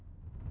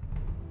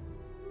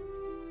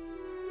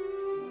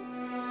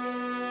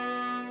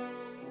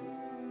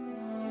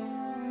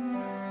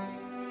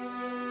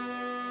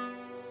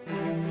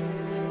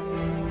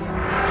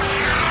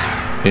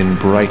in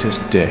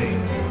brightest day,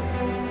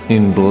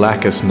 in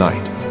blackest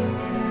night.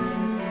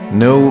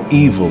 No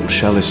evil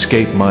shall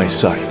escape my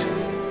sight.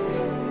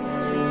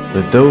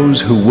 Let those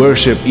who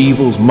worship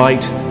evil's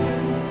might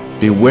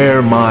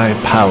beware my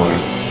power,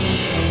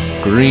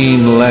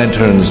 Green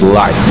Lantern's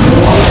light.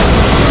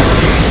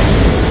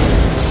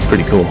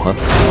 Pretty cool, huh?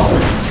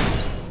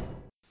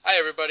 Hi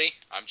everybody,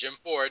 I'm Jim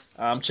Ford.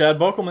 I'm Chad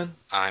Bokelman.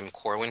 I'm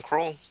Corwin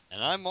Kroll.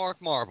 And I'm Mark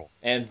Marble.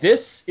 And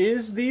this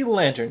is the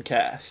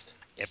LanternCast.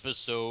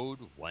 Episode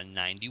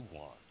 191.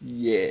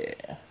 Yeah.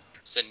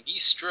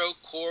 Sinestro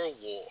Core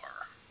War.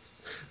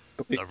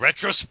 The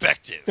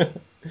retrospective.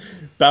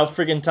 About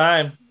friggin'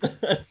 time.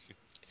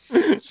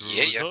 Through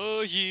Yeah.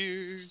 the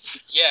years.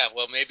 Yeah,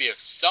 well maybe if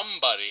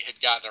somebody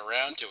had gotten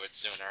around to it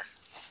sooner.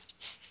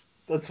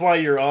 That's why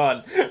you're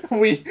on.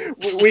 We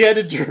had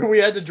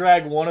to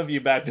drag one of you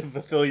back to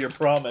fulfill your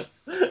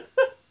promise.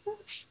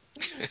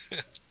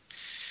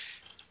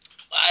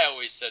 I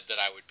always said that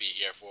I would be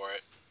here for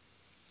it.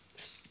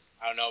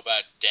 I don't know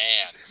about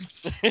Dan.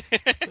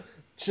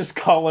 Just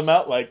call him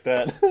out like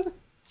that.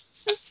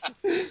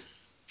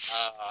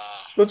 Uh,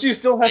 Don't you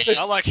still have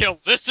Not like he'll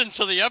listen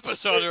to the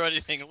episode or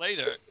anything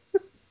later.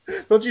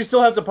 Don't you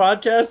still have to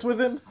podcast with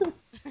him?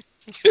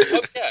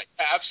 oh yeah,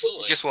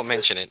 absolutely. Just won't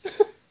mention it.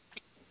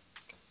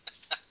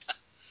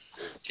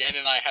 Dan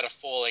and I had a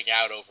falling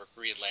out over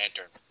Green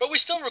Lantern, but we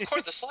still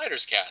record the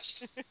Sliders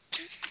cast.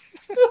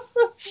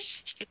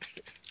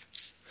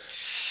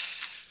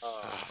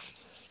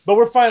 But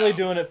we're finally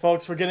doing it,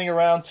 folks. We're getting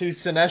around to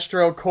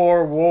Sinestro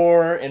Core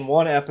War in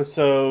one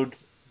episode.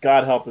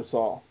 God help us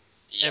all.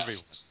 Yes.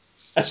 Everyone.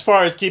 As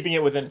far as keeping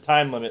it within a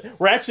time limit.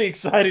 We're actually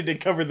excited to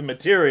cover the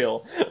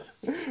material.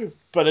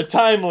 But a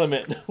time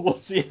limit, we'll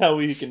see how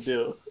we can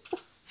do.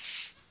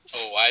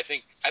 Oh, I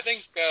think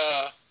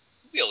we'll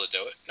be able to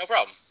do it. No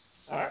problem.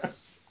 All right.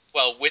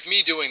 Well, with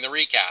me doing the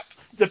recap,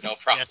 no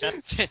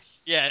problem.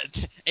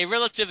 Yes, a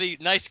relatively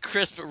nice,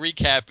 crisp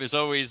recap is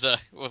always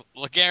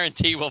will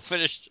guarantee we'll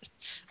finish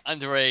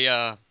under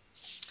a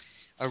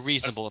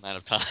reasonable amount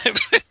of time.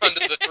 Under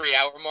the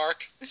 3-hour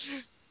mark.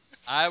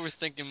 I was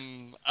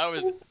thinking,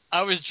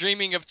 I was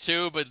dreaming of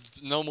 2, but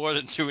no more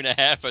than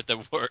 2.5 at the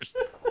worst.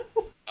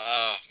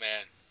 Oh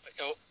man,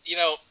 you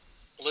know,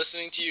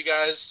 listening to you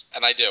guys,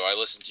 and I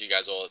listen to you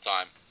guys all the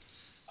time.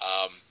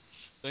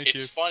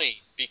 It's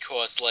funny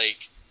because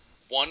like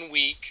 1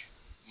 week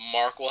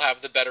Mark will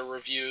have the better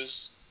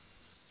reviews,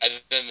 and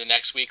then the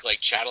next week like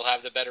Chad will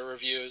have the better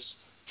reviews.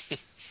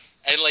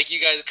 And like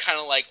you guys kind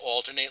of like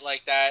alternate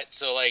like that,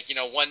 so like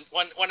one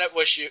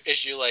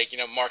issue like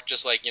Mark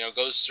just like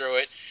goes through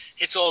it,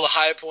 hits all the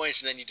high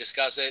points, and then you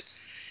discuss it,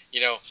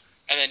 and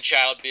then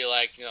Chad will be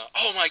like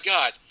oh my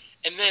god,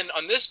 and then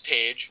on this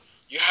page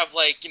you have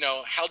like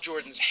Hal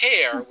Jordan's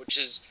hair, which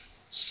is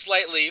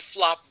slightly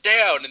flopped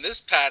down in this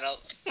panel.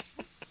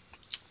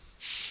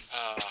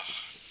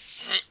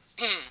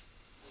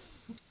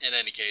 In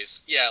any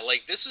case, yeah,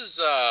 like this is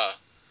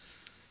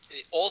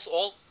all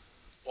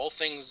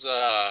things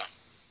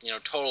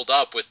totaled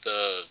up with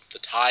the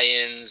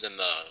tie-ins and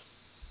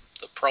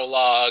the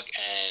prologue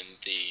and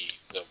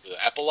the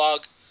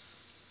epilogue.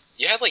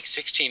 You had like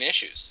 16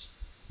 issues.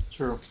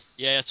 True.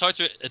 Yeah, it's hard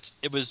to.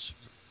 It was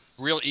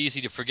real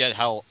easy to forget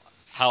how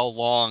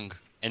long,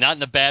 and not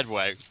in a bad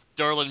way,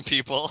 Derlin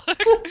people,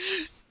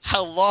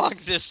 how long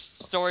this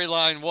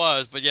storyline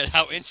was, but yet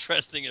how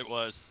interesting it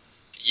was.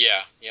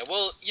 Yeah.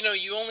 Well,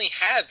 you only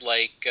had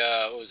like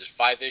what was it,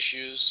 5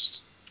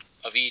 issues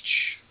of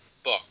each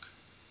book.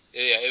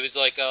 Yeah, it was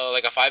like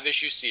a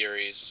 5-issue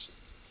series,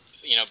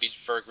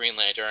 for Green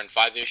Lantern,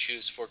 5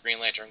 issues for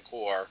Green Lantern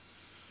Corps,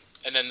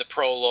 and then the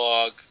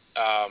prologue,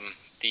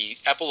 the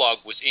epilogue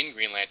was in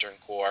Green Lantern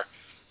Corps,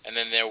 and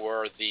then there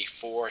were the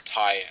 4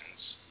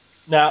 tie-ins.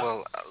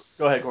 Now,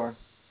 go ahead, Gordon.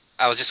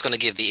 I was just going to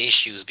give the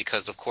issues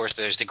because, of course,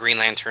 there's the Green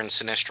Lantern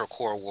Sinestro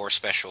Corps War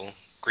Special,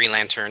 Green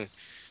Lantern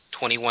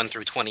 21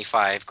 through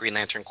 25, Green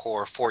Lantern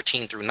Corps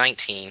 14 through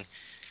 19,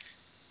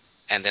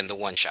 and then the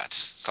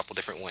one-shots, a couple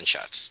different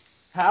one-shots.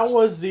 How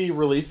was the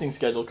releasing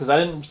schedule? Because I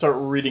didn't start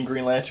reading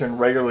Green Lantern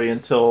regularly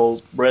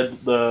until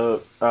read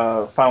the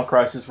Final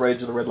Crisis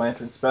Rage of the Red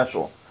Lantern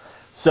special.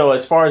 So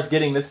as far as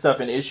getting this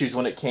stuff in issues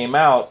when it came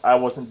out, I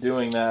wasn't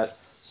doing that.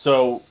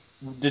 So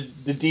did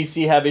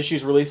DC have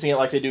issues releasing it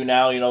like they do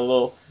now?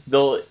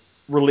 They'll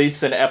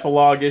release an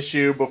epilogue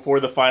issue before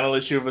the final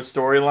issue of a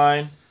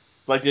storyline.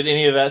 Like, did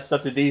any of that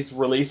stuff, did these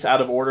release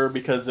out of order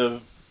because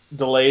of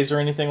delays or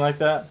anything like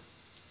that?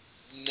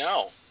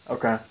 No.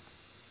 Okay.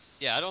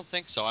 Yeah, I don't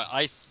think so.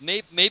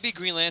 Maybe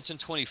Green Lantern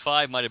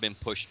 25 might have been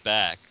pushed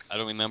back. I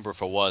don't remember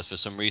if it was. For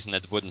some reason,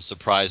 that wouldn't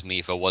surprise me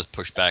if it was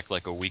pushed back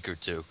like a week or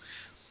two.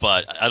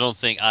 But I don't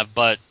think.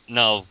 But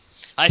no,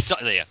 I saw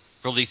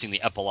releasing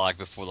the epilogue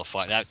before the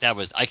fight. That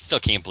was. I still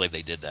can't believe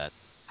they did that.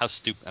 How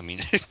stupid. I mean,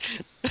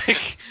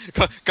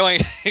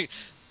 going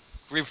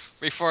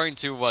referring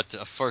to what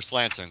First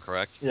Lantern,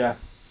 correct? Yeah.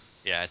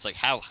 Yeah, it's like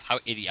how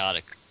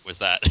idiotic was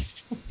that?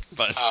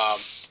 But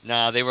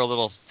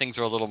things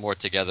were a little more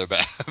together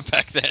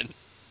back then.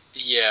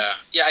 Yeah.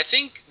 I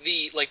think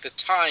the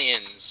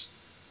tie-ins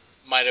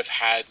might have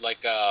had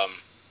like a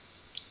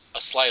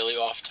slightly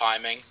off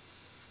timing,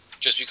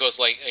 just because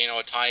like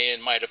a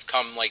tie-in might have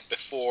come like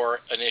before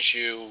an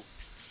issue,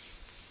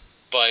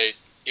 but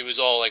it was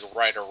all like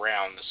right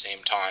around the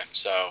same time,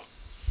 so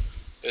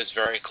it was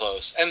very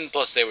close. And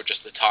plus, they were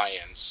just the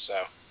tie-ins,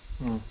 so.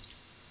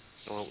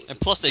 Well, and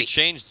plus, they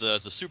changed the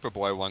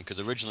Superboy one because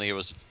originally it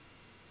was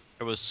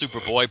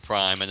Superboy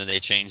Prime, and then they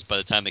changed. By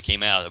the time it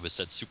came out, it was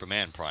said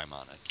Superman Prime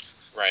on it.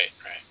 Right.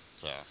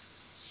 So.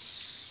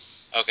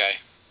 Okay,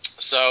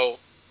 so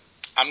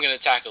I'm gonna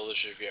tackle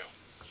this review,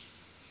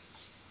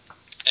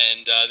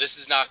 and this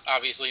is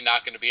obviously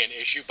not going to be an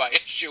issue by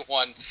issue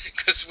one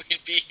because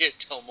we'd be here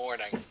till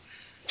morning.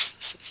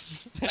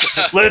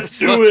 Let's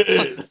do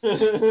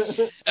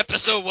it.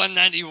 Episode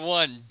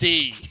 191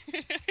 D.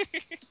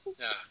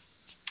 Yeah.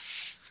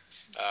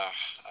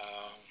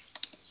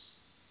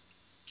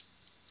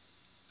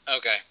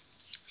 Okay,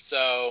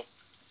 so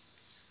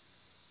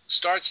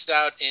starts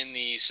out in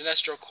the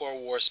Sinestro Core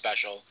War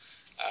special.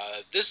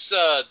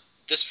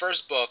 This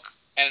first book,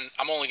 and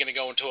I'm only going to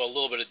go into a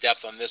little bit of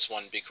depth on this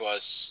one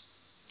because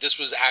this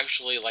was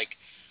actually like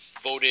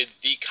voted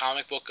the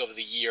comic book of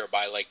the year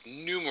by like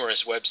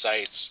numerous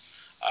websites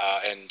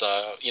and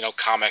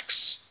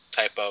comics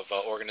type of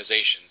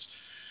organizations.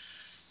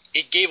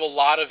 It gave a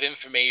lot of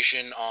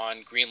information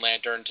on Green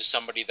Lantern to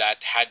somebody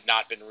that had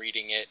not been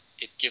reading it.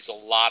 It gives a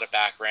lot of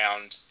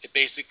background. It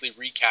basically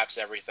recaps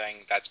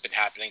everything that's been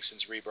happening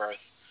since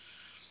Rebirth.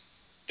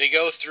 They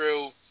go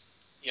through.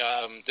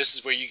 This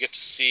is where you get to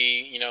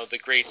see, the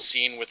great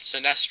scene with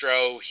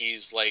Sinestro.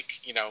 He's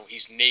like,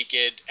 he's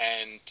naked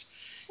and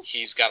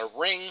he's got a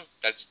ring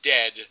that's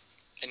dead,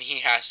 and he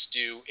has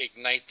to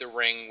ignite the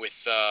ring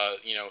with,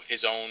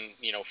 his own,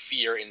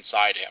 fear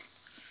inside him.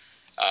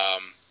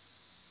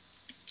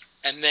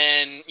 And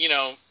then,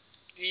 you're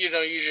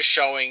just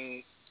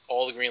showing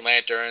all the Green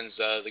Lanterns,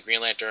 the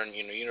Green Lantern,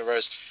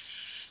 universe.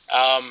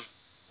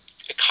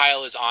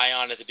 Kyle is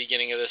Ion at the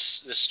beginning of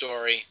this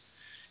story,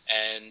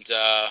 and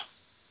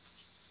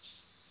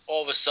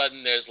all of a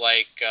sudden there's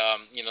like,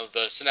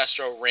 the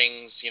Sinestro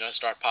rings,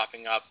 start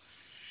popping up,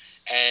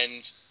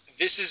 and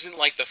this isn't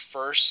like the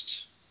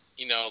first,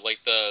 like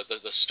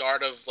the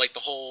start of like the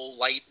whole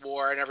light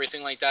war and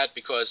everything like that,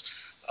 because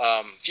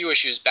a few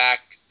issues back,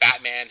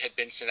 Batman had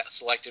been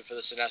selected for the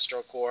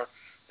Sinestro Corps.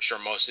 I'm sure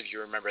most of you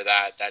remember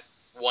that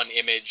one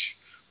image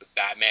with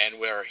Batman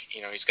where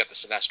he's got the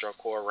Sinestro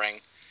Corps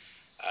ring.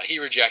 He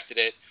rejected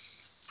it,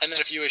 and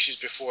then a few issues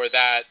before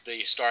that,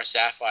 the Star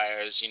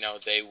Sapphires,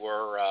 they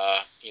were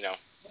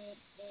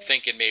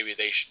thinking maybe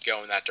they should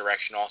go in that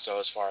direction also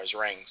as far as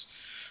rings,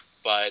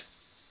 but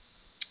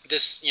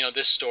this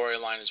this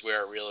storyline is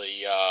where it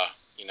really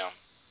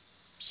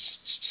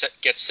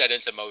gets set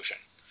into motion.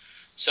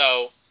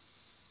 So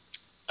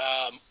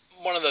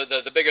one of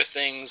the bigger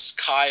things,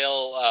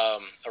 Kyle,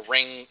 a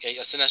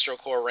Sinestro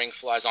Corps ring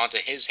flies onto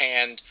his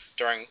hand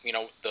during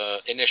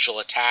the initial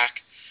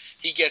attack.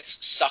 He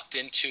gets sucked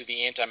into the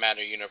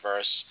antimatter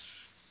universe,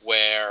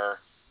 where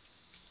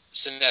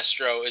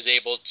Sinestro is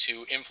able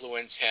to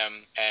influence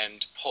him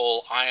and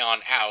pull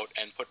Ion out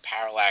and put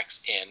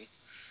Parallax in.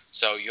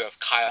 So you have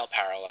Kyle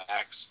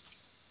Parallax.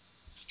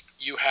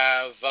 You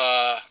have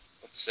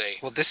let's see.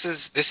 Well, this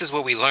is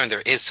what we learned.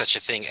 There is such a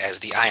thing as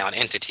the Ion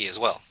entity as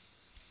well.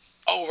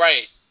 Oh,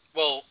 right.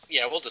 Well,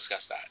 yeah, we'll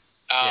discuss that.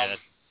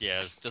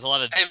 Yeah. There's a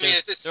lot of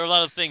there are a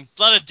lot of things,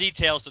 a lot of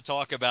details to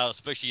talk about,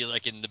 especially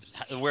like in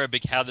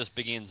how this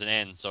begins and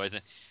ends. So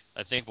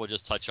I think we'll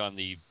just touch on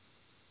the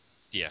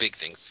big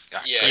things.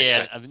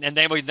 Yeah. And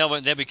then we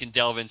can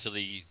delve into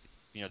the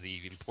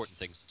the important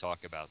things to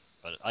talk about.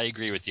 But I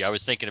agree with you. I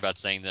was thinking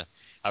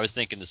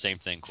the same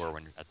thing,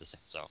 Corwin, at the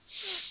same. So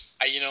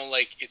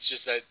it's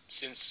just that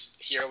since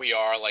here we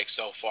are like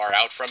so far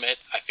out from it,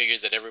 I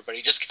figured that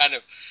everybody just kind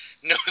of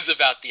knows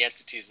about the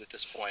entities at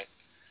this point.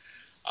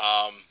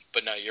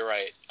 But no, you're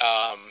right.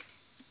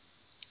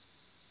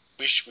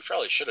 We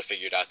probably should have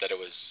figured out that it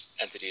was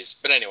entities.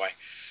 But anyway,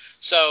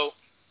 so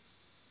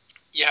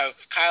you have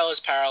Kyle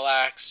as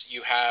Parallax.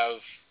 You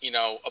have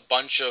a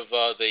bunch of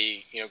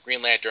the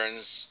Green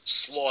Lanterns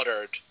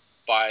slaughtered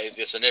by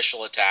this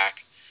initial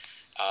attack,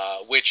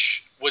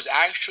 which was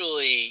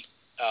actually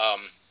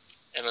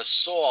an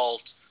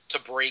assault to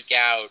break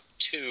out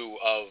two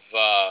of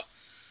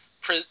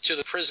to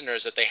the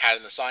prisoners that they had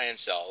in the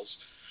science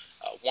cells.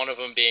 One of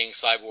them being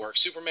Cyborg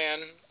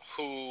Superman,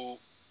 who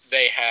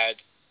they had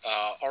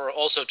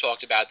also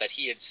talked about that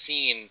he had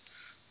seen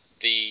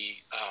the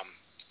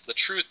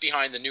truth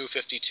behind the New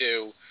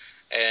 52,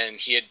 and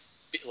he had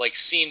like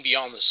seen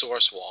beyond the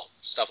source wall,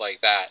 stuff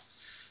like that.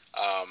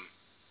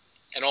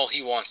 And all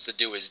he wants to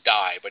do is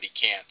die, but he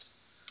can't.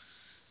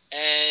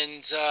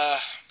 And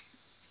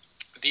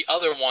the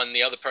other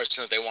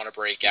person that they want to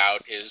break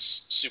out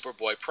is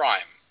Superboy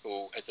Prime,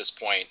 who at this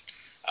point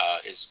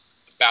is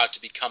about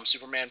to become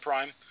Superman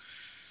Prime,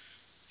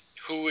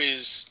 who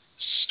is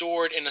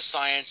stored in a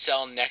science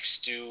cell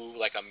next to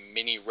like a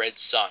mini red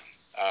sun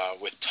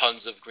with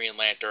tons of Green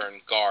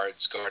Lantern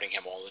guards guarding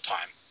him all the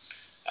time.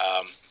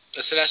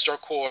 The Sinestro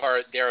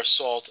Corps, their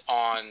assault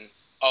on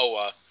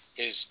Oa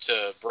is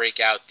to break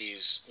out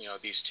these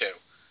two,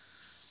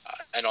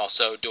 and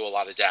also do a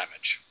lot of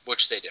damage,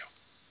 which they do.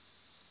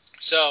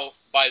 So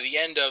by the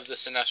end of the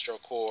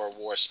Sinestro Corps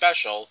War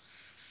Special,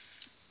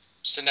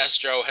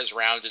 Sinestro has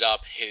rounded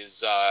up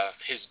his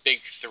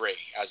big three,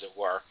 as it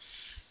were.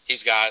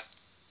 He's got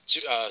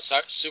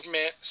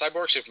Superman,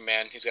 Cyborg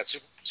Superman. He's got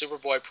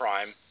Superboy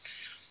Prime,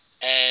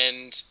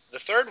 and the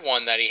third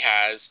one that he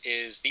has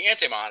is the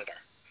Anti-Monitor,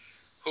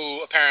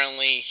 who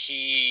apparently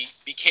he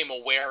became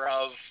aware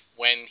of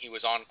when he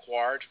was on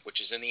Quard,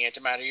 which is in the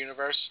Antimatter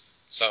universe.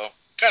 So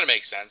kind of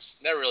makes sense.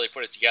 Never really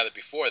put it together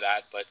before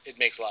that, but it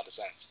makes a lot of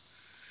sense.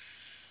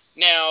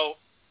 Now,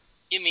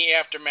 in the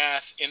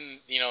aftermath, in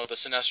the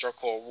Sinestro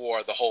Corps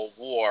War, the whole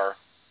war,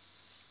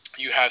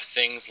 you have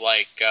things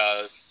like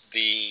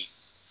the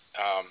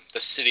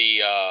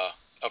city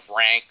of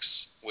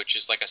Ranks, which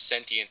is like a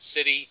sentient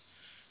city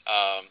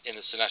in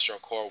the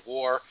Sinestro Corps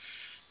War.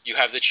 You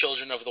have the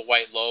Children of the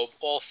White Lobe,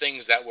 all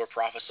things that were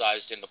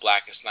prophesized in the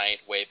Blackest Night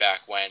way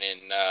back when in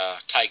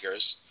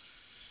Tigers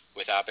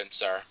with Abin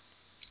Sur.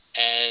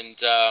 And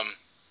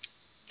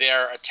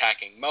they're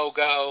attacking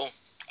Mogo.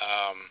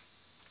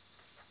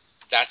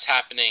 That's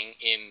happening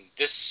in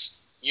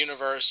this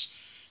universe.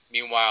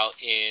 Meanwhile,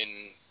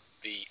 in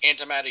the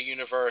Antimatter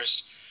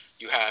universe,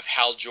 you have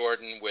Hal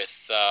Jordan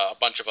with a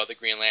bunch of other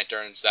Green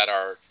Lanterns that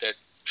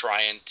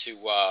trying to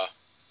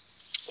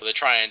they're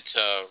trying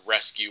to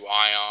rescue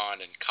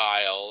Ion and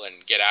Kyle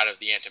and get out of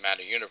the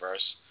Antimatter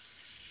universe.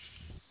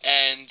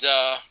 And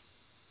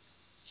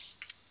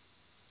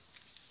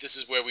this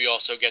is where we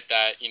also get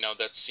that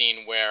that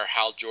scene where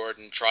Hal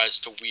Jordan tries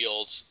to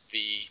wield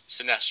the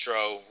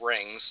Sinestro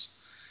rings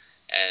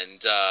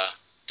and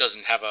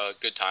doesn't have a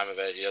good time of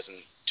it. He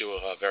doesn't do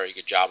a very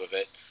good job of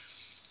it.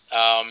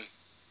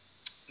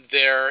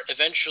 They're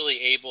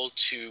eventually able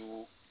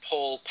to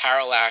pull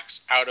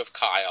Parallax out of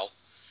Kyle.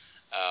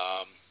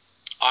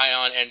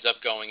 Ion ends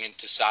up going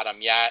into Saddam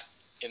Yat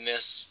in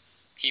this.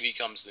 He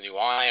becomes the new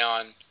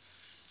Ion.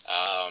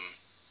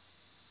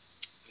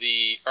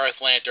 The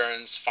Earth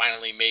Lanterns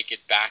finally make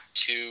it back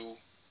to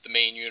the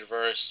main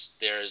universe.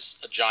 There's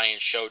a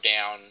giant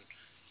showdown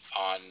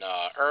on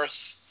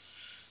Earth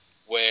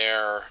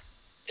where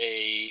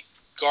a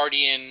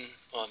Guardian.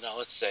 Well, no,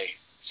 let's say.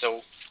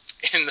 So,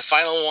 in the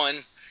final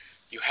one,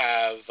 you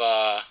have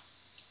the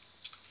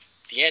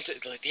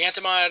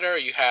Anti-Monitor.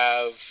 You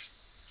have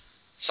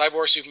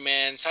Cyborg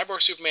Superman.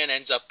 Cyborg Superman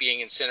ends up being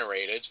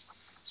incinerated.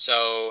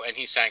 So, and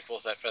he's thankful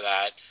for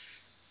that.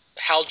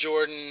 Hal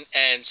Jordan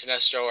and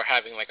Sinestro are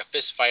having like a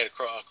fist fight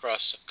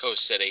across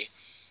Coast City.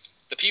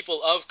 The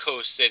people of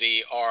Coast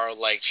City are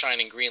like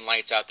shining green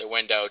lights out their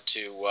window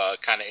to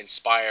kind of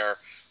inspire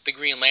the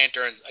Green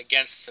Lanterns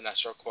against the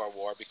Sinestro Corps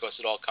War, because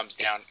it all comes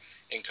down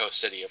in Coast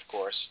City, of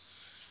course.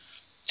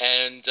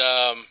 And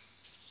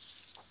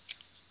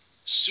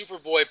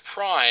Superboy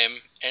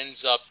Prime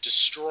ends up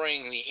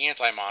destroying the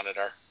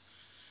Anti-Monitor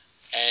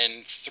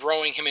and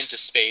throwing him into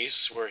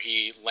space, where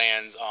he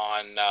lands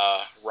on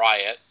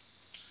Riot.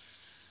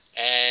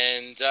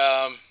 And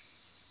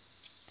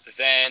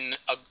then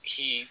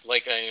he,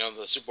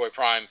 the Superboy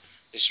Prime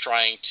is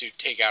trying to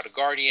take out a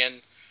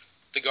Guardian.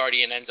 The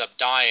Guardian ends up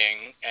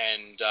dying,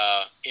 and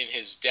in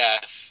his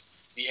death,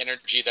 the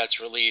energy that's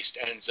released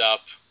ends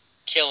up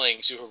killing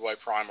Superboy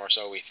Prime, or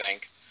so we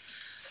think.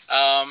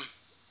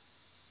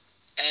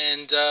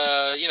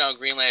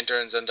 Green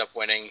Lanterns end up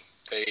winning.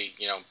 They,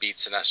 beat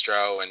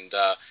Sinestro, and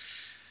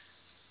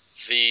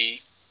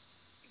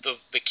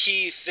the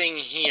key thing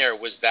here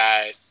was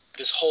that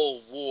this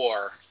whole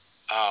war,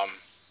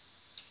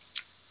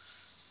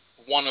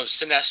 one of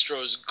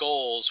Sinestro's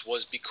goals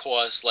was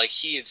because, like,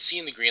 he had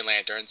seen the Green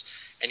Lanterns,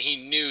 and he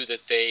knew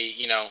that they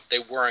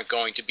weren't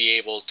going to be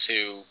able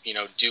to,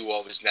 do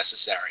what was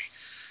necessary.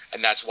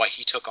 And that's why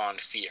he took on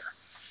fear.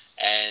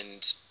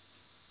 And,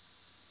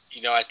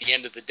 at the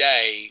end of the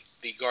day,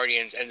 the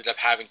Guardians ended up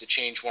having to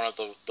change one of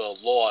the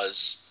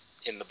laws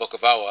in the Book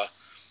of Oa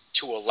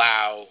to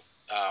allow,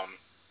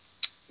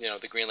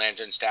 the Green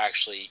Lanterns to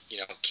actually,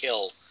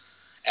 kill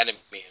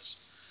enemies.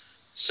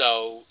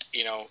 So,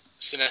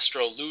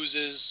 Sinestro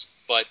loses,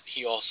 but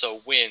he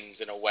also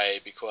wins in a way,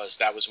 because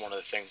that was one of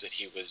the things that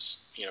he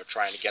was,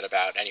 trying to get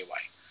about anyway.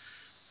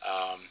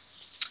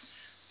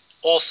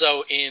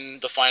 Also, in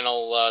the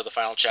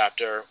final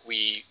chapter,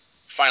 we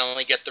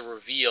finally get the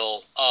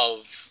reveal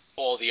of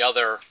all the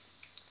other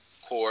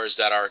cores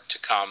that are to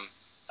come.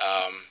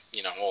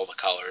 All the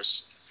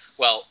colors.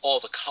 Well, all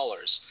the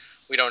colors.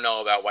 We don't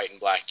know about white and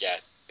black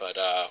yet, but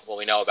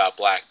we know about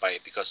black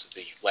because of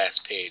the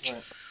last page.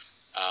 Right.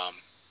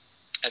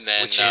 And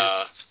then Which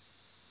is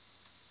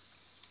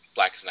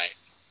Black as Night.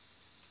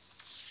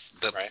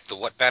 the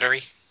what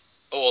battery?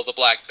 Oh, well, the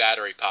black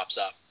battery pops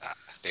up.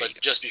 But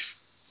just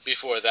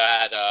before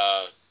that,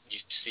 you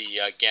see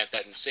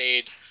Ganthet and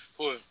Sade,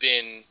 who have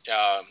been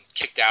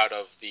kicked out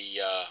of the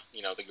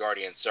the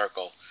Guardian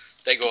Circle.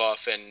 They go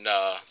off and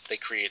they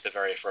create the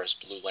very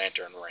first Blue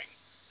Lantern ring.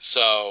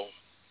 So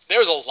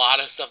there's a lot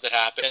of stuff that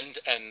happened,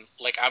 and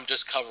I'm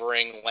just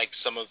covering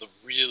some of the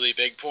really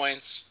big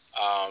points.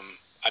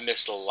 I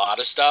missed a lot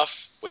of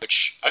stuff,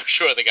 which I'm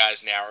sure the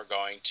guys now are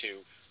going to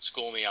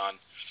school me on.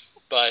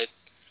 But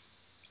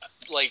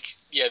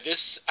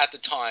this at the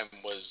time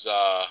was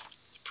a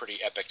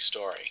pretty epic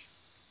story.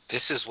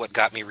 This is what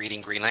got me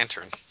reading Green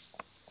Lantern.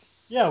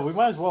 Yeah, we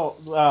might as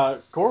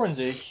well. Corwin's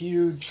a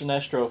huge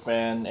Sinestro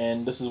fan,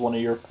 and this is one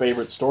of your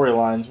favorite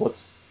storylines.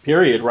 What's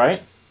period,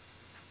 right?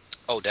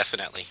 Oh,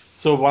 definitely.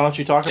 So why don't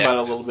you talk about it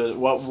a little bit?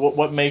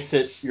 What makes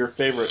it your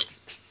favorite?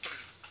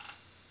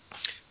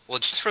 Well,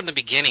 just from the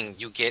beginning,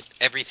 you get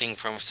everything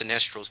from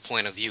Sinestro's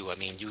point of view. I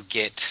mean, you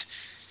get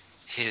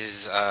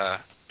his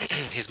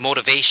his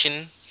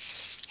motivation,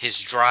 his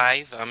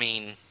drive. I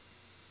mean,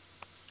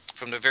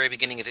 from the very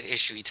beginning of the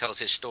issue, he tells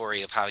his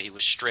story of how he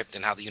was stripped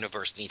and how the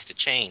universe needs to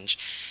change.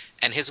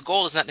 And his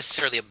goal is not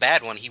necessarily a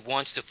bad one. He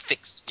wants to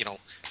fix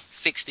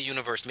the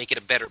universe, make it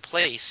a better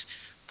place.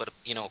 But,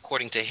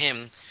 according to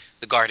him,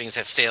 the Guardians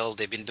have failed.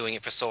 They've been doing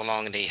it for so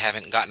long and they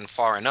haven't gotten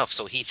far enough.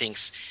 So he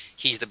thinks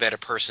he's the better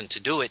person to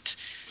do it.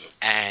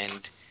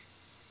 And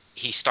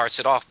he starts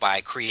it off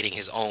by creating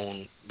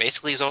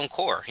basically his own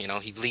corps.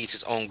 He leads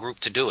his own group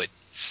to do it.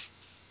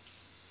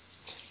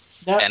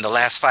 Now, And the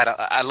last fight,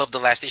 I love the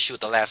last issue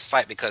with the last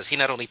fight because he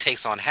not only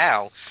takes on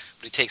Hal,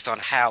 but he takes on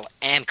Hal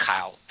and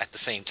Kyle at the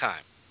same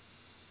time.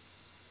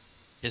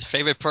 His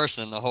favorite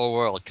person in the whole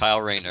world, Kyle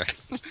Rayner.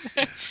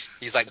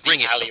 He's like, bring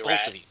it, the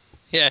both of you.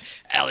 Yeah,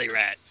 Alley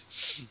Rat.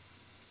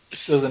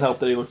 Doesn't help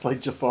that he looks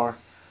like Jafar.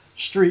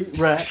 Street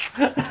rat.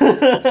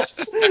 Yeah,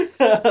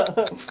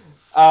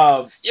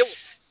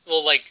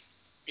 well,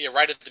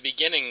 right at the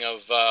beginning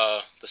of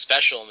the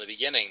special in the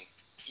beginning,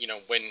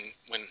 when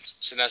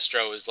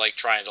Sinestro is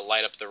trying to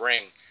light up the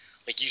ring,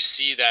 you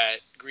see that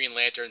Green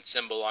Lantern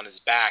symbol on his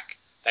back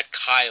that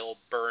Kyle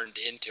burned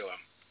into him.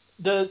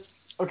 The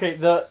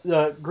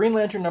Green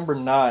Lantern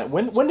 #9.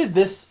 When did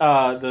this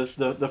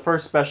the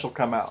first special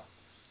come out?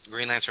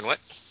 Green Lantern what?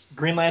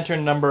 Green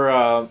Lantern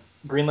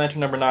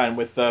 #9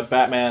 with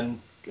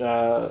Batman.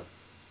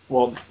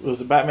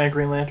 Was it Batman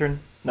Green Lantern?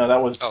 No,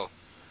 that was. Oh.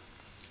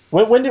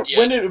 When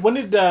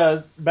did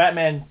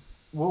Batman?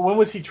 When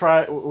was he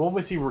When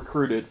was he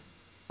recruited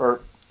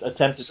or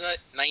attempted? Wasn't that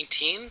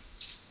 19?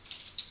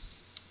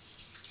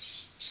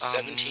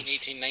 17,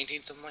 18,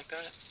 19, something like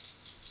that?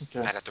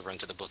 Okay. I'd have to run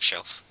to the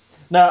bookshelf.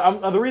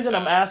 Now, the reason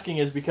I'm asking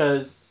is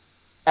because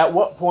at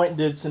what point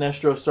did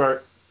Sinestro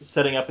start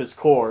setting up his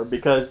core?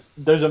 Because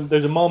there's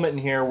a moment in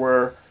here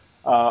where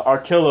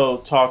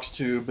Arkillo talks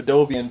to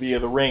Bedovian via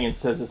the ring and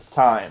says it's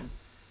time.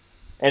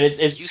 And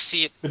you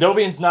see it.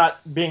 Bedovian's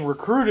not being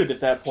recruited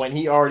at that point.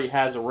 He already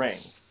has a ring.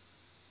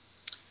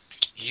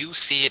 You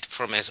see it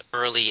from as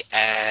early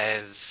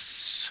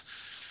as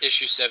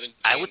issue 17.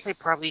 I would say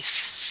probably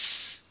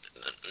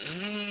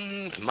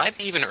it might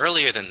be even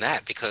earlier than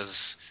that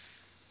because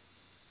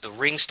the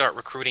ring start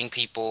recruiting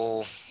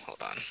people.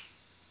 Hold on.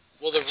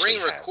 Well, the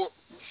ring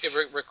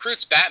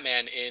recruits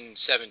Batman in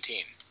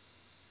 17.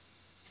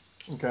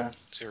 Okay.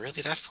 Is it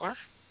really that far?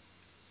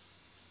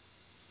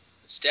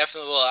 It's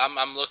definitely. Well,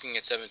 I'm looking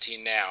at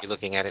 17 now. You're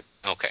looking at it.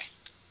 Okay.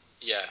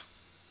 Yeah.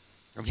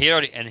 And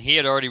he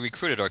had already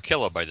recruited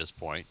Arkillo by this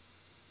point,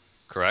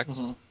 correct?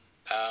 Mm-hmm.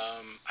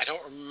 I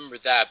don't remember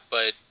that,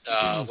 but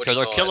because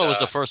Arkillo was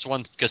the first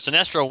one. Because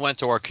Sinestro went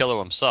to Arkillo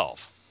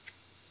himself.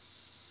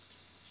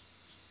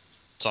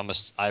 So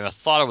I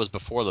thought it was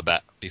before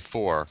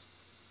before.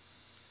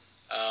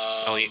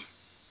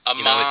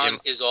 Amon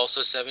is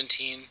also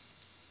 17.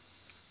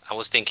 I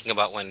was thinking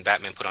about when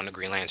Batman put on the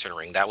Green Lantern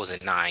ring. That was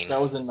in 9.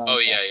 That was in 9. Oh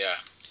yeah. It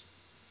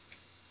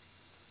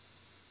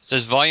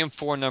says Volume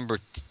 4 number.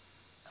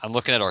 I'm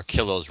looking at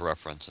Arkillo's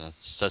reference, and it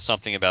says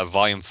something about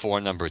Volume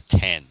 4 number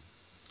 10.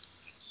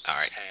 All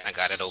right, 10. I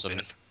got it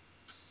open.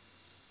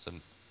 So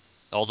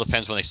all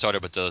depends when they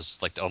started with those,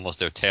 almost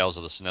their Tales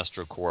of the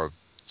Sinestro Corps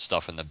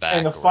stuff in the back.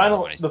 And the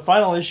final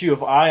issue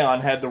of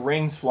Ion had the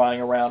rings flying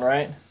around,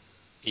 right?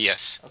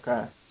 Yes.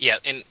 Okay. Yeah,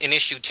 in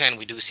issue 10,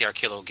 we do see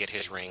Arkillo get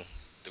his ring.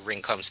 The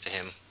ring comes to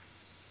him.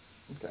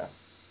 Okay.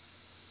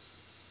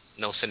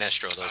 No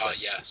Sinestro, though. Oh,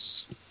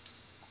 yes.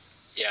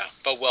 Yeah,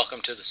 but welcome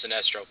to the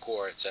Sinestro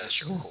Corps, it says.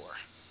 Sinestro Corps.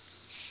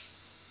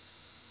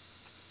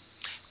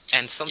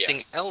 And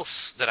something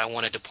else that I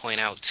wanted to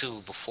point out,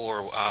 too,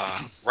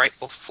 right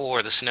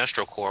before the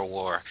Sinestro Corps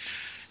War,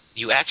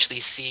 you actually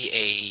see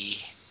a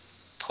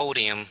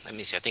podium. Let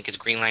me see. I think it's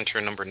Green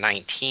Lantern number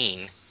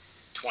 19.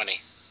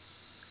 20.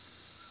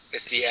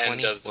 It's the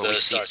end of the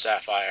Star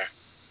Sapphire.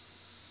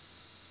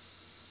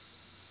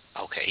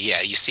 Okay,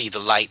 yeah, you see the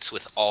lights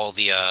with all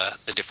the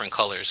different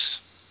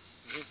colors.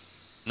 Mm-hmm.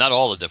 Not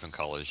all the different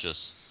colors,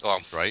 just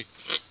right.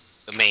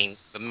 The main.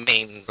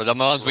 But the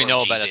ones we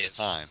know about at the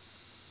time.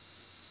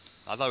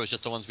 I thought it was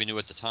just the ones we knew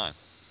at the time.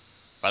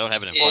 I don't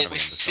have it in front of me. We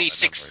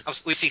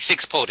see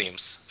 6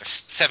 podiums, or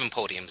 7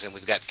 podiums, and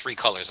we've got 3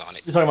 colors on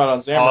it. You're talking about on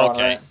Zamron,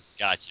 okay. right?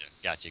 Gotcha.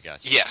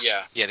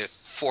 Yeah.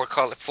 There's 4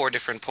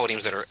 different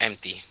podiums that are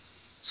empty,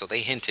 so they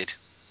hinted.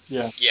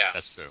 Yeah.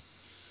 That's true.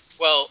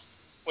 Well,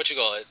 what you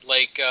call it?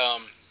 Not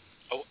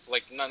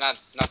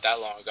that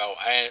long ago,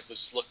 I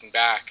was looking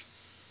back,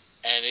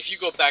 and if you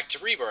go back to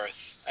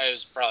Rebirth, it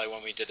was probably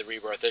when we did the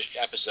Rebirth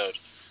episode.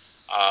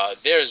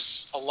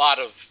 There's a lot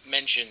of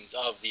mentions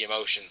of the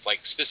emotions,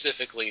 like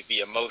specifically the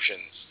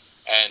emotions,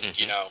 and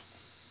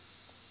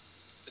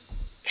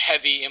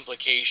heavy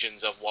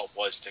implications of what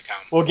was to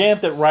come. Well,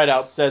 Ganthet right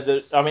out says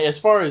it. I mean, as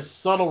far as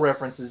subtle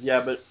references, yeah,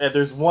 but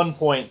there's one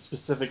point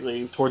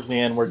specifically towards the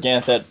end where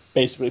Ganthet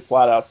basically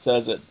flat out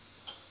says it.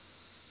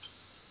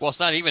 Well, it's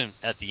not even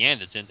at the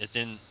end. It's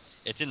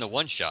in the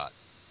one shot.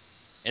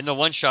 In the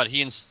one shot,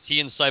 he and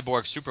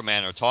Cyborg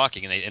Superman are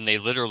talking, and they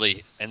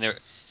literally in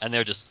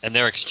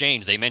their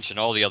exchange, they mention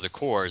all the other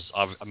cores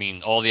of,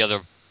 all the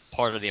other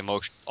part of the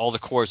emotion, all the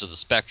cores of the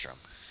spectrum.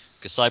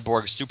 Because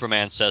Cyborg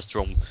Superman says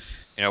to him,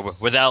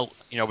 without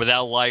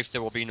life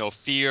there will be no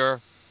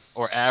fear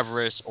or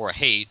avarice or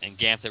hate, and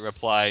Ganthet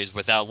replies,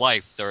 without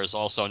life there is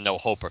also no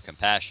hope or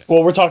compassion.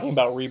 Well, we're talking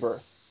about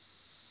Rebirth.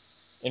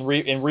 In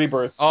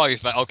Rebirth. Oh,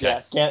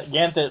 okay. Yeah,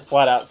 Ganthet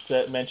flat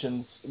out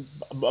mentions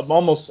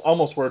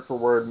almost word for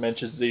word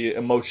mentions the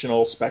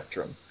emotional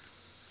spectrum.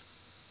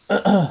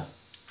 And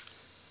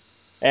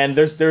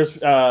there's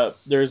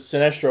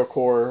Sinestro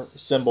core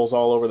symbols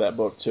all over that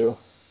book too.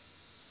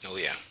 Oh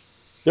yeah.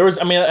 There was,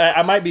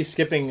 I might be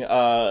skipping.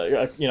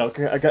 I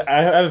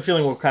have a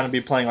feeling we'll kind of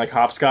be playing like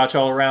hopscotch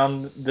all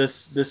around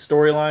this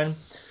storyline.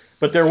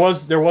 But there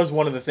was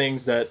one of the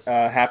things that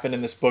happened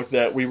in this book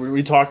that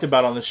we talked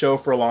about on the show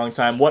for a long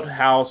time. What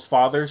Hal's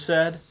father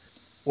said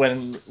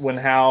when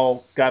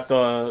Hal got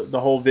the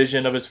whole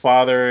vision of his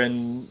father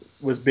and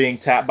was being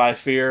tapped by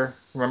fear.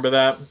 Remember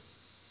that?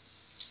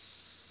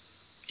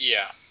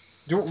 Yeah.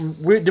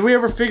 Did we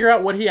ever figure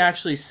out what he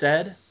actually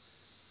said?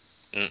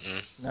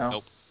 Mm-mm. No.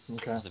 Nope.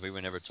 Okay. We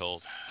were never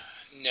told.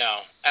 No,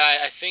 and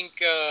I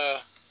think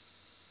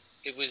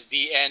it was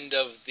the end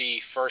of the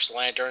first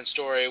Lantern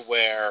story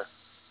where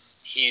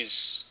he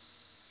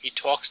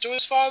talks to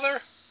his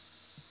father.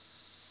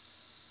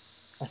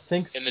 I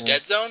think so. In the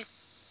Dead Zone.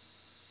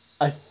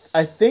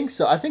 I think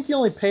so. I think the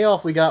only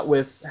payoff we got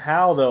with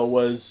Hal though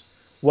was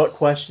what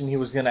question he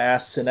was going to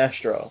ask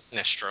Sinestro.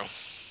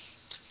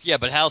 Sinestro. Yeah,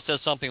 but Hal says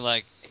something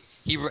like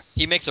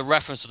he makes a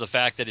reference to the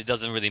fact that it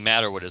doesn't really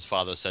matter what his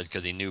father said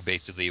because he knew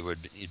basically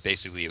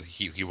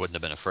he wouldn't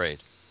have been afraid,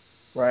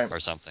 right,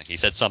 or something. He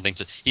said something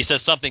to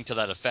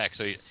that effect.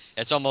 So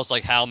it's almost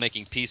like Hal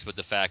making peace with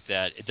the fact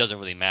that it doesn't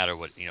really matter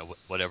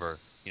whatever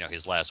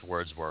his last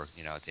words were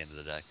at the end of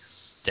the day,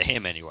 to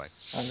him anyway.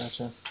 I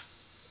gotcha.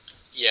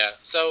 Yeah.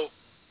 So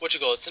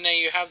so now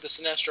you have the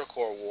Sinestro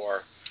Corps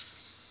War,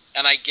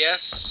 and I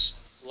guess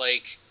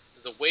like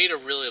the way to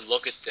really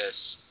look at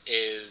this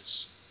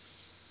is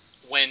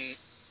when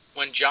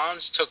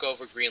Johns took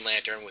over Green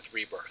Lantern with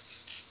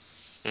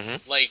Rebirth.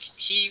 Mm-hmm. Like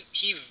he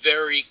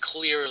very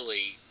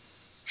clearly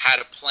had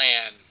a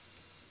plan,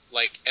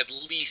 like at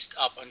least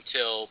up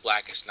until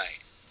Blackest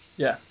Night.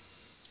 Yeah.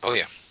 Oh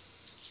yeah.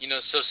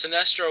 So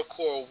Sinestro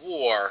Corps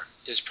War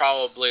is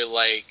probably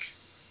like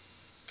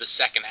the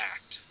second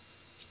act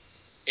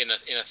in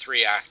a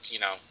 3-act,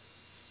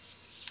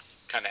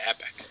 kind of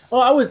epic.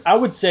 Well, I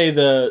would say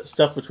the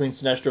stuff between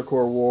Sinestro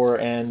Corps War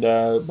and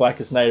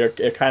Blackest Night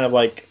are kind of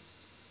like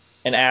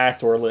an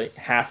act or like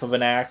half of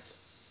an act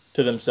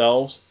to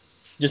themselves,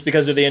 just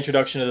because of the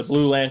introduction of the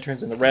Blue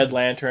Lanterns and the Red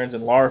Lanterns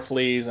and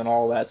Larfleeze and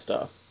all that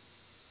stuff.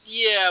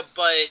 Yeah,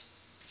 but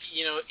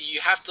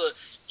you have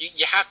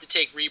to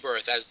take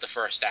Rebirth as the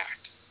first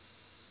act.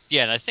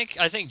 Yeah, and I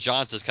think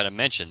Johns has kind of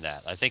mentioned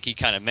that. I think he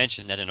kind of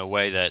mentioned that in a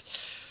way that,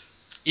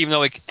 even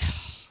though it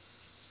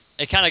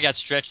kind of got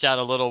stretched out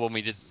a little when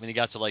he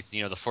got to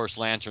the first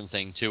Lantern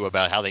thing too,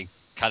 about how they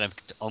kind of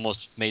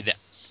almost made that,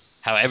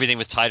 how everything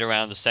was tied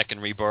around the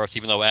second Rebirth,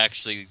 even though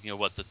actually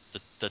what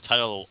the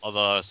title of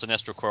the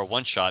Sinestro Corps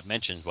one shot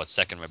mentions what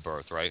second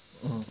Rebirth, right?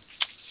 Mm-hmm.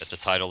 That the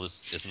title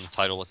isn't the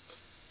title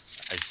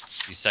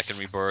the second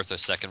Rebirth or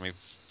second Well,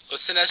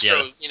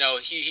 Sinestro,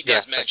 he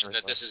does mention that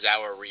Rebirth. this is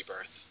our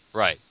Rebirth.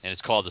 Right, and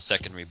it's called the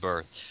second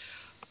Rebirth.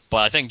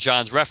 But I think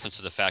John's reference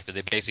to the fact that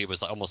it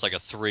was almost like a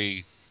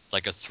three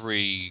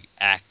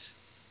act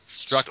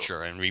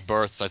structure, and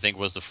Rebirth I think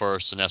was the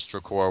first,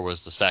 Sinestro Corps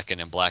was the second,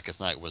 and Blackest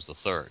Night was the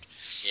third.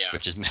 Yeah.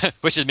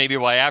 Which is maybe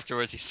why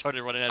afterwards he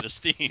started running out of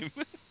steam.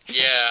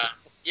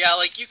 Yeah,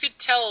 like you could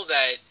tell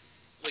that,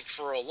 like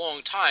for a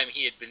long time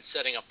he had been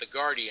setting up the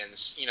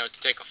Guardians,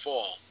 to take a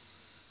fall.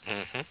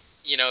 Mm-hmm.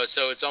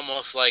 So it's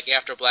almost like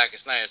after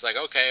Blackest Night, it's like,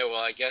 okay, well,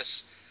 I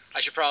guess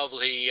I should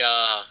probably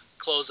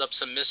close up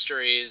some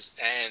mysteries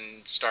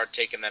and start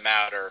taking them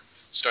out, or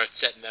start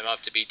setting them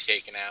up to be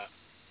taken out.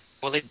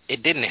 Well,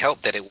 it didn't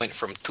help that it went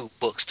from 2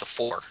 books to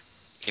 4.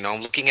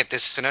 Looking at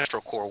this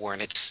Sinestro Corps War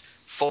and its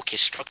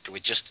focused structure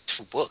with just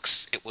 2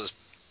 books, it was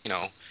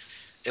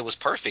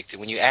perfect.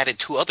 When you added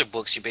 2 other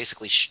books, you're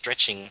basically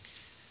stretching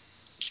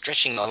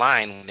the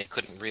line when they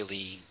couldn't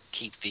really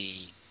keep the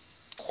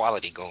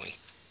quality going.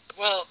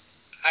 Well,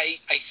 I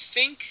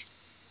think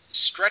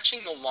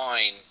stretching the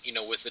line,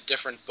 with the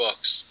different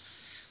books,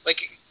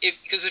 like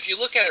because if you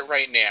look at it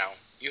right now,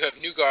 you have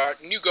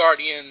New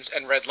Guardians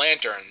and Red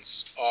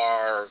Lanterns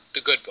are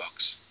the good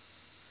books.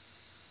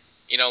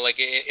 Like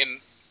in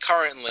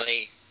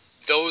currently,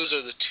 those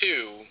are the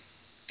two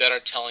that are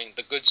telling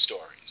the good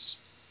stories,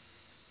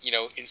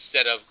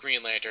 instead of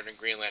Green Lantern and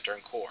Green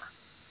Lantern Corps.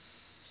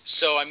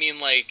 So, I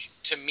mean, like,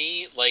 to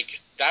me, like,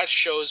 that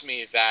shows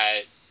me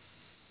that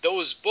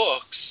those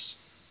books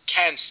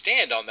can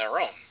stand on their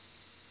own.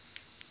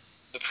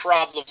 The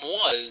problem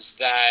was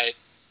that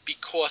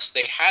because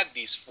they had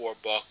these 4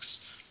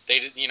 books,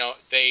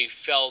 they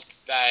felt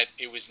that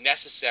it was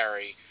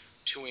necessary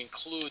to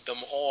include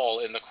them all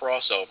in the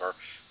crossover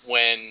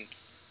when,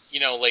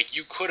 like,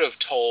 you could have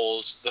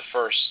told the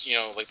first,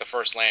 like the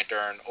first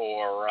Lantern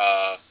or,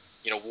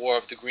 War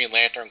of the Green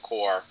Lantern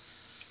Corps.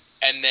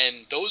 And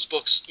then those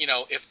books,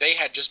 if they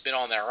had just been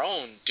on their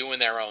own, doing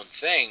their own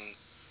thing,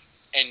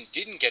 and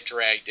didn't get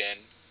dragged in,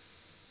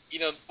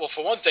 well,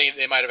 for one thing,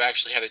 they might have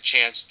actually had a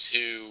chance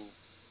to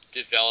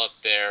develop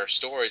their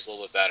stories a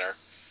little bit better,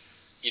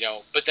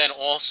 but then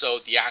also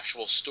the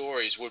actual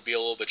stories would be a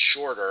little bit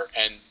shorter,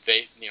 and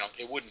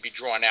it wouldn't be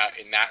drawn out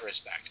in that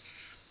respect.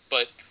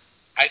 But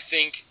I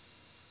think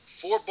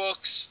 4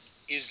 books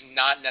is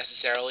not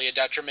necessarily a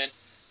detriment,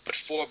 but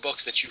 4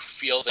 books that you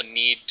feel the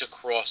need to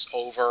cross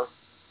over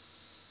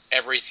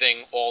everything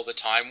all the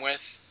time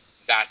with,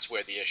 that's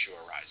where the issue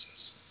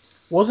arises.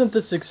 Wasn't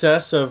the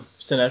success of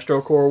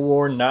Sinestro Corps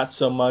War not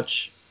so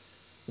much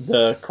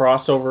the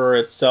crossover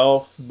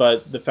itself,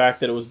 but the fact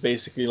that it was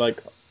basically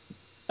like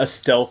a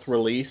stealth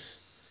release?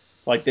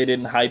 Like they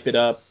didn't hype it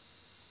up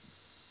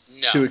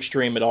too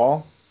extreme at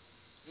all?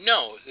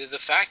 No, the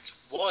fact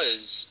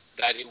was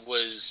that it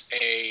was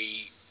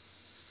a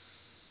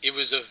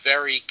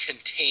very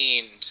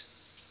contained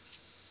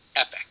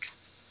epic.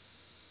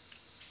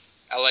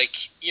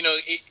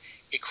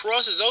 It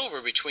crosses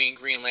over between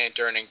Green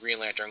Lantern and Green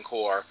Lantern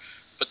Corps,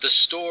 but the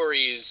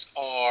stories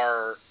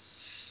are,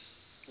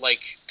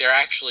 like, they're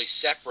actually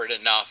separate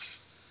enough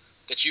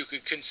that you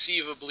could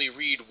conceivably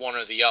read one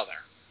or the other,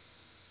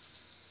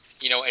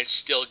 and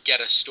still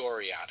get a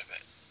story out of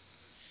it.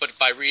 But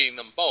by reading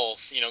them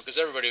both, because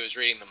everybody was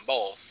reading them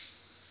both,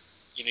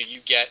 you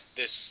get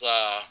this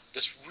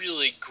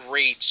really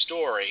great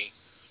story,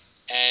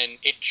 and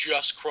it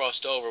just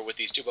crossed over with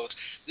these 2 books.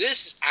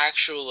 This is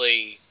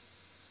actually,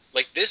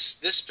 like,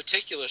 this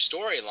particular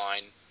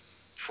storyline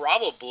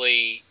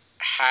probably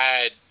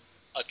had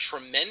a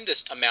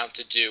tremendous amount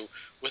to do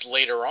with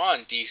later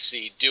on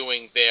DC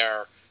doing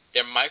their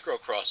micro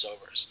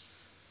crossovers.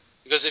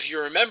 Because if you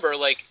remember,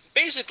 like,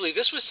 basically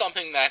this was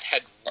something that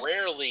had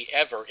rarely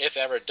ever, if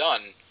ever,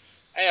 done.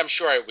 I'm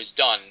sure it was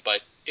done,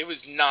 but it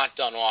was not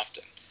done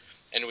often.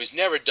 And it was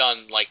never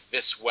done like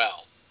this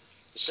well.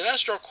 The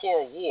Sinestro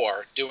Corps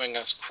War, doing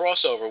a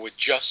crossover with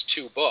just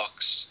 2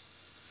 books,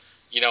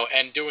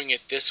 and doing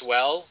it this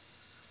well,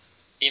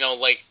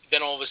 like,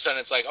 then all of a sudden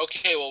it's like,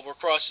 okay, well, we're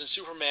crossing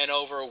Superman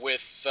over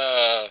with,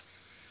 I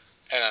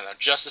don't know,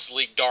 Justice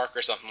League Dark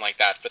or something like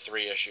that for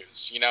 3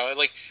 issues.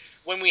 Like,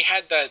 when we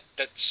had that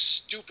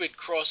stupid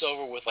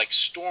crossover with, like,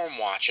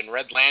 Stormwatch and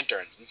Red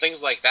Lanterns and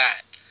things like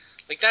that,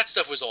 like, that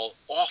stuff was all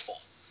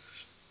awful.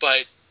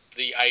 But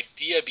the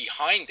idea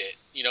behind it,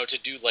 to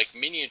do, like,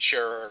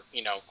 miniature,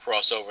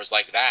 crossovers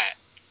like that,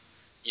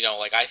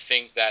 like, I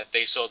think that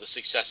they saw the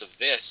success of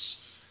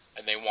this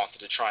and they wanted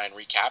to try and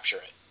recapture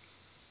it.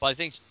 But I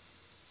think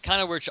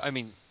kind of where, I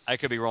mean, I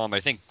could be wrong, but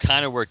I think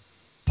kind of where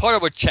part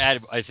of what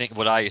Chad, I think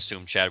what I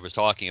assume Chad was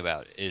talking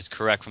about is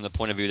correct from the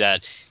point of view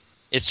that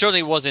it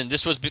certainly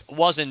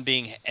wasn't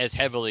being as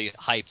heavily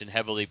hyped and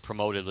heavily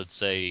promoted, let's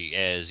say,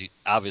 as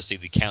obviously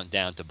the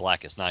countdown to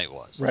Blackest Night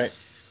was. Right.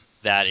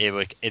 That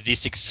the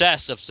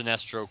success of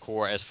Sinestro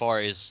Corps, as far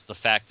as the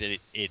fact that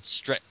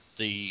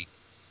the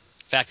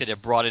fact that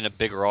it brought in a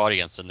bigger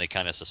audience than they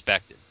kind of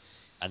suspected,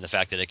 and the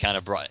fact that it kind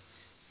of brought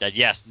that,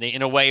 yes,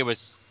 in a way it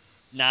was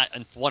not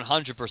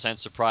 100%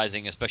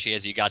 surprising, especially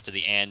as you got to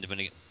the end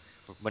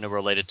when it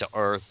related to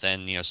Earth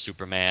and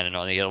Superman and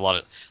all. You had a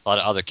lot of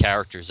other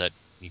characters that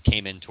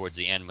came in towards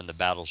the end when the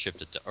battle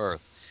shifted to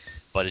Earth,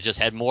 but it just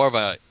had more of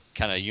a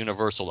kind of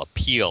universal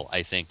appeal,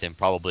 I think, than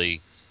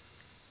probably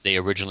they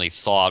originally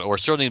thought, or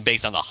certainly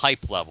based on the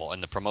hype level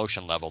and the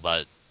promotion level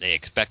that they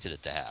expected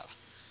it to have.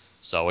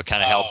 So it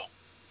kind of helped.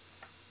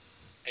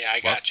 Yeah, I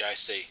gotcha. I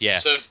see. Yeah.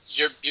 So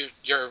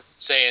you're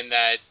saying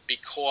that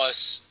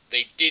because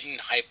they didn't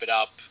hype it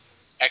up,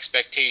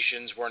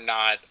 expectations were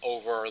not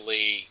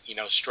overly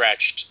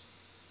stretched.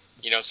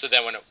 So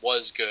then when it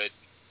was good,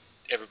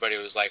 everybody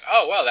was like,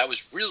 "Oh, wow, that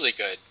was really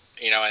good,"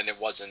 and it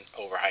wasn't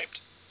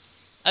overhyped.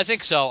 I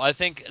think so. I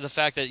think the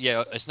fact that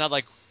it's not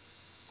like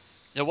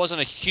there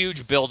wasn't a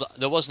huge build.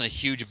 There wasn't a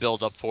huge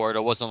build up for it.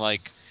 It wasn't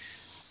like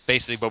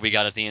basically what we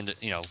got at the end.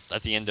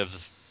 At the end of the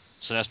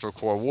Sinestro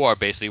Corps War,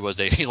 basically was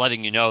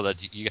letting you know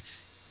that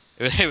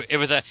it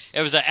was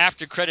an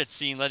after credit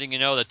scene letting you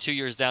know that 2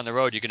 years down the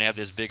road you're going to have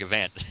this big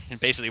event, and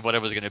basically what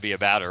it was going to be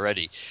about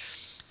already.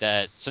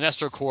 That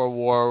Sinestro Corps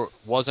War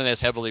wasn't as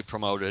heavily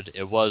promoted.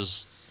 It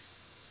was,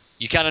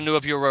 you kind of knew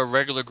if you were a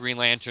regular Green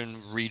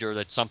Lantern reader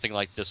that something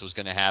like this was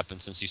going to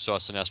happen, since you saw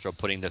Sinestro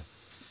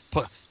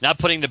not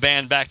putting the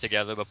band back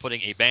together, but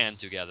putting a band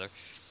together.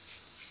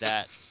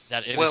 That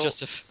it was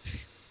just a.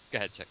 Go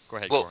ahead,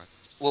 Corin.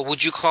 Well,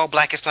 would you call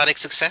Blackest Night a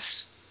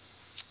success?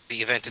 The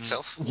event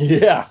itself.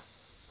 Yeah.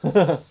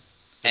 The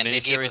And they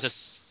gave miniseries.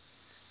 us.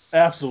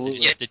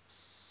 Absolutely.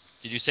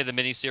 Did you say the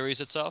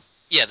miniseries itself?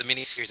 Yeah, the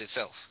miniseries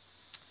itself.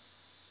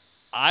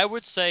 I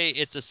would say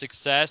it's a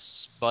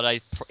success,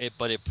 but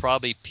it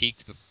probably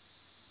peaked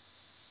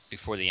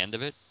before the end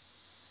of it.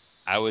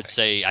 I would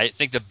say I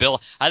think the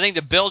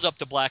build up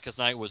to Blackest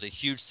Night was a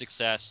huge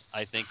success.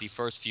 I think the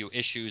first few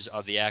issues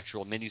of the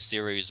actual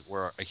miniseries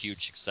were a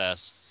huge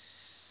success.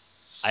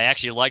 I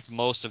actually liked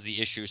most of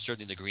the issues,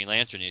 certainly the Green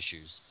Lantern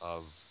issues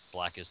of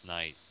Blackest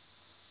Night.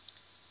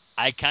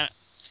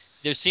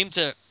 There seemed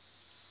to,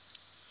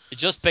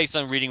 just based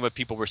on reading what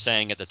people were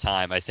saying at the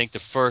time, I think the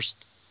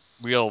first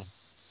real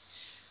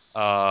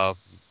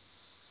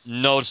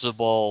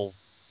noticeable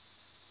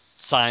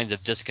signs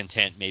of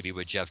discontent maybe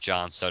with Jeff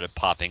Johns started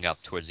popping up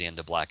towards the end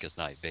of Blackest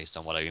Night based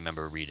on what I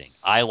remember reading.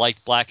 I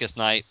liked Blackest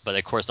Night, but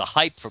of course the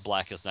hype for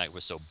Blackest Night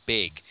was so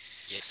big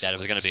that it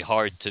was going to be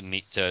hard to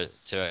meet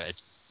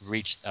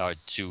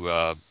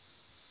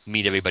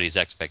meet everybody's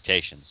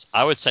expectations.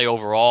 I would say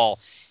overall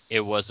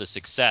it was a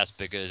success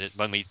because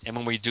when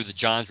we do the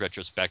Johns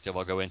retrospective,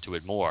 I'll go into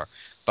it more.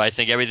 But I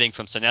think everything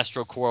from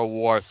Sinestro Corps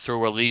War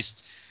through at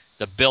least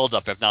the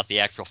build-up, if not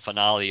the actual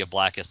finale of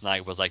Blackest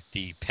Night, was like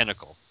the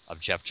pinnacle of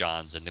Jeff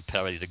Johns and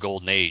the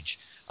golden age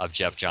of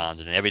Jeff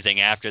Johns. And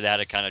everything after that,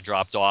 it kind of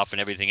dropped off,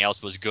 and everything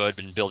else was good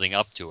and building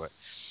up to it.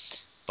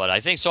 But I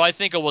think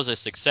it was a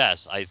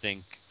success. I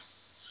think,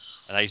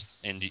 and I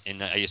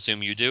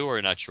assume you do, or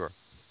you're not sure.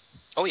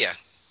 Oh yeah,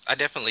 I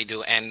definitely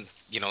do. And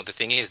the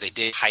thing is, they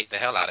did hype the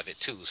hell out of it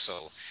too.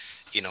 So,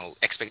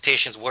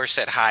 expectations were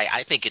set high.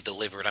 I think it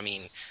delivered. I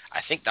mean, I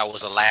think that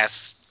was the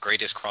last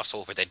greatest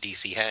crossover that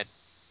DC had.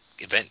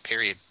 Event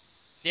period.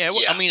 Yeah,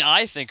 I mean,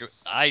 I think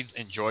I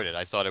enjoyed it.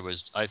 I thought it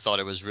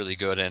was really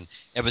good, and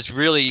it was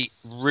really,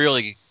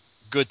 really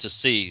good to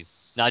see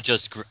not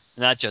just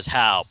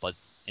Hal, but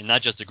and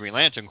not just the Green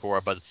Lantern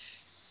Corps, but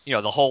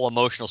the whole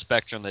emotional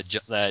spectrum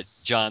that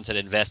Johns had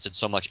invested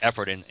so much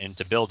effort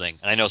into building.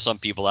 And I know some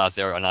people out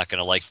there are not going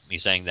to like me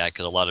saying that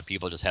because a lot of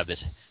people just have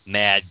this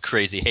mad,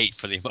 crazy hate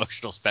for the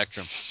emotional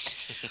spectrum.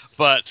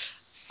 But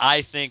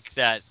I think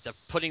that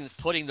putting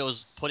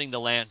the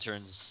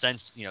lanterns,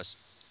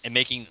 and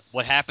making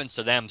what happens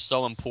to them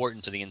so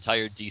important to the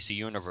entire DC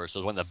universe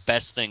was one of the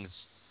best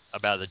things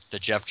about the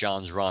Jeff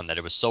Johns run. That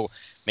it was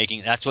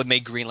that's what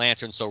made Green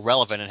Lantern so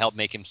relevant and helped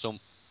make him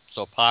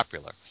so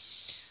popular.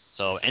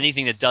 So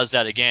anything that does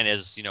that again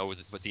is,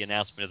 with the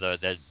announcement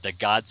of the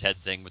God's Head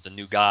thing with the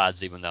new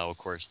gods, even though of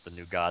course the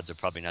new gods are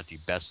probably not the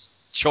best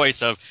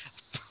choice of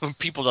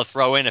people to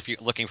throw in if you're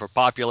looking for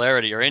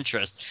popularity or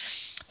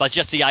interest. But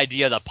just the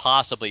idea that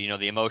possibly,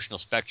 the emotional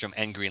spectrum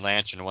and Green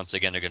Lantern once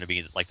again are going to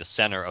be like the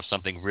center of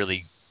something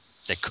really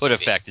that could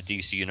affect the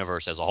DC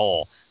universe as a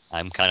whole.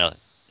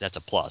 That's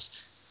a plus.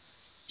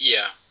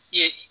 Yeah.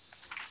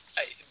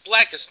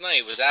 Blackest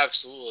Night was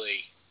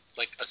absolutely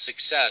like a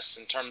success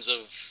in terms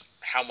of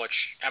how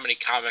many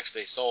comics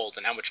they sold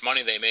and how much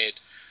money they made.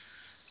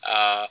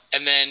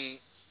 And then,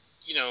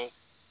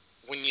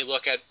 when you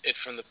look at it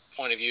from the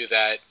point of view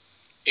that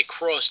it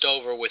crossed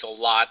over with a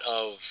lot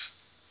of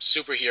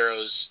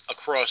superheroes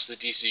across the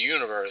DC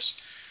universe,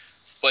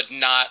 but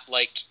not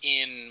like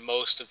in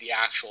most of the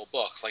actual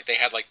books. Like they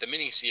had like the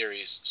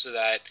miniseries, so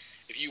that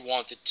if you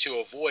wanted to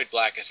avoid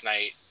Blackest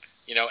Night,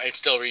 and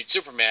still read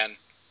Superman,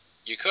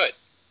 you could.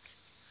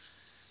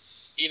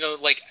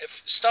 Like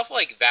stuff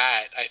like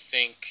that, I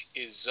think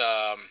is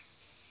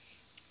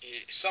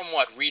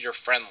somewhat reader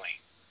friendly.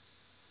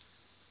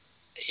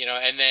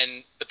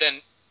 But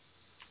then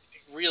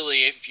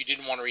really, if you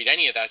didn't want to read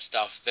any of that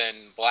stuff, then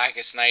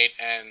Blackest Night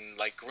and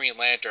like Green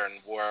Lantern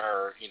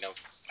were,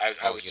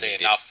 I would say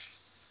enough.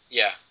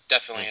 Yeah,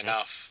 definitely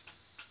enough.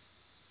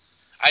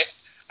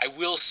 I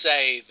will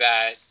say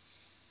that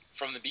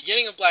from the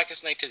beginning of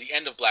Blackest Night to the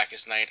end of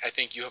Blackest Night, I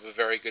think you have a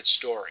very good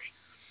story.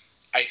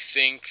 I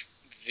think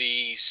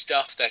the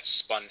stuff that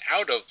spun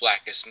out of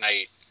Blackest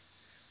Night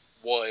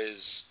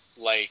was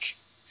like,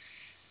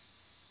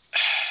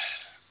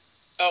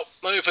 oh,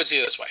 let me put it to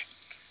you this way.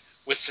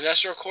 With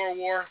Sinestro Corps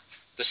War,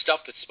 the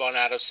stuff that spun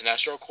out of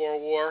Sinestro Corps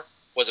War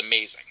was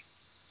amazing.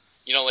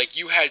 Like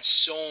you had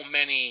so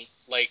many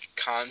like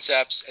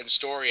concepts and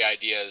story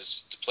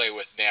ideas to play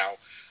with now.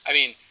 I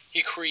mean,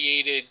 he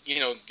created,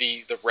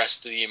 the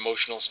rest of the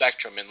emotional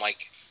spectrum in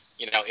like,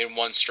 in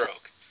one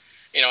stroke.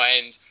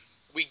 And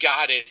we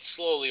got it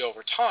slowly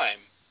over time,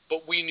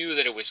 but we knew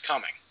that it was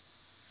coming.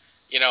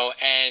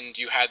 And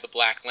you had the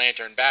Black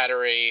Lantern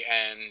battery,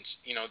 and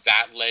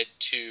that led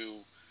to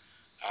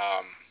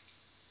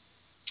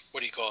what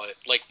do you call it?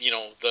 Like,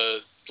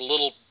 the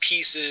little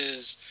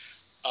pieces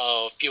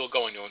of people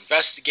going to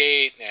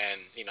investigate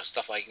and,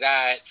 stuff like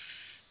that.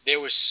 There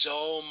was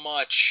so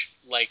much,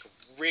 like,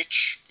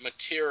 rich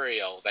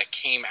material that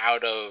came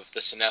out of the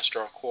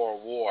Sinestro Corps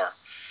War.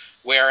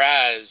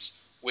 Whereas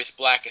with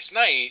Blackest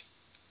Night,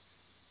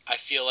 I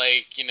feel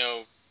like,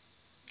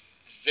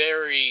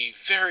 very,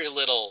 very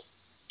little,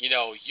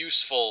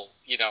 useful,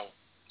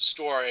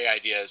 story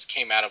ideas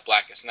came out of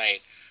Blackest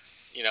Night.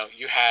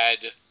 You had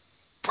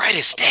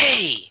Brightest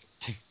Day.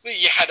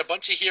 You had a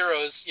bunch of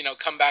heroes,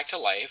 come back to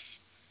life,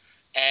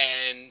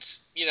 and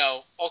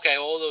okay,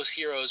 all those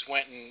heroes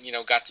went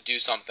and got to do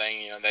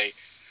something. They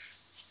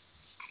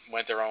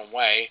went their own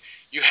way.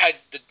 You had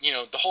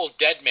the whole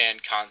dead man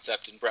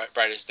concept in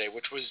Brightest Day,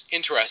 which was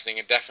interesting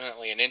and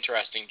definitely an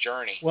interesting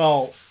journey.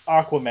 Well,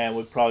 Aquaman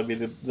would probably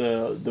be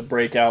the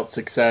breakout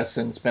success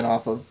and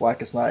spinoff of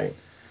Blackest Night.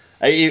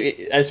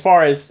 As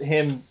far as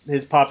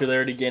his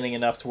popularity gaining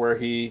enough to where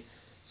he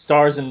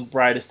stars in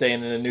Brightest Day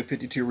and then the New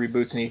 52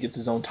 reboots and he gets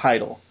his own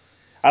title.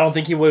 I don't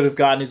think he would have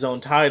gotten his own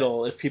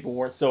title if people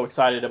weren't so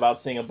excited about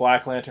seeing a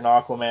Black Lantern,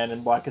 Aquaman,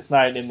 and Blackest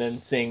Night, and then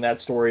seeing that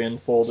story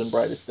unfold in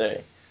Brightest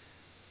Day.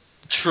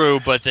 True,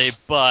 but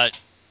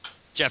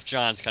Jeff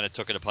Johns kind of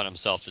took it upon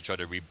himself to try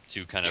to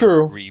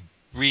True.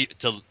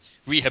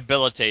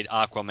 rehabilitate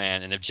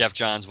Aquaman, and if Jeff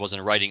Johns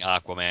wasn't writing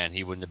Aquaman,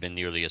 he wouldn't have been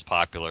nearly as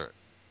popular.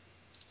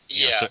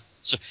 Yeah.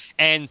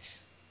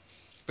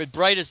 But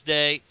Brightest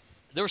Day,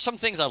 there were some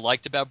things I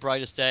liked about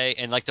Brightest Day,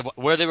 and like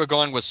where they were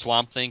going with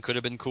Swamp Thing could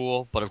have been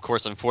cool, but of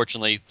course,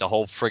 unfortunately, the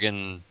whole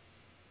friggin'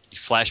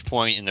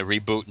 Flashpoint and the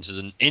reboot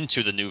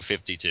into the New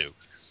 52.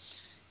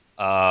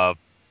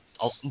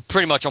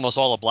 Pretty much almost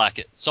all of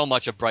so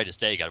much of Brightest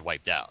Day got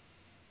wiped out.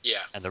 Yeah.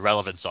 And the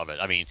relevance of it.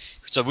 I mean,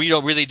 so we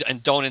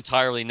don't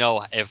entirely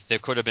know if there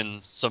could have been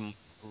some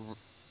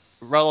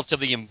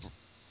relatively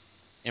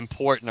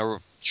important or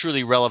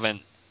truly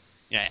relevant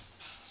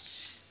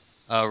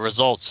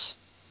results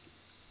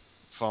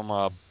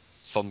from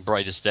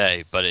Brightest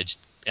Day,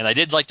 and I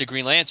did like the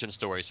Green Lantern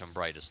stories from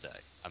Brightest Day.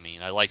 I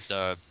mean, I liked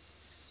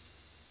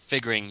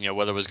figuring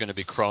whether it was going to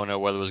be Krona,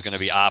 whether it was going to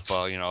be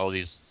Appa, all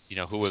these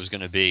who it was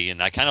going to be,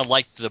 and I kind of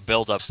liked the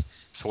build up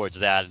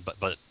towards that,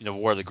 but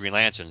War of the Green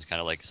Lanterns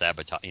kind of like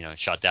sabotage,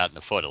 shot that in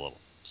the foot a little.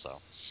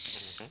 So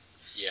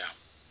yeah.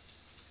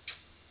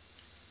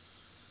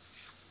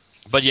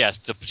 But yes,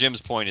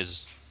 Jim's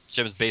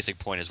basic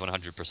point is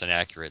 100%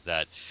 accurate.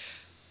 That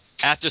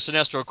after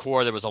Sinestro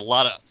Corps, there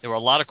were a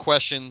lot of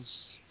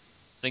questions,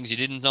 things you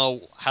didn't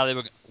know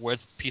where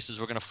pieces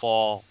were going to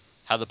fall,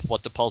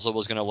 what the puzzle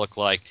was going to look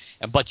like,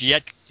 but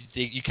yet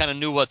you kind of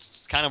knew what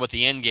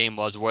the end game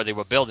was, where they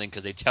were building,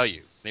 because they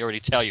already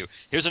tell you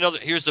here's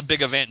the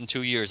big event in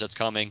 2 years that's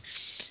coming,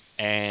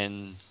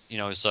 and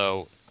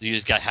so you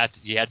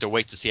had to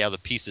wait to see how the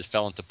pieces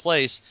fell into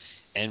place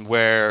and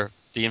where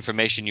the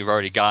information you've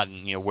already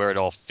gotten, where it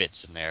all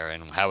fits in there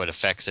and how it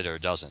affects it or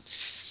doesn't.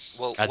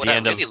 Well, At what the I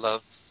end of really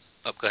love.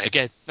 Oh, go ahead.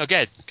 Go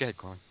ahead,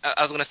 Corn.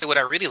 I was going to say what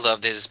I really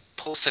loved is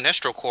post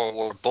Sinestro Corps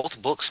War. Both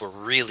books were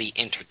really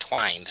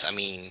intertwined. I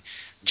mean,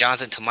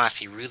 Johns and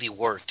Tomasi really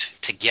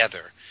worked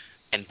together,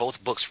 and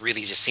both books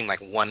really just seemed like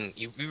one.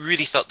 You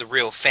really felt the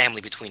real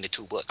family between the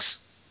two books.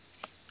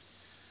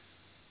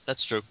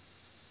 That's true.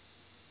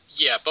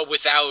 Yeah, but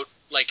without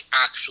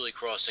actually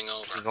crossing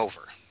over. Crossing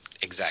over,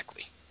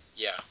 exactly.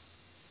 Yeah.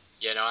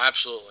 Yeah. No.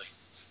 Absolutely.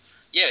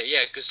 Yeah.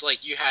 Yeah. Because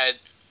you had.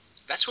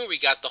 That's where we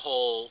got the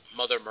whole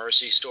Mother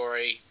Mercy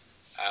story,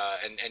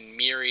 and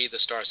Miri the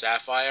Star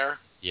Sapphire.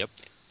 Yep.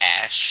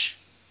 Ash.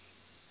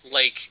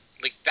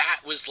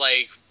 That was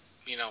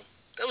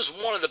that was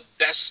one of the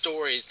best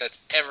stories that's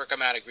ever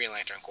come out of Green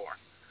Lantern Corps.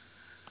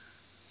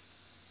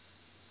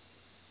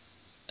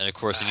 And of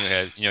course, then you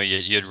had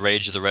you had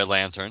Rage of the Red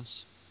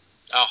Lanterns,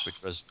 Oh,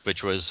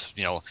 which was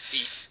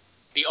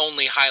the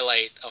only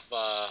highlight of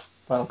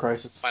Final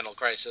Crisis. Final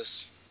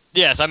Crisis.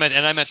 Yes, I meant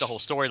the whole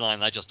storyline,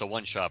 not just the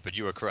one shot. But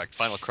you were correct.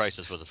 Final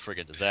Crisis was a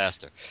friggin'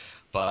 disaster.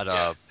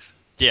 But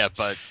yeah,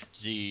 but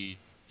the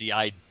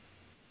I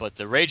but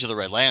the Rage of the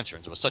Red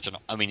Lanterns was such an.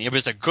 I mean, it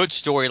was a good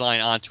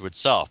storyline onto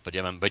itself. But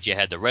you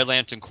had the Red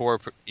Lantern Corps.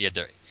 You had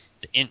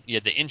you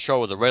had the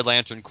intro of the Red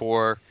Lantern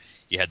Corps.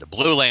 You had the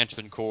Blue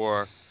Lantern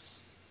Corps.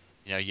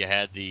 You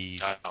had the.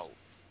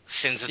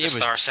 Sins of the It was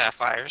Star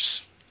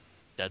Sapphires.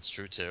 That's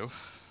true too.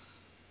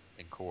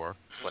 In Corps.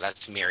 Well,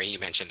 that's Mary. You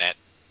mentioned that.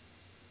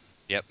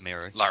 Yep,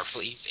 Mary.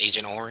 Larfleeze,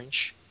 Agent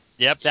Orange.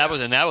 Yep, Yeah.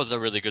 that was a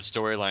really good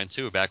storyline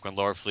too. Back when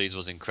Larfleeze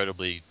was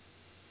incredibly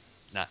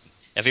not.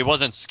 If he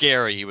wasn't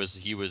scary, he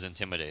was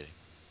intimidating.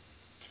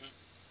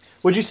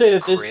 Would you say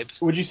that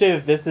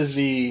Crib. this is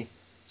the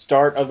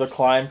start of the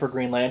climb for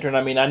Green Lantern?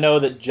 I mean, I know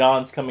that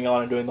John's coming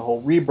on and doing the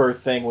whole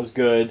rebirth thing was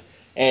good,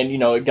 and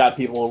it got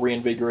people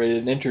reinvigorated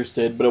and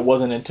interested. But it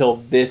wasn't until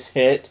this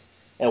hit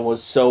and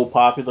was so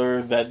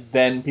popular that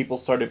then people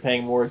started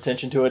paying more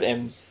attention to it.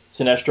 And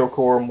Sinestro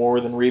Corps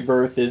more than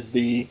Rebirth is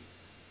the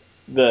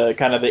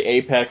kind of the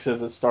apex of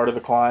the start of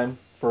the climb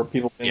for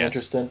people being Yes.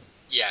 interested.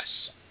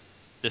 Yes.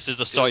 This is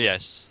the start. Dude,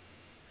 Yes.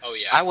 Oh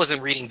yeah. I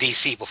wasn't reading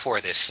DC before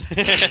this.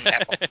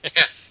 Yeah.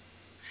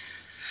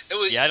 It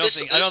was Yeah, I don't this.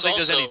 think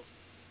This there's any. also.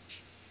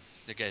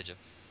 Okay, Jim.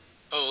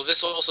 Oh,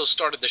 this also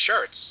started the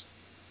shirts.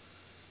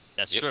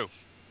 That's Yep. true.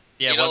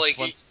 Yeah, You know,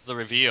 once the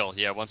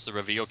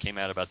reveal came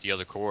out about the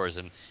other cores,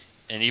 and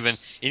even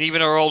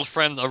our old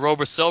friend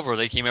Aroba Silver,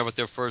 they came out with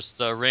their first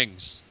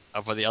rings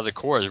for the other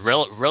cores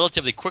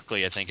relatively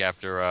quickly, I think,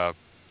 after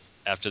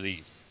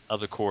the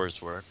other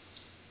cores were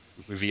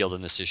revealed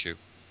in this issue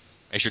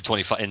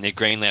 25, in the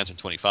Green Lantern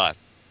 25.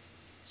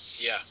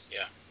 Yeah.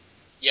 Yeah.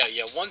 Yeah,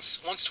 yeah.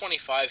 Once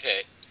 25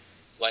 hit,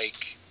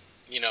 like,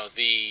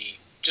 the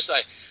just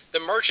like the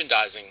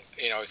merchandising,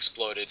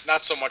 exploded.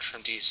 Not so much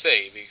from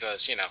DC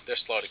because they're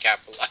slow to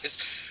capitalize,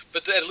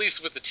 but at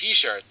least with the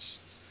T-shirts,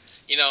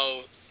 you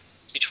know,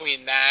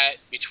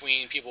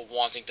 between people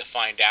wanting to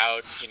find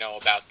out,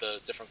 about the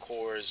different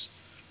cores,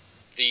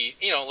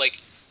 like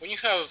when you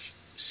have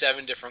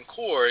 7 different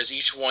cores,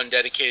 each one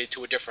dedicated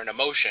to a different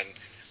emotion.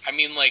 I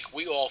mean, like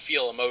we all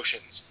feel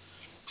emotions,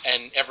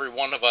 and every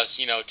one of us,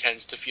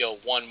 tends to feel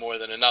one more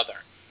than another.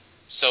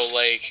 So,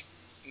 like,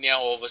 now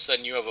all of a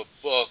sudden you have a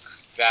book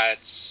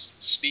that's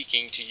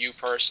speaking to you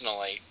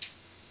personally,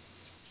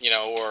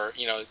 or,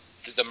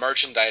 the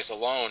merchandise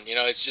alone.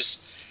 It's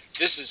just,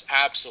 this is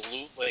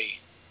absolutely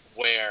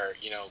where,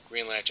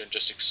 Green Lantern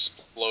just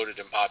exploded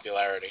in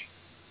popularity.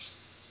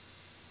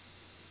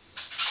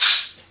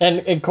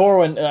 And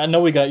Corwin, I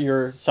know we got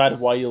your side of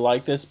why you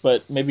like this,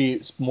 but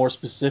maybe more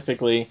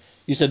specifically,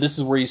 you said this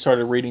is where you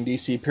started reading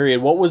DC.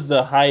 Period. What was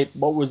the hype?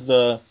 What was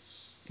the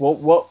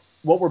what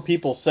were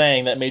people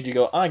saying that made you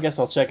go, oh, I guess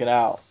I'll check it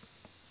out?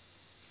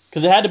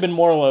 Because it had to have been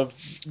more of,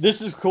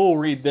 this is cool,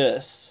 read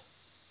this.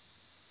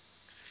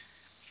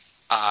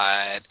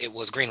 It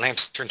was Green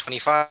Lantern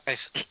 25.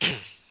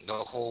 The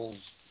whole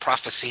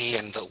prophecy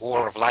and the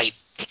War of Light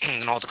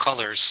and all the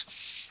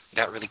colors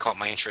that really caught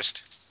my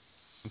interest.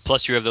 And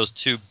plus, you have those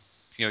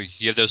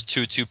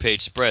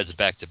two-page spreads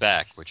back to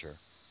back, which are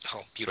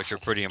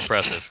pretty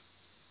impressive.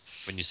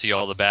 When you see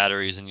all the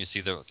batteries and you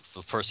see the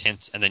first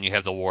hints, and then you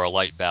have the War of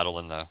Light battle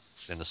in the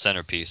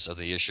centerpiece of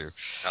the issue.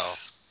 Oh,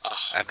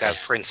 I've got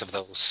prints of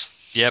those.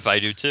 Yep, I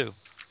do too.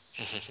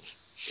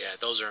 Yeah,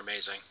 those are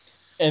amazing.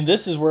 And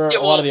this is where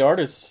a lot of the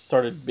artists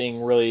started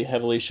being really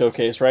heavily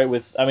showcased, right?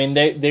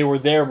 They were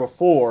there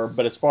before,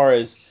 but as far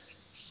as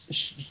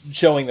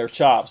showing their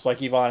chops,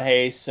 like Yvonne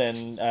Hayes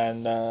and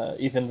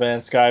Ethan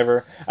Van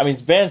Sciver. I mean,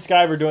 Van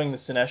Sciver doing the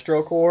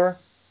Sinestro core,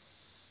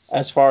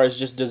 as far as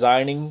just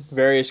designing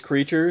various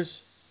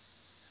creatures,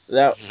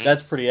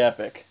 that's pretty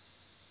epic.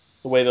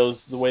 The way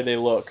they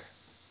look.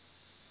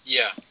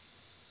 Yeah.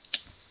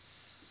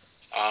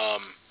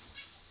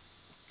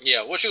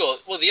 Yeah.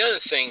 Well, the other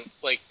thing,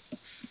 like,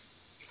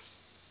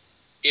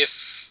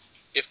 if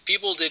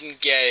people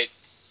didn't get,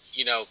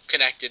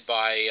 connected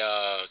by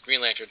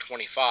Green Lantern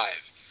 25,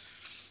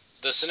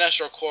 the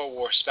Sinestro Core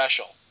War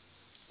special,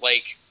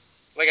 like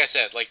I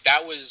said, like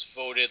that was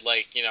voted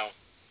like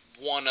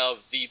one of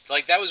the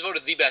that was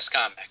voted the best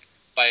comic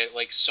by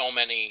like so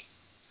many.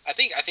 I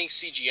think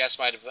CGS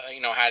might have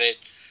had it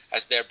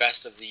as their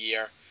best of the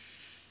year.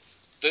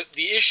 The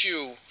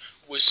issue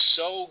was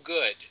so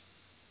good,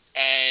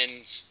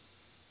 and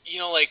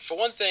like for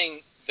one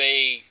thing,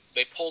 they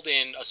pulled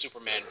in a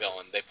Superman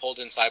villain. They pulled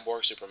in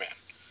Cyborg Superman.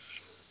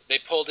 They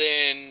pulled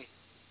in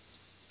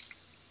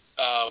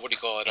what do you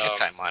call it?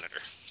 Anti-Monitor.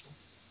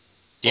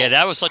 Yeah,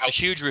 that was such a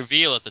huge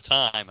reveal at the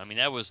time. I mean,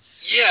 that was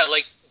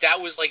like that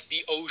was like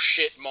the oh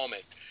shit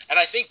moment. And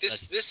I think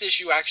this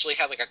issue actually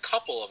had like a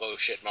couple of oh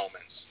shit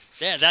moments.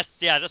 Yeah, that's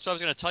what I was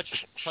going to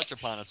touch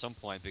upon at some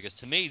point, because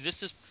to me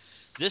to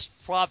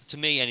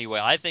me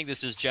anyway, I think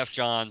this is Jeff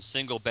Johns'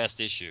 single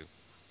best issue.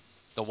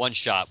 The one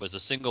shot was the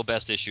single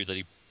best issue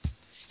that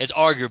it's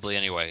arguably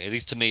anyway, at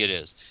least to me it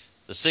is,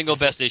 the single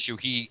best issue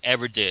he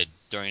ever did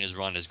during his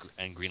run as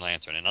Green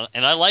Lantern.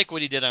 And I like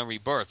what he did on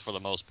Rebirth for the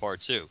most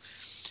part too.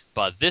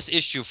 But this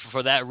issue,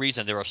 for that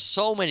reason, there are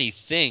so many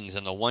things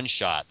in the one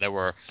shot that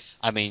were,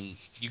 I mean,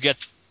 you get,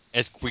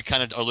 as we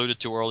kind of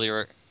alluded to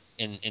earlier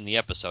in the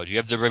episode, you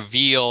have the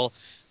reveal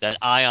that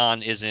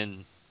Ion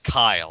isn't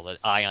Kyle, that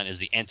Ion is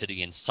the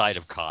entity inside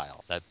of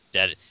Kyle, that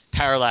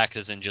Parallax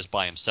isn't just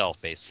by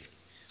himself, basically.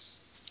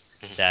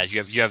 That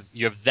you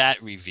have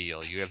that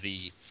reveal. You have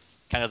the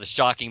kind of the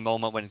shocking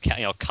moment when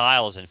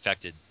Kyle is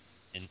infected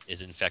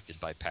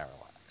by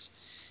Parallax.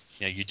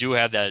 You do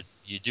have that.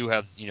 You do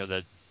have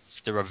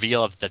the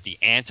reveal of that the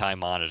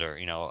Anti-Monitor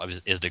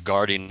is the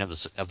guardian of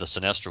the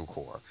Sinestro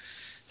Corps.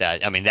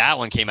 That, I mean, that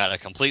one came out of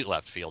complete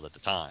left field at the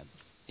time.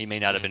 He may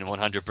not have been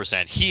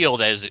 100%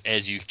 healed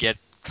as you get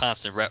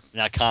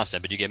not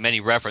constant, but you get many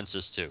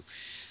references to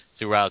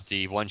throughout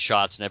the one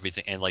shots and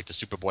everything, and like the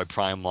Superboy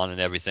Prime one and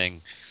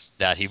everything,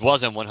 that he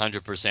wasn't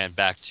 100%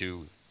 back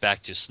to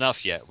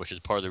snuff yet, which is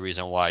part of the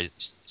reason why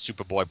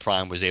Superboy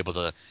Prime was able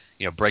to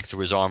break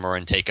through his armor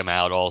and take him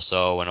out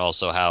also, and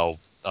also how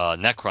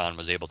Necron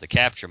was able to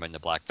capture him in the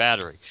Black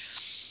Battery.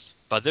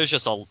 But there's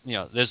just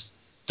there's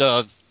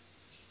the,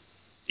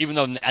 even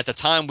though at the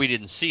time we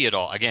didn't see it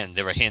all, again,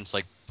 there were hints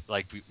like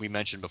we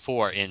mentioned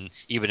before,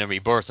 even in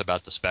Rebirth,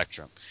 about the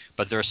spectrum.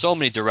 But there are so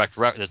many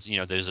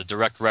there's a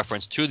direct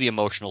reference to the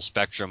emotional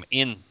spectrum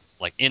in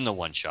the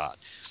one shot,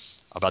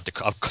 about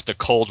the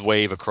cold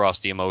wave across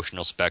the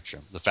emotional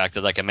spectrum. The fact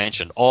that, like I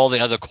mentioned, all the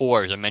other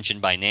cores are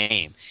mentioned by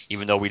name,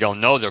 even though we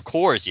don't know their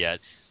cores yet.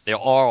 They're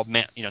all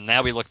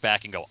now we look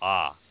back and go,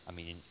 I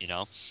mean,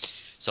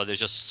 so there's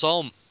just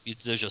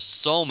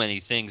so many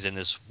things in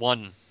this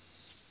one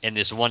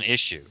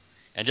issue,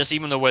 and just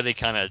even the way they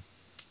kind of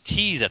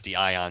tease at the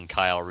Ion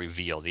Kyle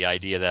reveal. The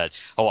idea that,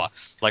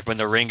 like when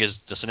the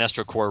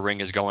Sinestro Corps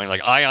ring is going,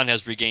 like Ion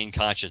has regained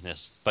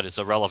consciousness, but it's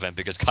irrelevant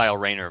because Kyle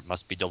Rayner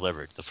must be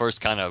delivered. The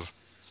first kind of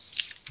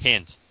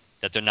hint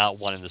that they're not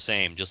one and the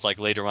same. Just like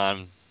later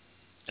on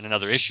in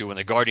another issue when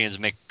the Guardians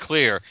make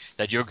clear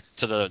that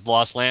to the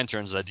Lost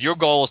Lanterns that your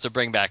goal is to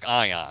bring back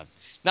Ion,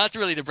 not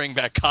really to bring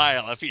back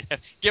Kyle.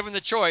 Given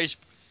the choice,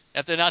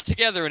 if they're not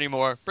together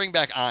anymore, bring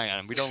back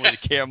Ion. We don't really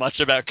care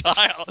much about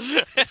Kyle.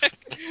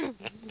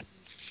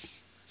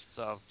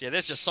 So yeah,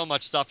 there's just so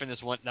much stuff in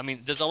this one. I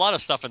mean, there's a lot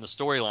of stuff in the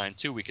storyline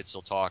too. We could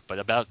still talk, but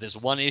about this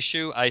one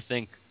issue, I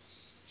think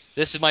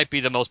this might be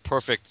the most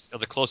perfect, or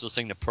the closest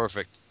thing to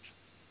perfect,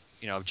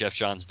 Jeff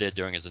Johns did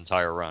during his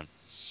entire run.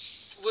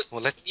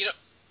 Well,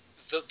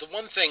 the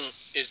one thing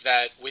is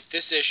that with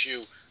this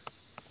issue,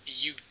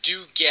 you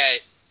do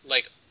get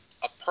like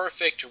a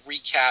perfect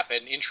recap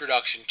and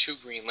introduction to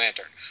Green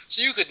Lantern.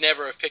 So you could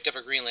never have picked up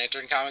a Green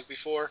Lantern comic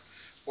before,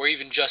 or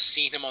even just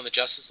seen him on the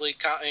Justice League,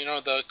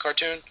 the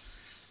cartoon,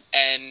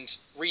 and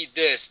read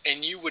this,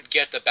 and you would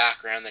get the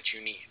background that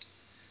you need.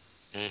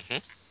 Mm-hmm.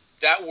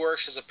 That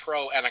works as a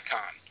pro and a con,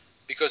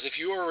 because if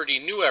you already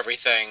knew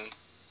everything,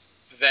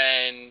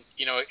 then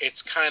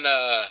it's kind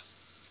of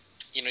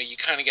you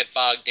kind of get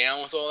bogged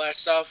down with all that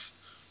stuff.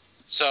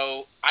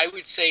 So I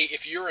would say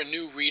if you're a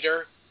new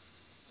reader,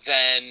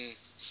 then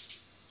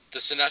the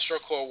Sinestro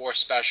Corps War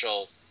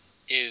special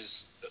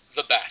is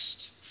the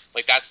best.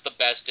 Like that's the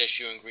best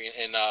issue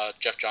in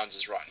Jeff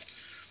Johns' run.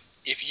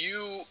 If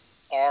you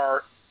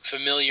are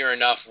familiar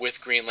enough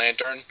with Green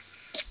Lantern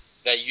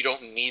that you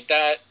don't need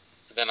that,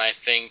 then I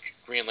think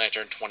Green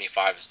Lantern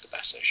 25 is the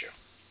best issue.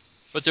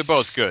 But they're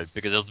both good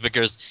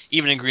because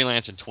even in Green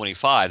Lantern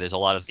 25, there's a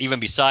lot of,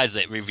 even besides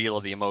that reveal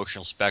of the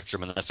emotional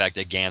spectrum and the fact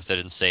that Ganthet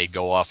and Sade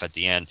go off at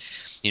the end,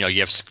 you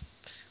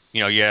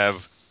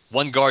have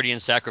one Guardian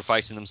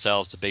sacrificing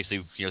themselves to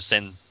basically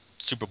send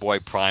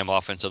Superboy Prime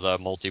off into the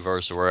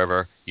multiverse or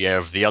wherever. You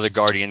have the other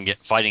Guardian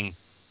fighting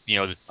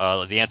the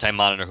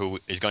Anti-Monitor, who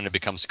is going to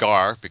become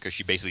Scar because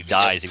she basically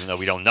dies, even though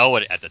we don't know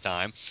it at the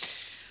time.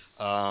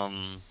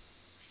 The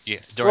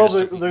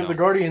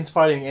Guardians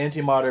fighting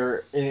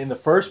Antimatter in the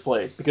first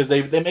place because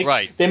they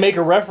make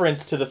a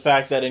reference to the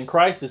fact that in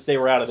Crisis they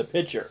were out of the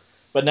picture,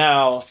 but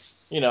now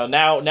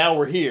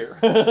we're here.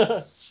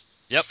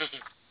 Yep.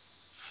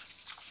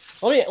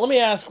 Let me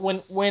ask, when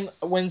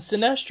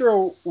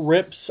Sinestro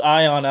rips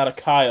Ion out of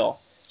Kyle,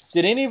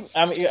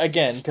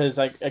 again, because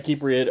I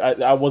keep reading,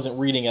 I wasn't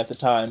reading at the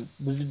time.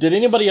 Did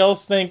anybody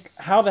else think,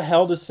 how the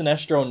hell does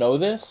Sinestro know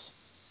this?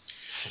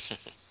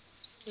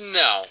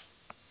 No,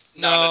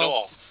 not at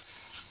all.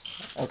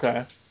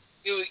 Okay.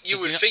 You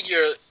would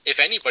figure if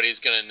anybody's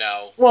gonna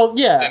know, well,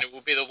 yeah, then it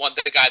would be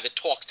the guy that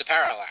talks to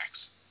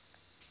Parallax.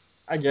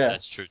 I guess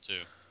that's true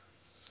too.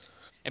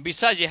 And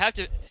besides, you have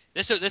to.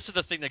 This is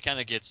the thing that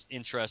kind of gets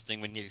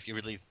interesting if you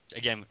really,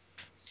 again,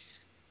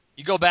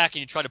 you go back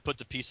and you try to put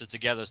the pieces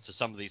together to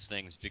some of these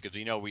things, because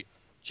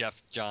Jeff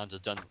Johns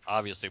has done,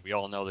 obviously we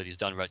all know that he's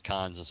done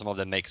retcons, and some of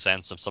them make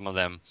sense, and some of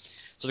them.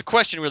 So the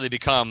question really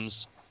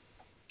becomes,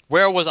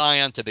 where was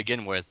Ion to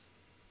begin with?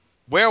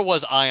 Where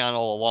was Ion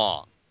all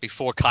along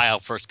before Kyle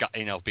first got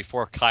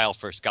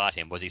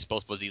him? Was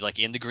he like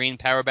in the green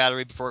power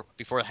battery before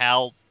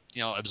Hal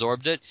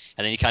absorbed it,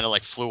 and then he kind of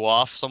like flew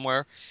off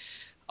somewhere?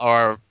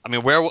 Or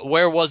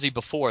where was he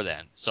before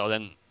then? So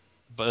then,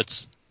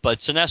 but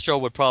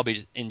Sinestro would probably,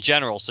 in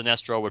general,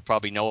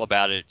 know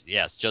about it.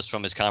 Yes, just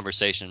from his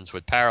conversations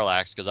with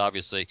Parallax, because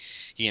obviously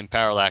he and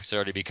Parallax had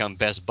already become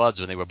best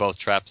buds when they were both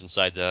trapped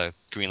inside the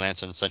Green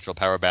Lantern Central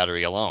Power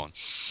Battery alone.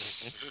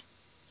 It's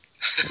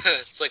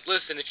like,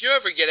 listen, if you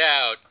ever get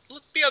out,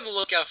 be on the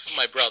lookout for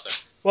my brother.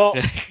 Well,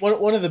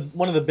 one of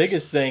the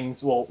biggest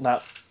things. Well,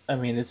 not. I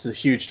mean, it's a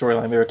huge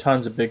storyline. There are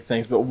tons of big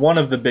things, but one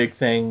of the big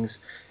things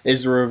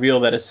is the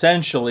reveal that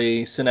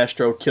essentially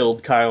Sinestro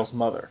killed Kyle's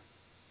mother.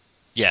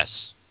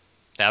 Yes,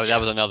 that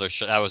was another.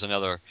 That was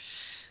another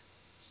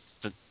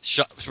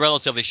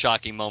relatively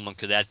shocking moment,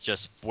 because that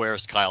just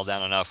wears Kyle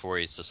down enough where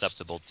he's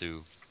susceptible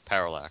to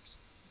Parallax.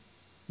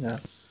 Yeah.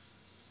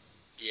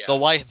 Yeah. Though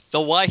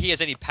why he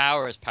has any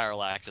power as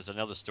Parallax is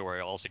another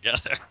story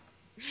altogether.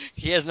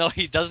 He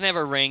doesn't have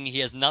a ring. He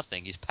has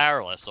nothing. He's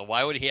powerless. So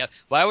why would he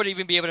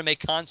even be able to make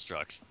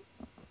constructs?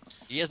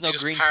 He has no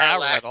green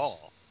power at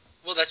all.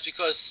 Well, that's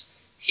because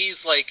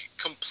he's like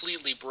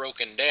completely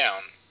broken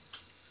down.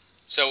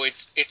 So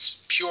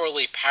it's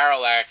purely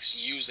Parallax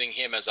using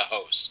him as a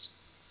host.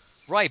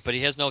 Right, but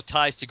he has no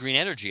ties to green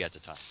energy at the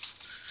time.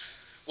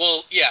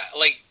 Well, yeah,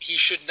 like he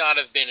should not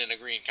have been in a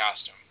green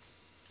costume.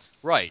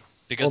 Right,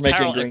 because or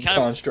making green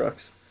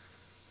constructs.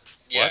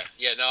 Yeah, what?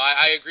 Yeah, no,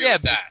 I agree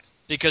with that.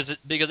 Because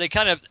they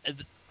kind of,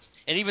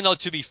 and even though,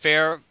 to be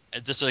fair,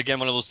 this is again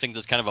one of those things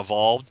that's kind of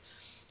evolved,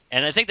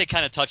 and I think they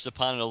kind of touched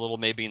upon it a little,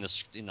 maybe in the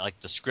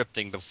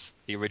scripting,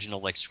 the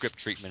original script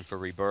treatment for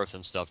Rebirth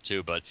and stuff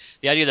too. But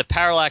the idea that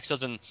Parallax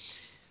doesn't,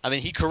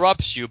 he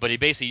corrupts you, but he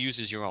basically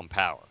uses your own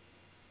power.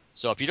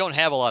 So if you don't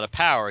have a lot of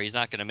power, he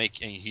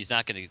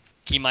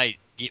might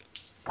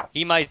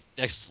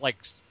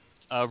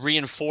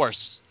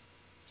reinforce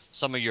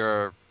some of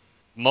your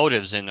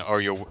motives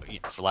or your,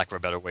 for lack of a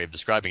better way of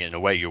describing it, in a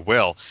way, your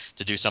will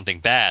to do something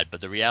bad.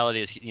 But the reality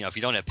is, if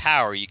you don't have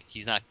power,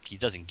 he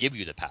doesn't give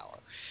you the power.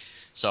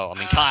 So I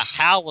mean,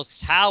 Hal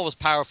was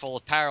powerful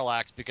with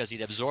Parallax because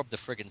he'd absorbed the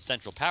friggin'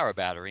 central power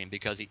battery, and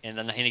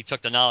he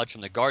took the knowledge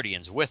from the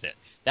Guardians with it.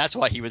 That's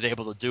why he was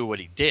able to do what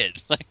he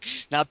did, like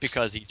not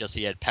because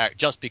he had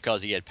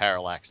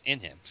Parallax in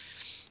him.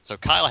 So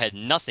Kyle had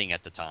nothing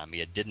at the time.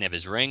 He didn't have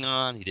his ring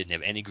on. He didn't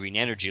have any green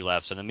energy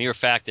left. So the mere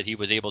fact that he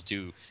was able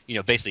to,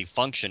 basically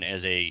function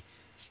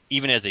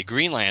even as a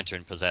Green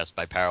Lantern possessed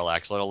by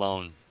Parallax, let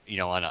alone,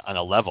 on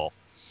a level,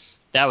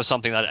 that was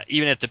something that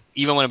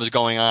even when it was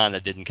going on,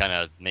 that didn't kind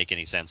of make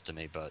any sense to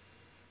me. But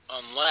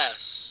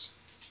unless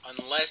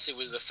it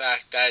was the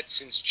fact that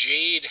since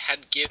Jade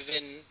had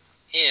given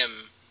him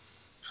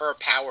her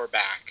power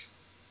back,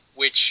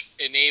 which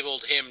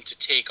enabled him to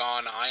take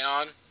on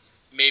Ion,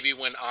 maybe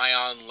when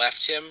Ion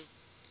left him,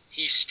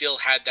 he still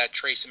had that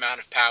trace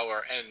amount of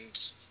power,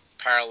 and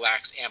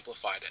Parallax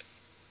amplified it.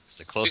 It's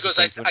the closest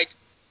thing to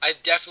I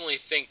definitely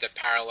think that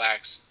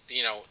Parallax,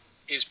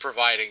 is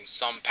providing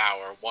some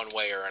power one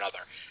way or another,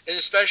 and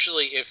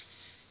especially if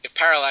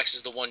Parallax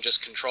is the one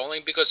just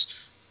controlling, because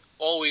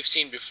all we've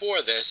seen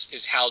before this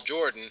is Hal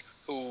Jordan,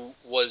 who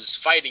was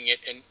fighting it,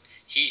 and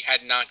he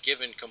had not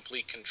given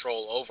complete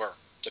control over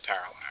to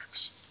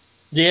Parallax.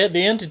 Yeah,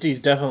 the entities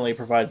definitely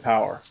provide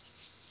power.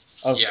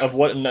 Of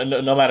what,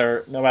 no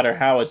matter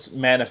how it's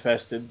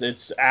manifested,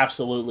 it's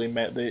absolutely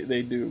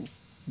they do,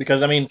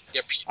 because I mean,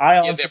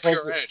 Ion's they're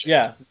supposed pure energy.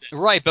 Yeah,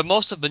 right, but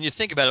when you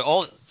think about it,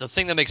 the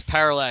thing that makes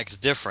Parallax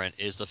different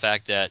is the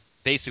fact that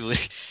basically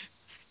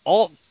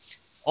all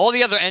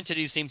the other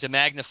entities seem to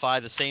magnify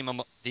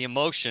the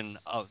emotion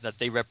that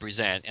they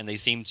represent, and they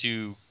seem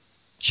to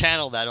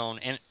channel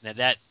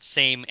that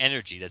same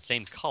energy, that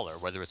same color,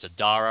 whether it's a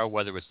Dara,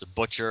 whether it's the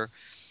Butcher,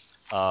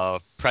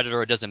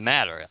 Predator, it doesn't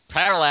matter.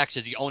 Parallax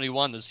is the only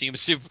one that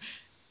seems to,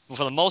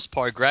 for the most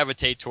part,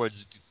 gravitate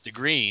towards the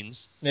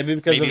greens. maybe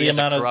because of the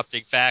amount of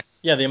corrupting fact.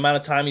 Yeah, the amount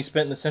of time he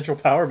spent in the central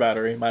power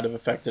battery might have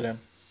affected him.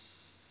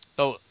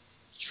 But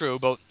true,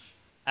 but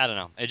I don't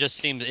know. It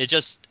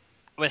just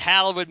with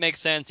Hal it would make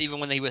sense, even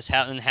when he was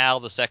in Hal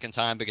the second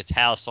time, because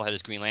Hal still had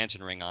his Green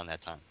Lantern ring on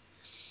that time.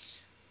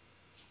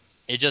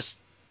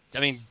 I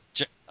mean,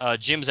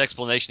 Jim's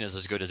explanation is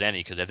as good as any,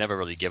 because they've never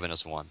really given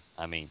us one.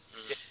 I mean,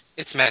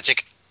 it's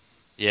magic.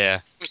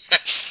 Yeah.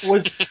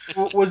 Was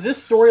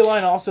this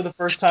storyline also the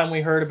first time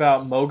we heard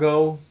about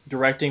Mogo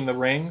directing the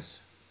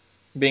rings,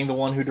 being the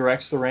one who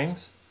directs the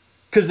rings?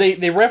 Because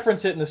they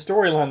reference it in the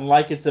storyline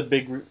like it's a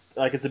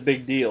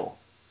big deal.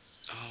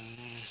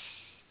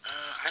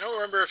 I don't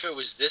remember if it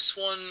was this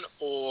one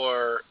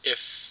or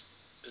if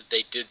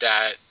they did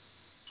that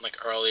like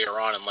earlier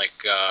on in like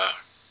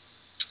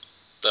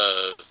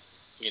the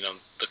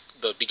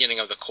the beginning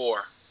of the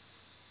core.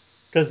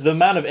 Because the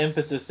amount of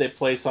emphasis they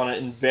place on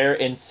it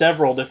in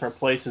several different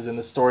places in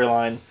the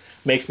storyline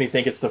makes me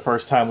think it's the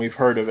first time we've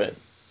heard of it.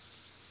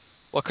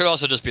 Well, it could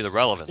also just be the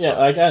relevance. Yeah,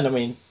 I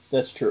mean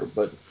that's true,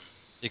 but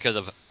because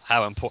of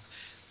how important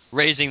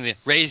raising the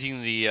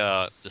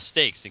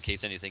stakes in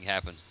case anything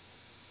happens.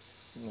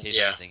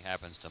 Anything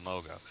happens to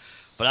Mogo.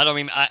 But I don't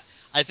mean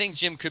I think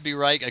Jim could be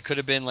right. It could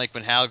have been like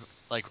when Hal,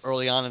 like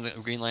early on in the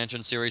Green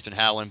Lantern series, when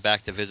Hal went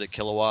back to visit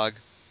Kilowog,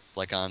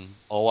 like on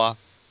Oa,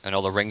 and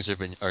all the rings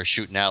are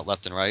shooting out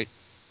left and right.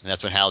 And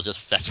that's when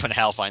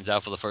Hal finds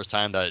out for the first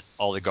time that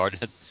all the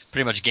Guardians,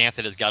 pretty much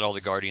Ganthet has got all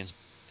the Guardians.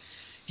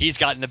 He's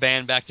gotten the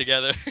band back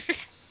together.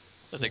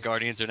 That the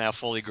Guardians are now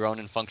fully grown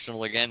and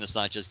functional again. It's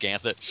not just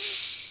Ganthet.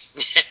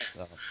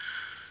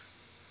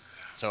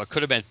 So it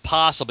could have been,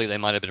 possibly they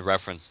might have been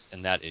referenced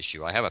in that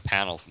issue. I have a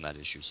panel from that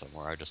issue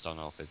somewhere. I just don't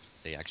know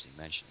if they actually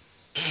mention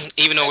it.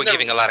 Even though we're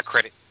giving a lot of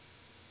credit.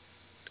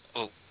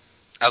 Oh,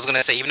 I was going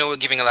to say, even though we're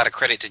giving a lot of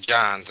credit to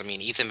Johns, I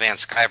mean, Ethan Van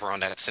Sciver on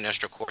that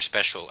Sinestro Corps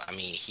special, I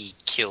mean, he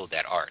killed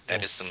that art.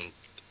 That is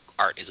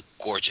art is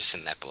gorgeous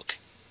in that book.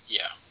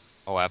 Yeah.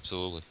 Oh,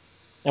 absolutely.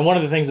 And one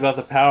of the things about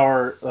the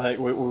power, like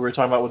we were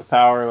talking about with the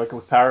power, like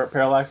with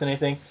Parallax and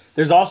anything,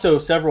 there's also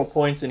several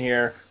points in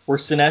here where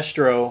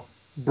Sinestro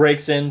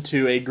breaks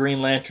into a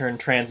Green Lantern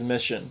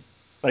transmission.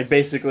 Like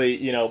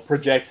basically,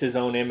 projects his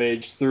own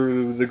image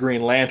through the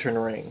Green Lantern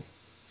ring.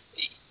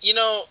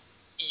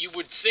 You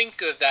would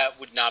think that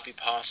would not be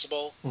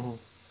possible. Mm-hmm.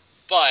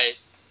 But,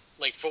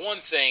 like, for one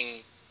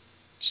thing,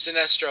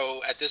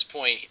 Sinestro at this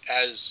point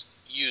has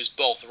used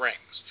both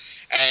rings.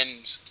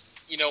 And,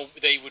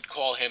 they would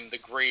call him the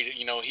great,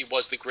 he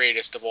was the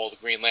greatest of all the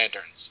Green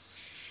Lanterns.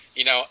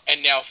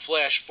 And now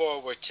flash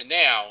forward to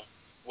now,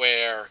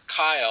 where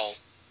Kyle,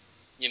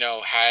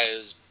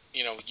 has,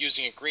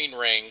 using a green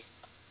ring,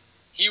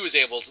 he was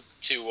able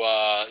to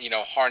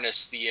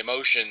harness the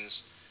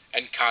emotions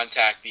and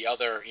contact the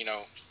other,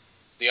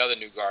 the other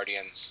new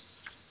Guardians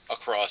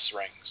across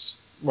rings.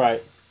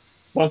 Right.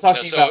 What I'm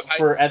talking about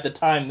for at the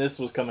time this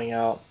was coming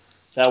out,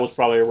 that was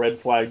probably a red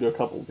flag to a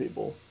couple of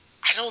people.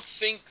 I don't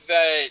think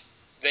that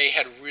they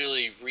had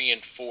really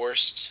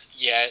reinforced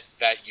yet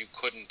that you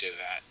couldn't do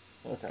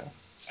that. Okay.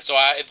 So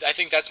I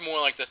think that's more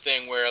like the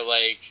thing where,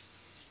 like,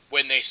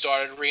 when they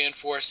started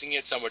reinforcing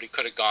it, somebody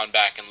could have gone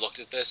back and looked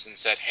at this and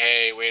said,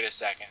 "Hey, wait a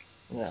second."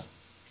 Yeah.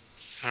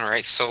 All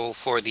right. So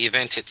for the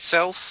event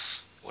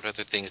itself, what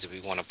other things do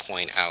we want to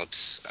point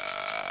out?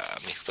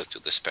 Let me flip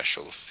through the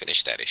special.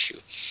 Finish that issue.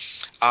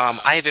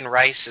 Ivan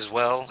Rice as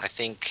well. I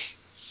think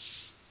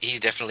he's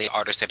definitely an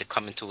artist that had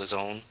come into his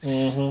own,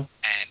 Mm-hmm.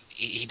 and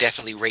he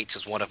definitely rates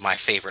as one of my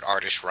favorite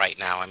artists right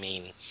now. I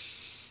mean,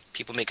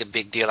 people make a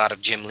big deal out of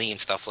Jim Lee and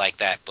stuff like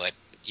that, but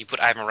you put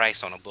Ivan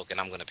Rice on a book, and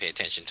I'm going to pay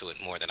attention to it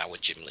more than I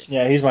would Jim Lee.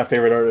 Yeah, he's my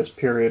favorite artist,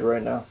 period,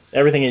 right now.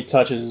 Everything he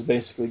touches is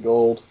basically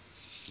gold.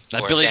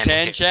 Not Or Billy Dan would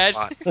Tan, hit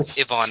Chad?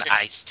 Yvonne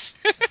Ice.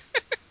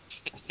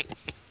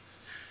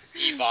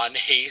 Yvonne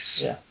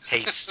Hayes. Yeah.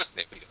 Hayes.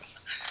 There we go.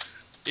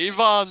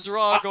 Ivan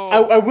I,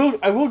 Drago.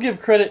 I will give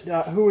credit.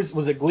 Who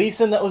was it?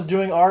 Gleason that was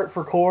doing art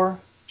for Core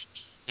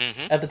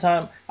Mm-hmm. at the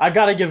time. I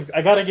gotta give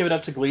it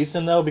up to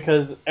Gleason though,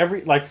 because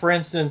for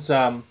instance,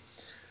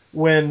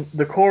 when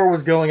the Core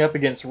was going up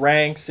against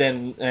Ranks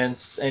and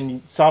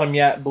Sodom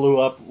Yat blew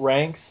up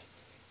Ranks,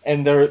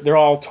 and they're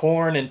all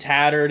torn and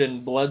tattered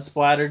and blood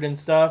splattered and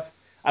stuff.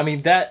 I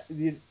mean, that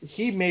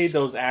he made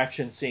those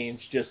action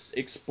scenes just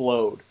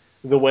explode.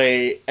 The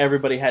way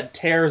everybody had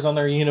tears on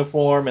their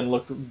uniform and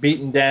looked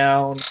beaten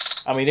down.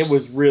 I mean, it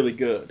was really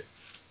good.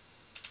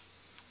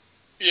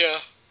 Yeah.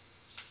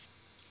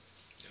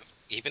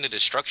 Even the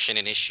destruction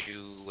in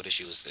what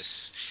issue is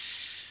this?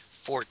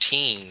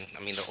 14.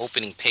 I mean, the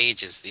opening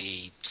page is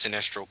the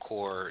Sinestro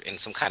Corps in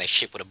some kind of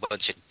ship with a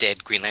bunch of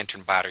dead Green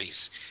Lantern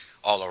bodies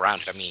all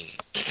around it. I mean,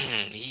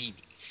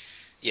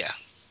 yeah.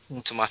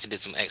 Tomasi did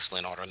some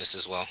excellent art on this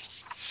as well.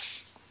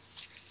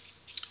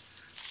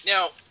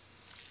 Now,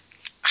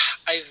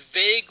 I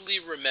vaguely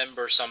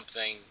remember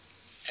something,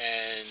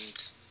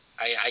 and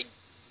I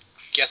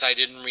guess I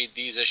didn't read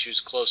these issues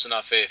close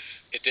enough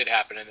if it did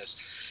happen in this.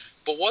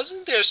 But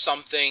wasn't there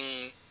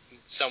something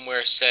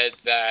somewhere said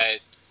that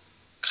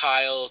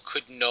Kyle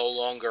could no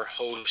longer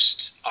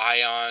host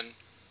Ion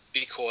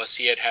because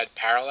he had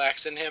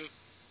parallax in him?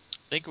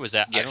 I think it was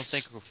that. I don't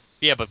think. Yes.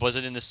 Yeah, but was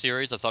it in the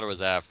series? I thought it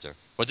was after.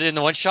 Was it in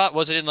the one shot?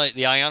 Was it in like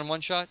the Ion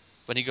one shot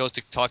when he goes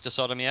to talk to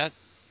Sodom Yat?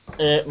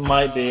 It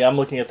might be. I'm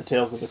looking at the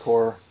Tales of the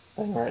Core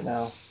thing right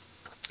now.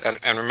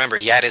 And remember,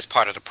 Yad is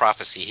part of the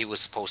prophecy. He was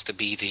supposed to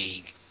be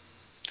the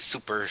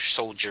super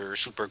soldier,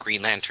 super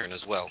Green Lantern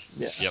as well.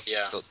 Yeah. Yep.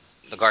 Yeah. So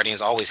the Guardians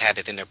always had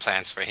it in their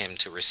plans for him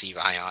to receive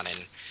Ion,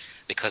 and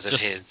because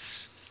of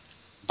his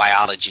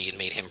biology, it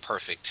made him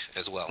perfect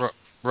as well.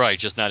 Right,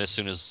 just not as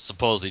soon as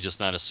supposedly just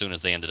not as soon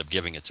as they ended up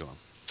giving it to him.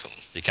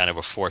 They kind of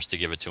were forced to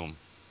give it to him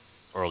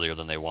earlier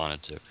than they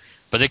wanted to.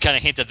 But they kind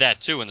of hinted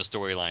that too in the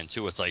storyline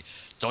too. It's like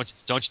don't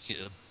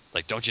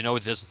you know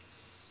this?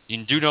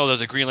 You do know there's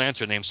a Green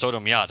Lantern named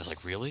Sodom Yat. It's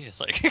like really? It's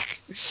like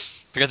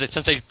because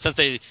since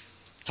they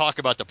talk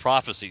about the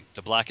prophecy,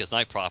 the Blackest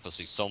Night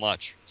prophecy so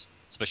much,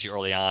 especially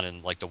early on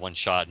in like the one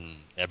shot and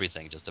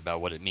everything, just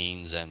about what it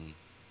means and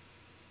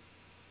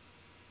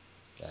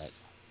that.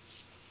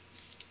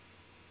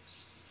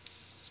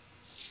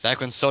 Back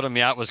when Sodom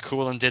Yat was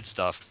cool and did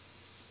stuff.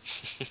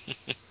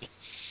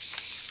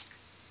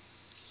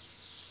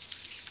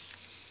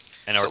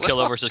 And So our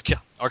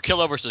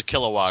Killer versus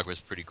Kilowog was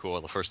pretty cool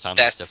the first time.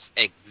 That's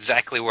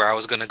exactly where I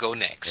was going to go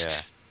next.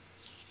 Yeah.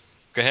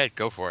 Go ahead,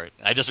 go for it.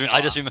 I just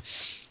remember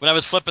when I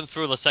was flipping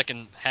through the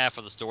second half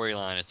of the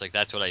storyline. It's like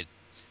that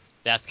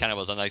kind of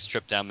was a nice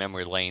trip down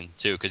memory lane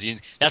too, because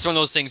that's one of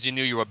those things you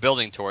knew you were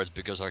building towards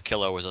because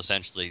Arkilla was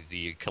essentially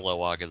the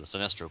Kilowog of the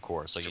Sinestro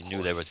Corps, so you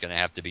knew there was going to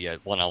have to be a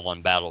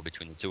one-on-one battle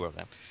between the two of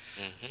them.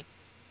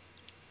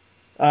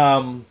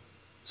 Mm-hmm.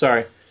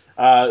 Sorry.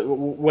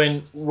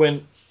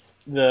 When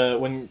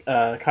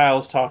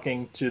Kyle's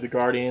talking to the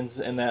Guardians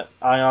and that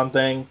Ion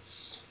thing.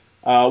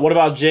 What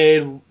about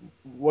Jade?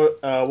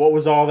 What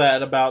was all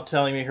that about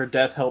telling me her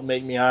death helped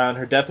make me Ion?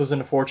 Her death was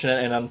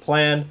unfortunate and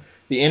unplanned.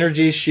 The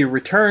energies she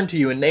returned to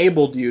you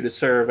enabled you to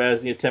serve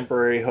as the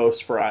temporary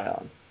host for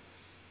Ion.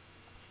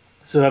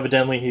 So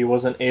evidently he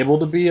wasn't able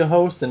to be a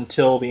host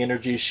until the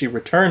energies she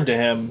returned to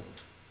him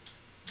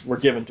were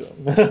given to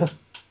him.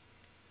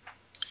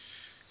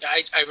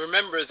 I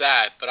remember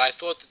that, but I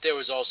thought that there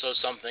was also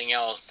something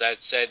else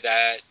that said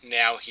that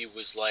now he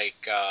was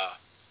like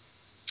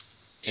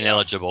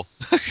Ineligible.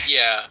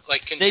 Yeah,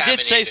 like They contaminated.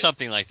 did say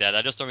something like that.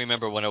 I just don't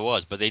remember when it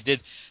was, but they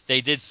did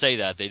say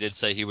that. They did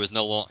say he was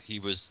no longer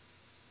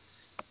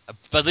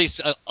but at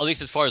least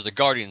as far as the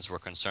Guardians were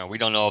concerned, we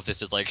don't know if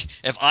this is like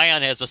if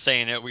Ion has a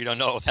say in it. We don't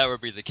know if that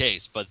would be the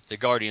case. But the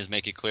Guardians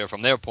make it clear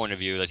from their point of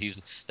view that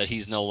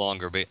he's no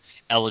longer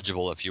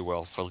eligible, if you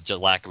will, for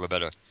lack of a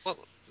better. Well,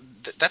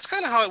 that's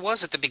kind of how it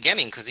was at the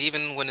beginning, because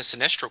even when the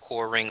Sinestro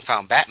Corps ring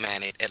found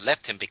Batman, it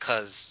left him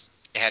because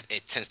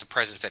it sensed the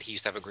presence that he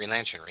used to have a Green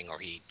Lantern ring, or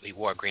he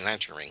wore a Green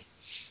Lantern ring.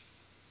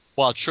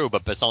 Well, true,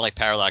 but it's not like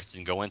Parallax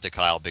didn't go into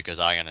Kyle because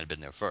Ion had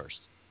been there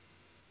first.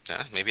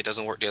 Maybe it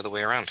doesn't work the other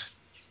way around.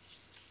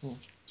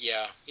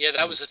 Yeah,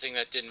 that was the thing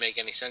that didn't make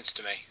any sense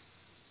to me.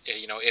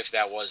 If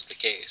that was the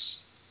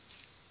case.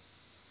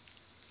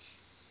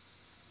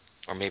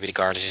 Or maybe the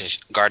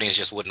Guardians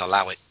just wouldn't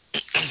allow it.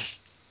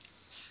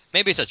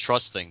 Maybe it's a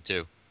trust thing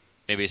too.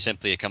 maybe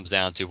simply it comes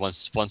down to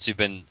once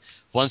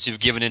you've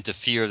given into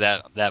fear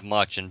that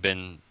much and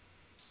been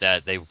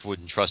that they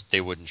wouldn't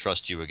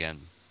trust you again,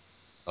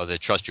 or they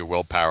trust your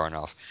willpower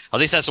enough. At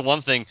least that's the one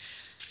thing.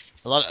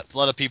 A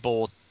lot of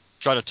people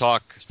try to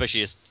talk,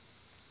 especially as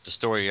the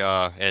story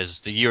as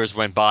the years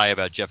went by,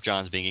 about Jeff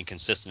Johns being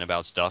inconsistent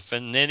about stuff,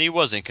 and then he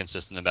was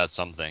inconsistent about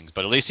some things.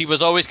 But at least he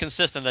was always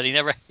consistent that he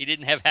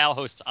didn't have Hal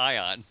host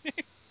Ion.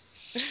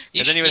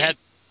 You, Then he would you, have.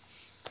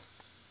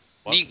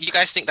 you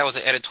guys think that was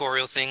an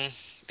editorial thing?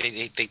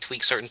 They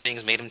tweak certain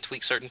things, made him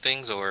tweak certain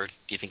things, or do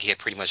you think he had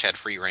pretty much had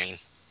free reign?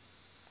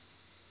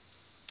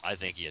 I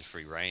think he had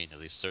free reign, at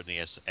least certainly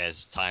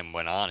as time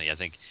went on. I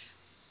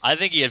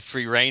think he had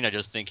free reign. I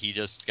just think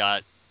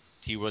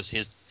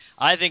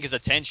I think his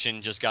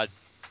attention just got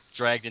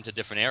dragged into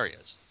different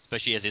areas,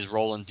 especially as his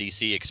role in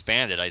DC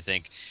expanded. I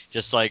think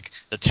just like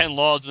the 10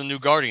 Laws of the New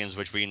Guardians,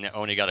 which we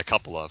only got a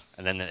couple of,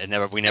 and then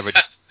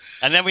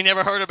we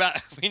never heard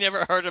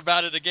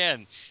about it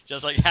again.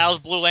 Just like Hal's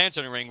Blue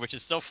Lantern ring, which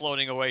is still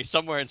floating away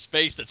somewhere in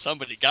space that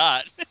somebody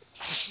got.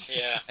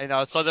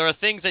 Yeah. So there are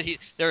things that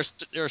there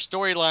are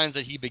storylines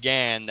that he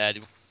began that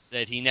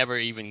he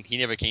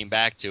never came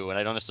back to, and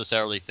I don't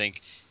necessarily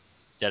think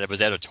that it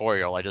was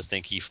editorial. I just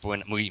think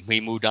when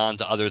we moved on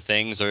to other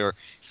things, or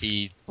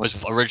he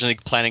was originally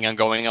planning on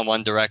going in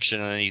one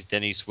direction and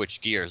then he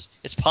switched gears.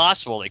 It's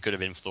possible they could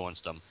have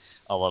influenced him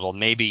a little.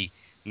 Maybe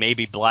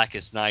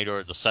Blackest Night,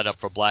 or the setup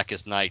for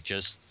Blackest Night,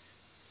 just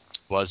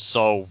was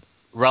so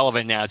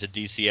relevant now to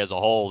DC as a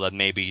whole that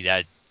maybe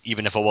that,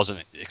 even if it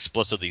wasn't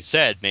explicitly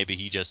said, maybe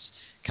he just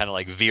kind of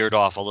like veered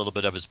off a little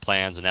bit of his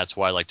plans, and that's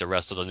why like the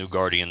rest of the New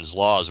Guardians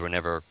laws were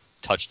never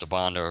touched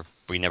upon, or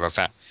we never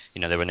found,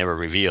 they were never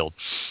revealed.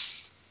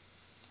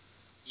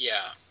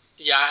 Yeah.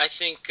 Yeah, I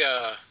think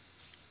at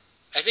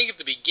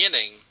the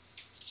beginning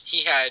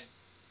he had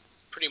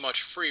pretty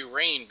much free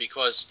reign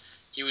because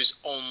he was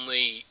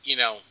only,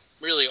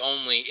 really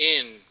only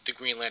in the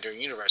Green Lantern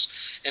universe.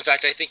 In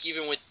fact, I think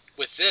even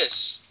with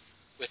this,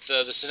 with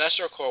the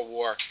Sinestro Corps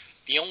War,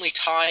 the only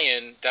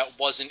tie-in that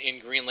wasn't in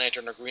Green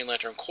Lantern or Green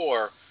Lantern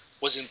Corps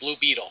was in Blue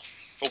Beetle.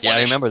 Yeah,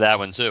 I remember that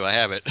one too. I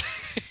have it.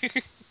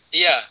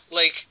 Yeah,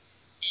 like,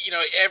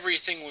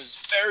 everything was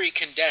very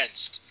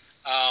condensed.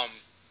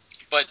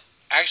 But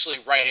actually,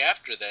 right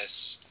after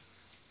this,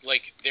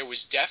 like, there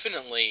was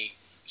definitely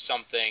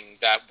something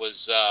that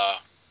was,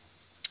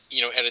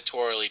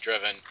 editorially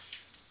driven.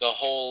 The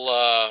whole,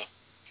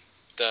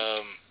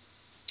 the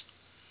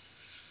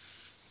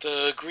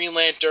Green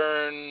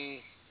Lantern,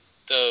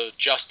 the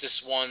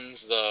Justice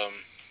ones,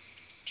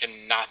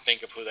 cannot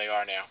think of who they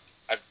are now.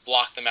 I've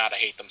blocked them out. I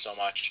hate them so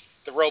much.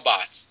 The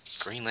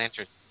robots. Green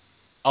Lantern.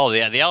 Oh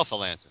yeah, the Alpha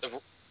Lantern.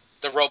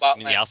 The robot.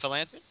 You mean the Alpha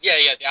Lantern? Yeah,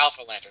 the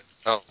Alpha Lanterns.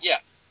 Oh, yeah.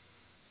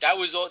 That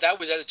was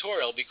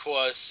editorial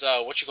because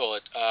what you call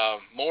it?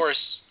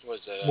 Morrison.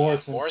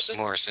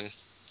 Morrison.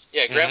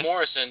 Yeah, Grant Mm-hmm.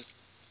 Morrison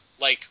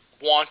like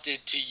wanted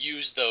to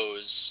use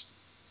those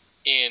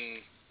in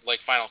like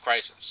Final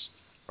Crisis.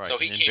 Right. So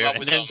he came up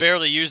with them.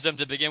 Barely used them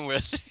to begin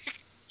with.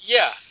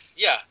 Yeah,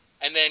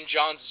 and then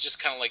Johns just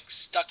kind of like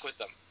stuck with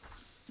them,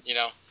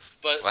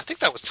 But Well, I think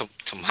that was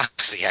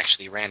Tomasi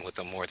actually ran with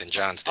them more than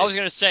Johns did. I was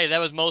going to say that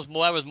was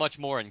much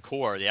more in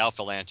core. The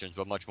Alpha Lanterns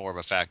were much more of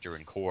a factor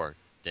in core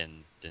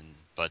than.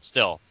 But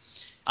still,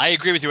 I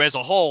agree with you. As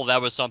a whole,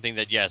 that was something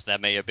that, yes, that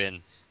may have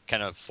been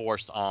kind of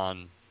forced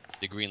on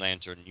the Green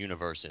Lantern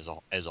universe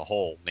as a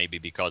whole, maybe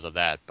because of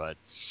that. But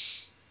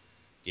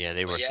yeah,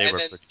 they were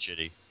pretty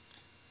shitty.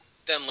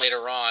 Then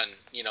later on,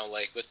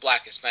 like with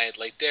Blackest Night,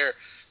 like there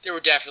were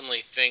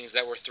definitely things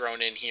that were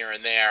thrown in here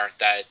and there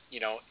that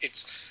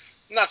it's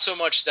not so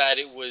much that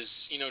it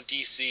was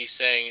DC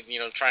saying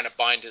trying to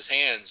bind his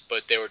hands,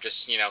 but they were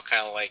just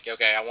kind of like,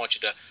 okay, I want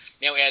you to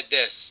now add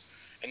this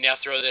and now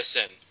throw this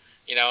in.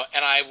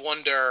 And I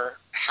wonder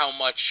how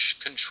much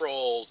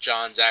control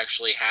Johns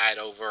actually had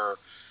over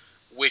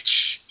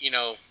which,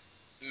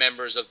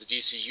 members of the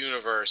DC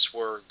universe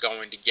were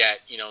going to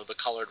get, the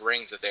colored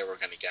rings that they were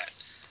going to get.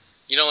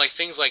 Like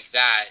things like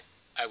that,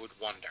 I would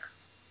wonder.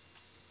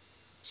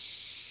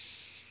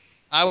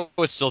 I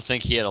would still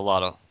think he had a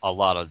lot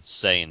of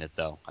say in it,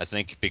 though. I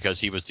think because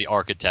he was the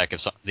architect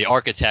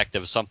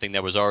of something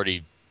that was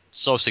already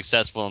so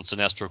successful in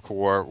Sinestro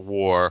Corps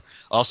War.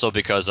 Also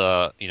because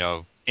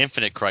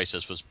Infinite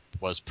Crisis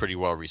was pretty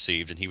well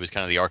received, and he was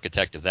kind of the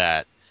architect of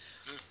that.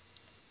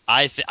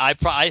 I'm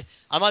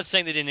not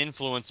saying they didn't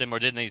influence him, or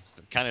didn't they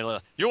kind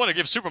of you want to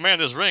give Superman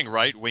this ring,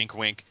 right? Wink,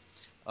 wink.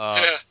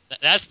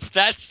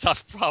 That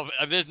stuff probably.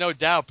 I mean, there's no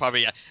doubt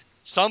probably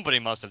somebody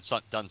must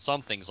have done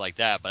some things like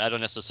that, but I don't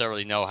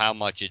necessarily know how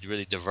much it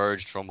really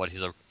diverged from what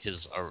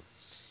his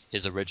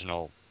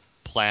original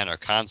plan or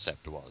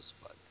concept was.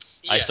 But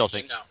Yeah, I still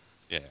think,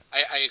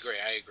 I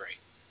agree.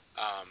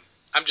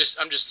 I'm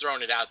just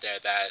throwing it out there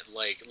that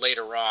like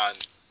later on,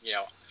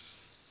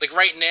 like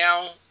right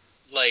now,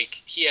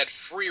 like he had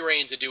free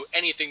reign to do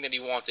anything that he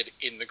wanted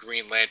in the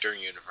Green Lantern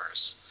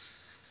universe.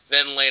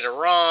 Then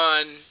later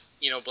on,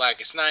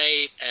 Blackest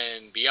Night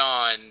and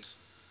beyond,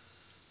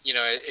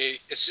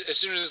 as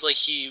soon as like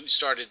he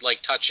started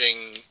like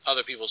touching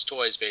other people's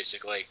toys,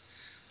 basically,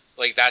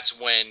 like that's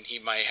when he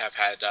might have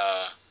had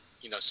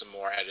some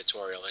more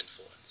editorial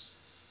influence.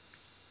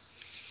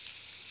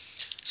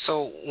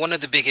 So one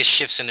of the biggest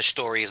shifts in the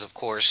story is, of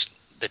course,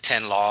 the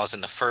 10 laws,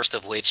 and the first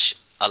of which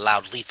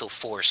allowed lethal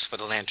force for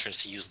the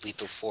Lanterns to use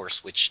lethal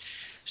force, which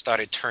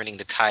started turning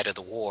the tide of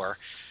the war,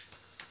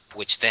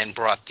 which then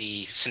brought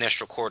the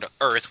Sinestro Corps to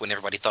Earth when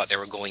everybody thought they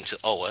were going to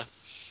Oa.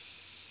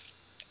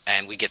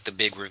 And we get the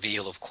big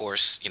reveal, of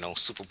course,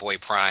 Superboy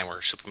Prime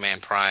or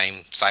Superman Prime,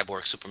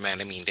 Cyborg Superman.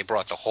 I mean, they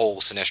brought the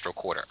whole Sinestro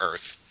Corps to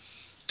Earth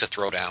to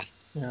throw down.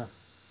 Yeah.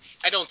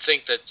 I don't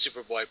think that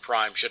Superboy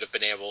Prime should have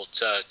been able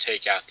to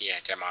take out the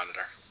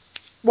Anti-Monitor.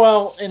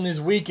 Well, in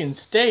his weakened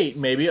state,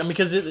 maybe. I mean,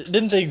 because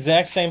didn't the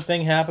exact same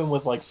thing happen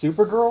with like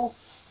Supergirl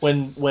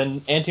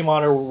when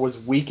Anti-Monitor was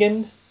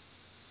weakened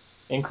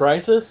in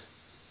Crisis?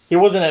 He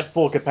wasn't at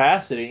full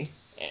capacity,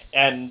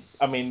 and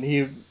I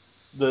mean,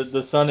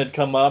 the sun had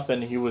come up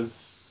and he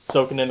was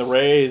soaking in the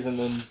rays, and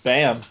then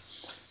bam.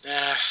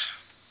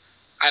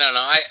 I don't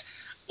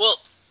know.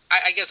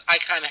 I guess I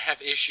kind of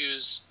have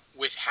issues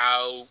with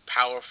how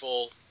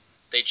powerful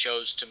they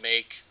chose to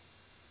make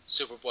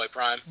Superboy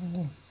Prime.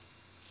 Mm-hmm.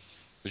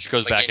 Which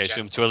goes back, I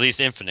assume, to at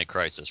least Infinite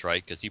Crisis,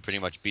 right? Because he pretty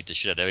much beat the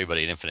shit out of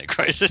everybody in Infinite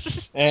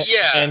Crisis.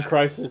 And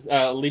Crisis,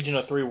 Legion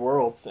of Three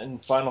Worlds,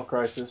 and Final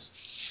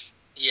Crisis.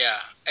 Yeah.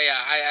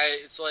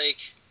 It's like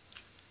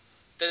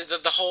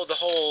the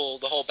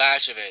whole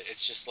batch of it.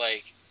 It's just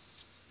like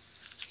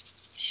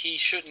he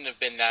shouldn't have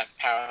been that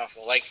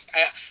powerful. Like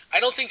I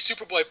don't think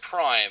Superboy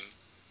Prime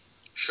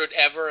should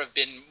ever have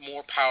been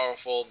more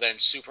powerful than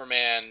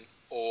Superman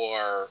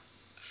or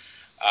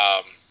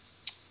um,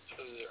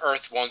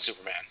 Earth 1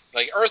 Superman.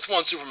 Like, Earth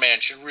 1 Superman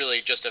should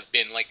really just have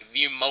been, like,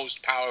 the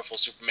most powerful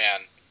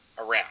Superman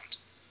around.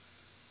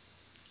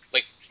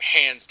 Like,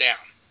 hands down.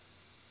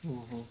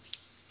 Mm-hmm.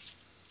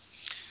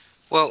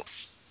 Well,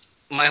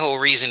 my whole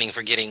reasoning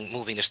for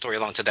moving the story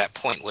along to that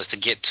point was to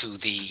get to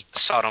the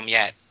Sodom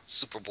Yat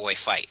Superboy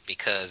fight,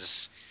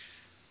 because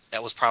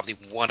that was probably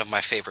one of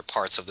my favorite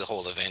parts of the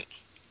whole event.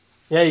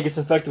 Yeah, he gets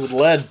infected with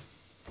lead,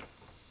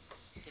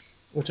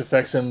 which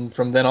affects him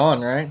from then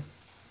on, right?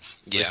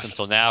 At least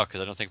until now,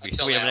 because I don't think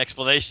we have an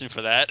explanation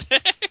for that.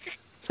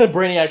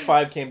 Brainiac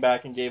 5 came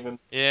back and gave him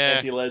Yeah.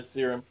 anti-lead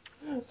serum.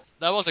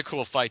 That was a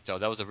cool fight, though.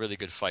 That was a really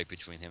good fight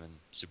between him and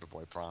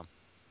Superboy Prime.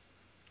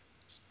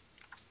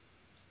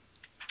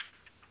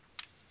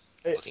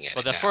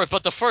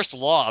 But the first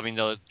law, I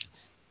mean,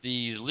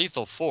 the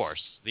lethal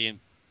force,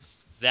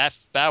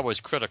 that was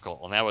critical,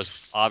 and that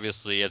was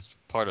obviously as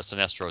part of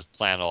Sinestro's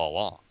plan all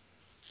along.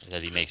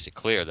 That he makes it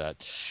clear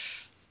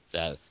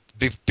that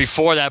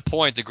before that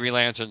point, the Green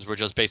Lanterns were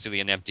just basically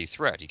an empty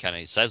threat. He kind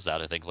of says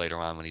that, I think, later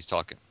on when he's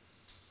talking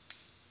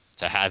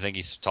I think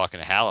he's talking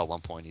to Hal at one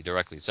point. He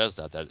directly says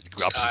that up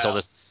until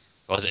this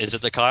is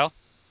it the Kyle?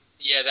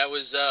 Yeah, that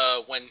was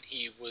when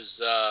he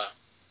was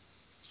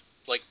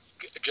like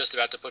just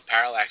about to put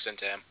Parallax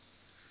into him.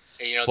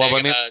 And,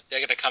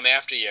 they're gonna come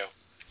after you.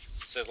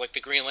 So like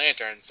the Green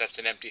Lanterns, that's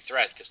an empty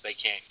threat because they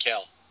can't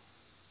kill.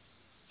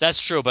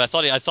 That's true, but I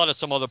thought at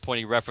some other point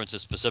he referenced it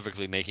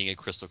specifically, making it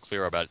crystal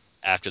clear about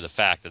after the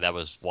fact that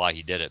was why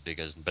he did it,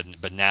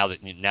 but now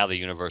the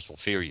universe will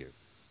fear you.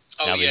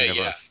 Oh, now yeah, the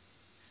universe,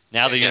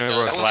 Now the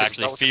universe will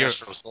actually fear.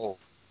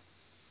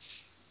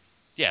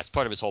 Yeah, it's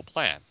part of his whole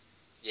plan.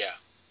 Yeah.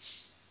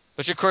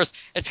 Which, of course,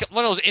 it's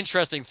one of those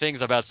interesting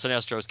things about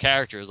Sinestro's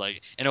characters.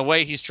 Like, in a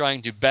way, he's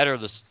trying to better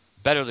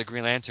the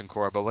Green Lantern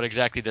Corps, but what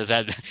exactly does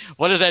that?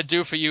 What does that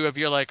do for you if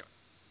you're like?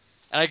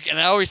 And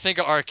I always think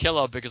of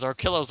Arkillo, because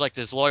Arkillo's like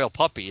this loyal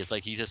puppy. It's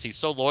like he's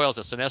so loyal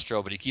to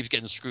Sinestro, but he keeps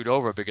getting screwed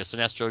over because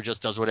Sinestro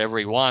just does whatever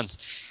he wants,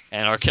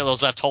 and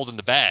Arkillo's left holding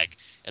the bag.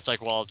 It's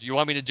like, well, do you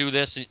want me to do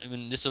this? I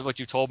mean, this is what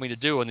you told me to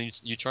do, and then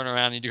you turn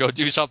around and you go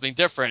do something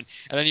different,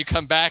 and then you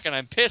come back and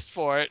I'm pissed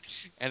for it,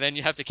 and then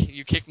you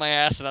kick my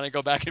ass, and then I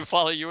go back and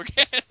follow you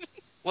again.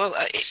 Well,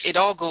 it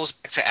all goes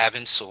back to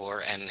Abin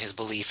Sur and his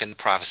belief in the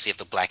prophecy of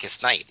the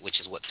Blackest Night,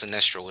 which is what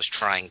Sinestro was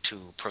trying to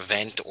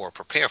prevent or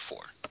prepare for.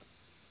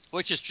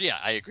 Which is, yeah,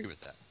 I agree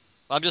with that.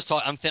 I'm just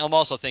talking. I'm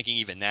also thinking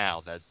even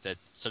now that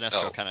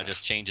Sinestro kind of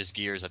just changes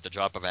gears at the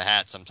drop of a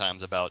hat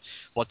sometimes about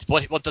what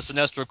the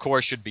Sinestro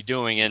Corps should be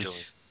doing, and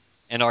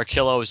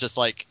Arkillo is just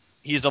like,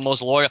 he's the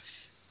most loyal.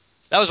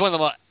 That was one of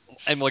the,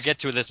 and we'll get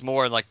to this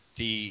more in like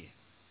the.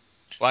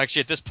 Well,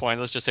 actually, at this point,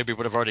 let's just say we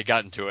would have already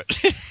gotten to it.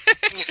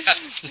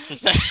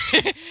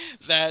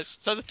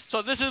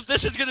 So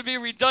this is going to be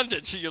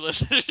redundant to you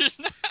listeners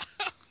now.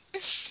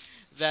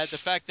 That the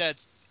fact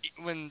that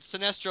when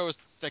Sinestro is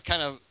that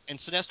kind of in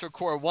Sinestro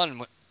Corps 1, in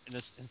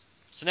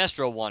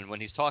Sinestro 1, when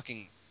he's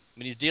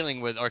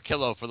dealing with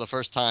Arkillo for the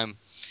first time,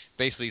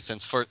 basically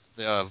since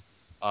the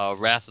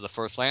Wrath of the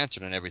First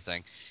Lantern and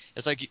everything,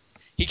 it's like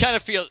he kind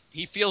of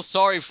feels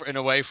sorry in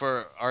a way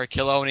for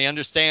Arkillo, and he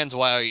understands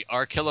why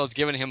Arkillo's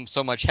giving him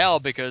so much hell,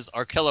 because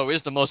Arkillo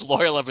is the most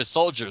loyal of his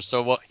soldiers.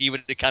 So he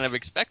would kind of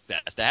expect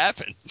that to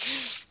happen.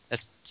 It's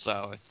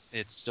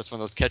just one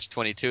of those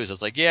catch-22s.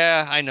 It's like,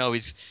 yeah, I know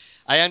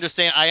I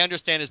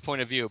understand his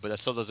point of view, but that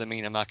still doesn't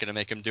mean I'm not going to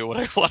make him do what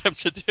I want him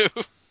to do.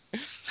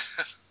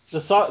 The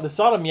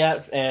Sodom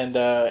Yat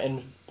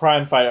and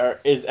Prime fight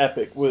is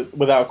epic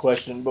without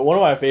question. But one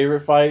of my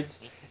favorite fights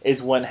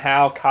is when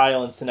Hal,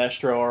 Kyle, and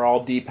Sinestro are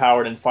all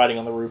depowered and fighting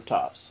on the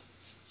rooftops.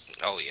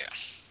 Oh yeah.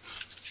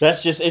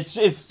 That's just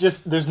it's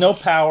just there's no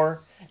power.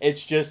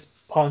 It's just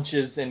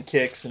punches and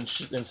kicks and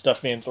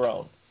stuff being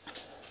thrown.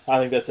 I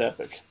think that's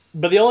epic.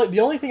 But the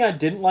only thing I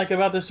didn't like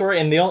about this story,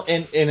 and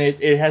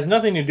it has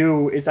nothing to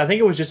do. I think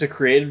it was just a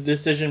creative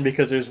decision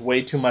because there's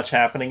way too much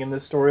happening in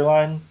this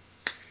storyline.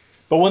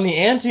 But when the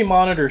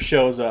Anti-Monitor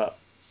shows up,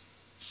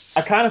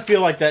 I kind of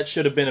feel like that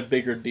should have been a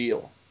bigger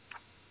deal.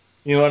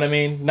 You know what I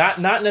mean? Not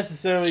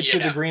necessarily to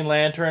the Green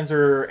Lanterns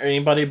or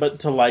anybody, but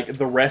to like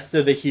the rest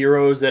of the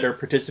heroes that are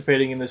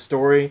participating in this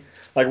story.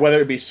 Like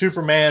whether it be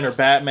Superman or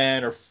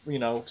Batman or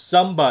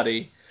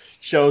somebody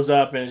shows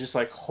up and it's just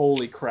like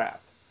holy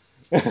crap.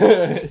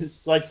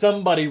 Like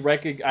somebody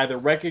either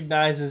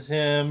recognizes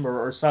him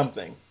or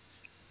something.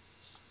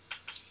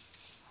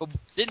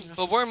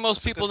 But weren't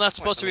most people not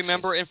supposed to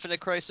remember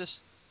Infinite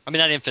Crisis? I mean,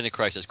 not Infinite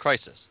Crisis,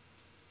 Crisis.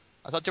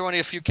 I thought there were only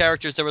a few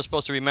characters that were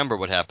supposed to remember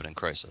what happened in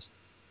Crisis.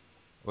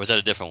 Or was that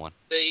a different one?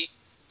 They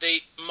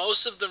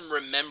most of them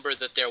remember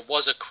that there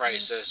was a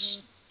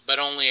crisis, but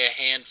only a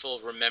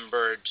handful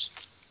remembered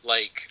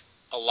like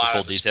a lot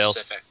of the details?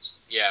 specifics.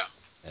 Yeah.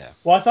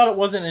 Well, I thought it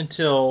wasn't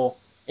until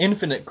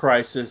Infinite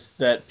Crisis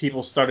that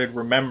people started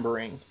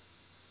remembering.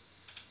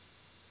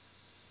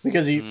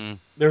 Because they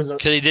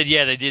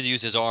did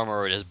use his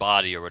armor or his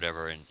body or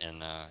whatever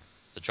and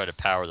to try to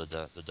power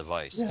the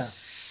device. Yeah.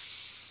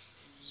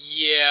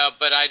 Yeah,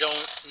 but I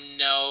don't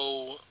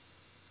know.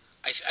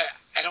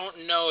 I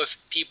don't know if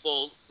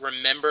people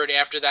remembered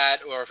after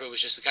that or if it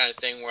was just the kind of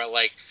thing where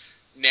like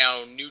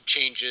now new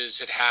changes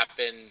had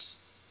happened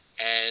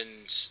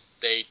and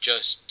they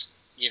just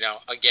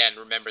again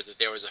remembered that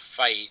there was a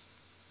fight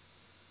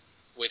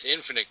with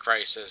Infinite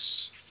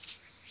Crisis.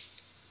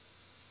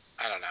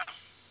 I don't know.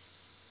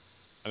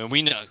 I mean,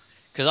 we know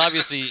because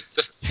obviously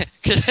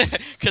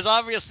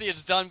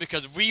it's done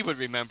because we would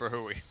remember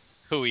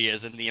who he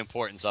is and the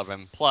importance of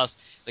him. Plus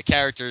the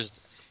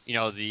characters,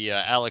 the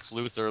Alex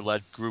Luthor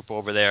led group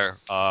over there,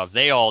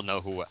 they all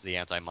know who the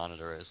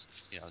Anti-Monitor is.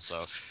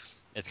 So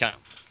it's kind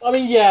of. I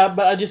mean, yeah,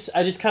 but I just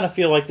kind of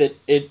feel like that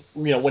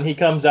when he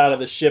comes out of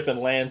the ship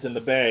and lands in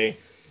the bay,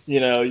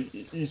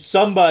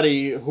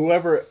 somebody,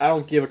 whoever, I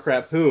don't give a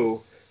crap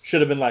who,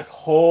 should have been like,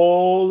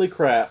 holy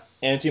crap,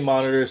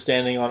 Anti-Monitor is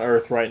standing on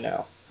Earth right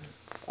now.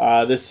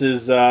 This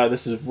is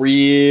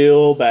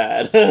real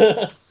bad.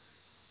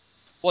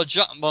 Well,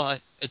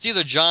 it's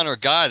either John or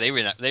Guy.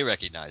 They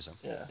recognize him.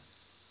 Yeah.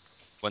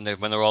 When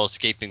they're all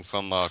escaping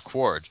from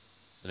Quard,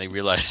 when they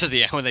realize that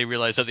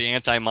the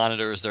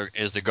Anti-Monitor is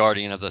the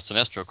guardian of the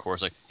Sinestro Corps,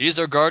 it's like he's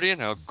their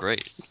guardian. Oh,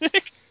 great.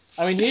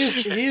 I mean,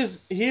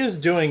 he is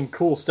doing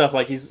cool stuff.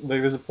 Like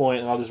there's a point,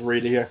 and I'll just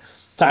read it here.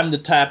 Time to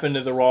tap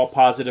into the raw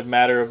positive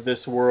matter of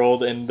this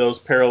world and those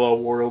parallel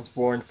worlds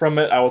born from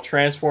it. I will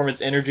transform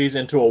its energies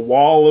into a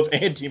wall of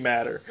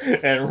antimatter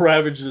and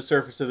ravage the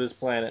surface of this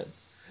planet.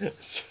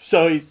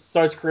 So he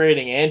starts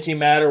creating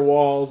antimatter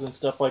walls and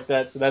stuff like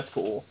that. So that's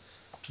cool.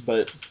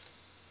 But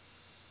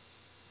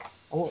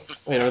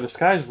wait, are the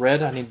skies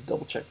red? I need to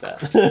double check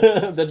that.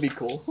 That'd be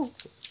cool.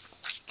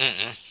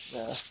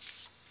 Yeah.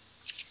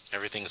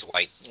 Everything's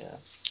white. Yeah.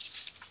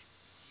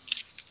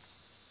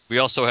 We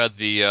also had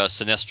the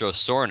Sinestro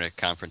Sornik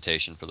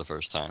confrontation for the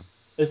first time.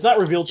 It's not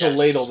revealed till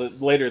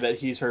later that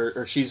he's her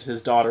or she's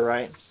his daughter,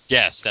 right?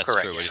 Yes, that's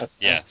correct. True. Okay.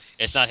 Yeah,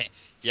 it's not.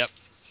 Yep.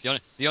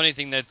 The only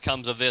thing that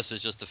comes of this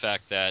is just the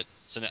fact that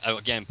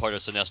again part of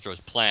Sinestro's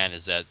plan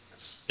is that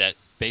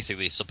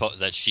basically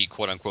that she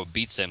quote unquote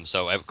beats him,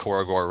 so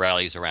Korogor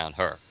rallies around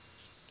her.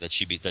 That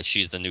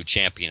she's the new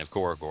champion of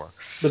Korogor.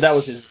 But that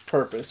was his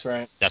purpose,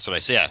 right? That's what I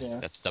said. Yeah.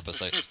 That's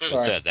what I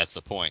said. That's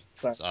the point.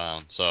 But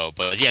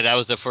yeah, that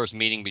was the first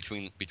meeting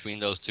between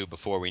those two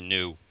before we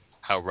knew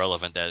how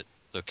relevant that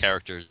the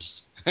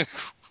characters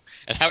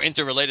and how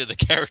interrelated the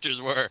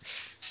characters were.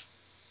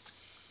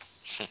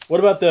 What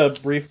about the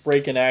brief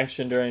break in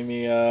action during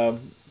the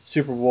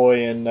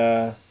Superboy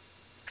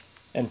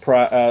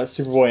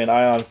and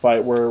Ion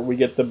fight, where we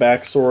get the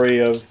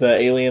backstory of the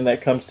alien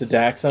that comes to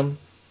Daxam?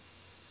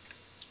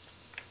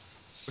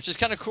 Which is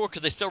kind of cool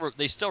because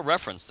they still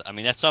referenced. I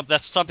mean, that's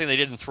something they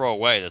didn't throw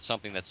away. That's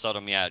something that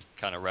Sodom Yat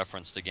kind of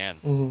referenced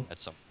again at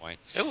some point.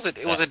 It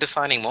was a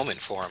defining moment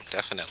for him,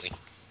 definitely.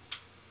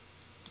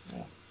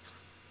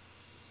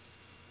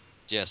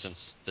 Yeah,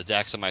 since the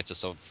Daxamites are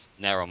so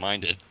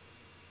narrow-minded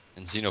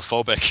and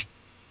xenophobic.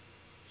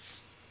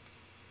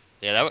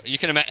 Yeah, you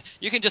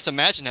can just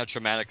imagine how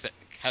traumatic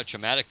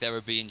that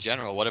would be in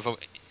general. What if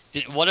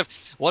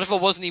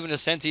it wasn't even a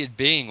sentient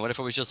being? What if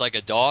it was just like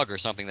a dog or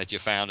something that you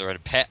found, or a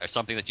pet, or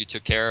something that you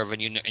took care of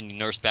and you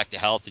nursed back to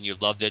health and you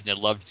loved it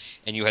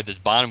and you had this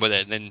bond with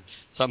it, and then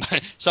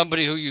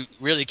somebody who you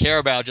really care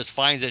about just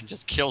finds it and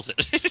just kills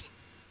it.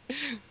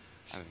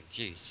 I mean,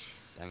 jeez.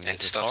 I mean,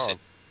 it's just horrible.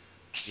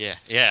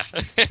 Yeah,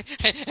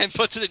 and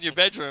puts it in your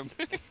bedroom.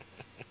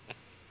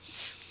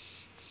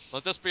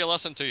 Let this be a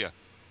lesson to you.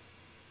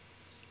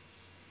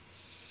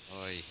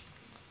 Oy.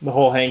 The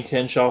whole Hank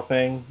Henshaw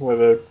thing, where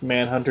the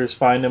Manhunters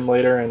find him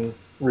later and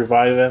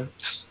revive him.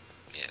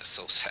 Yeah,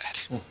 so sad.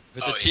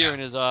 With a tear in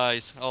his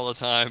eyes all the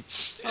time.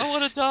 I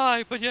want to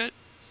die, but yet...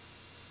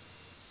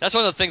 That's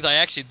one of the things I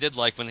actually did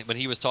like when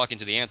he was talking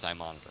to the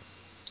Anti-Monitor.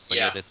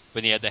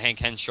 When he had the Hank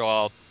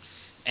Henshaw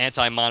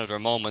Anti-Monitor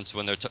moments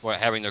when they're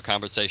having their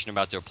conversation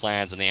about their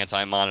plans, and the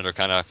Anti-Monitor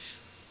kind of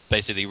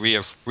basically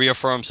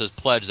reaffirms his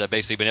pledge that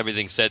basically when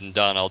everything's said and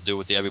done, I'll do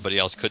what everybody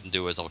else couldn't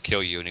do, is I'll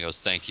kill you. And he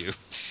goes, thank you.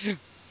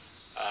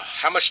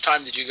 How much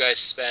time did you guys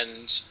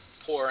spend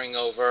poring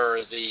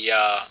over the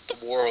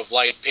War of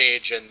Light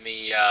page and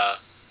the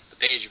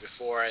page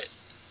before it,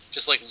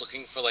 just like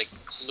looking for like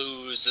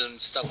clues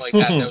and stuff like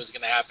that was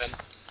going to happen?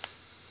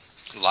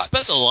 Lots.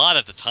 Spent a lot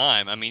at the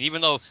time. I mean,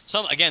 even though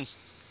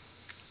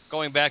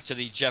going back to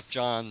the Jeff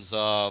Johns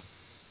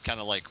kind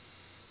of like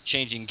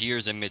changing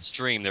gears in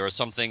midstream, there are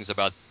some things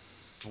about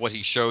what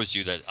he shows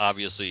you that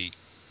obviously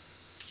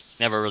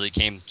never really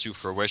came to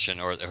fruition,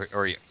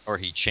 or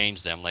he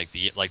changed them, like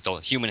the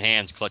human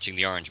hands clutching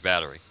the orange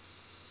battery.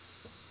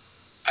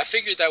 I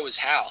figured that was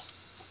Hal.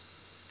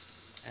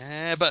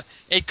 But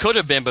it could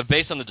have been, but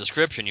based on the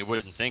description, you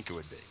wouldn't think it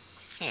would be.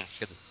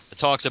 It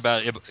talks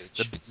about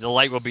the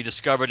light will be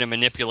discovered and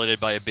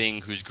manipulated by a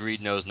being whose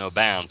greed knows no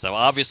bounds. Now,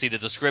 obviously, the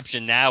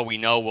description now we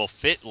know will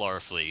fit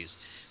Larfleeze,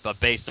 but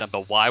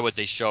why would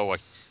they show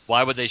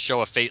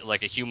a fate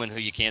like a human who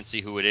you can't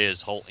see who it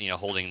is,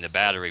 holding the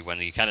battery when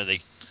it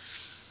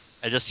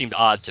just seemed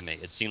odd to me.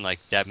 It seemed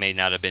like that may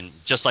not have been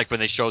just like when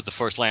they showed the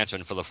first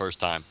Lantern for the first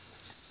time,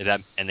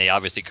 and they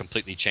obviously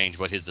completely changed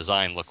what his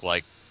design looked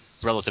like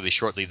relatively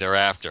shortly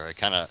thereafter. It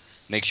kind of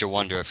makes you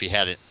wonder if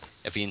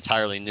he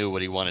entirely knew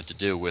what he wanted to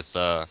do with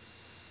the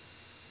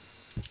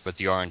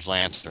Orange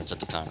Lanterns at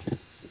the time.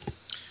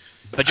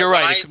 But you're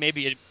right. It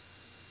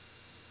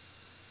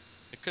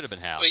could have been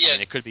Hal. Yeah, I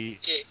mean, it could be.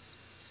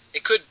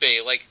 It could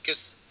be like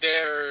because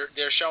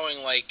they're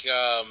showing like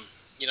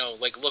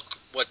like look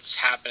what's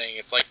happening.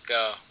 It's like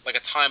a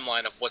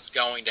timeline of what's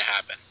going to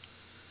happen.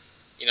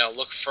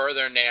 Look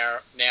further now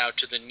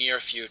to the near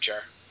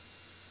future.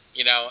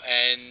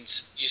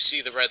 And you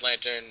see the Red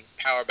Lantern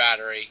power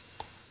battery,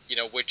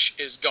 which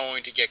is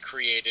going to get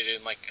created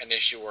in like an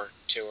issue or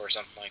two or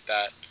something like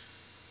that.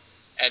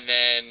 And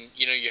then,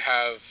 you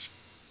have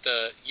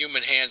the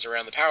human hands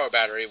around the power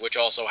battery, which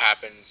also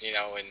happens, in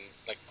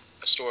like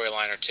a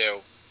storyline or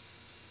two,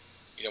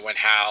 when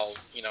Hal,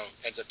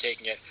 ends up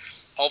taking it.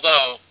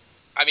 Although,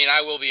 I mean,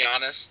 I will be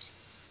honest,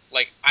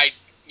 like,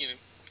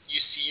 you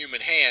see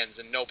human hands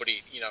and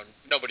nobody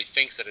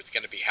thinks that it's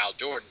going to be Hal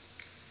Jordan.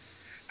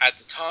 At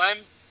the time,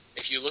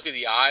 if you look at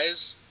the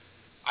eyes,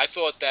 I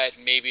thought that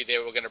maybe they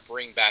were going to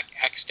bring back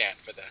Extant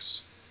for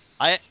this.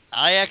 I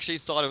actually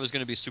thought it was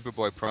going to be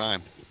Superboy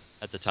Prime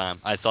at the time.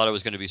 I thought it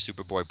was going to be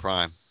Superboy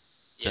Prime,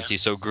 since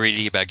he's so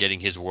greedy about getting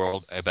his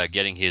world,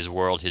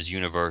 his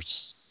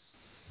universe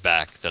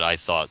back, that I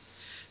thought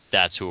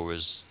that's who it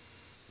was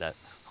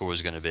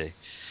going to be.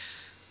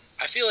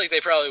 I feel like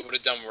they probably would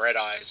have done Red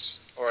Eyes,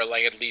 or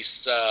like at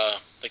least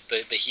like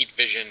the heat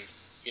vision,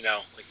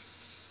 like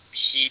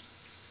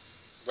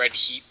red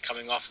heat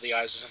coming off of the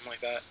eyes or something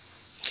like that.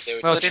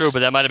 Well, true, but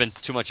that might have been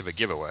too much of a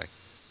giveaway.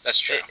 That's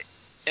true.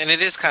 And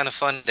it is kind of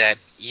fun that,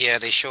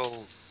 they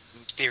show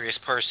mysterious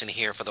person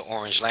here for the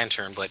Orange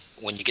Lantern, but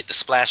when you get the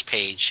splash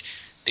page,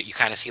 that you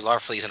kind of see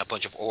Larfleeze and a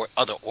bunch of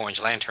other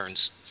Orange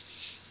Lanterns.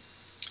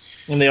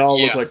 And they all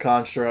look like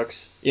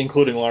constructs,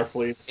 including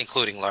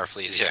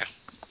Larfleeze. Yeah.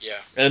 Yeah.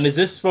 And is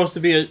this supposed to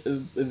be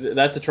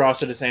that's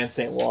Atrocitus and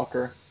St.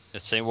 Walker?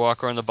 It's St.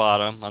 Walker on the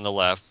bottom, on the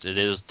left. It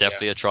is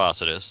definitely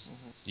Atrocitus.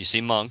 You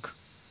see Monk.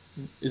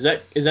 Is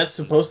that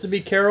supposed to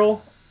be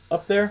Carol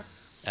up there?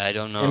 I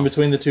don't know. In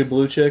between the two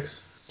blue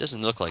chicks?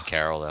 Doesn't look like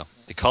Carol, though.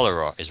 The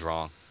color is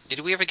wrong. Did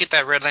we ever get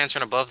that Red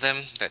Lantern above them?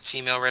 That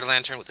female Red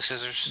Lantern with the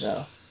scissors?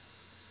 No.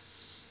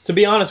 To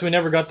be honest, we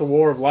never got the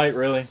War of Light,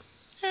 really.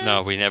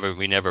 No, we never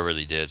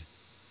really did.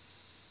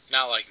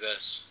 Not like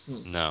this.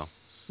 No.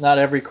 Not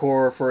every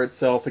corps for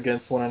itself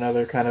against one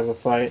another kind of a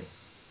fight.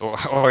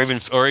 Or even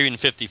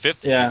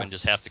 50-50. Yeah. Even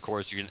just half the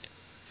corps.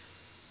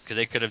 Because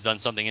they could have done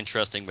something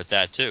interesting with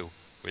that, too.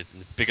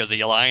 Because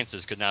the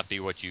alliances could not be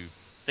what you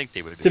think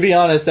they would be. To be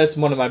honest, that's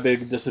one of my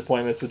big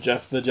disappointments with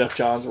the Jeff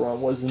Johns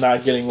run, was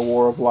not getting the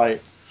War of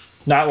Light.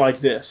 Not like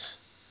this.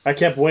 I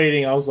kept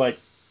waiting. I was like,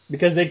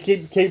 because they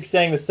keep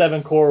saying the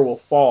 7 corps will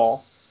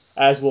fall,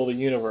 as will the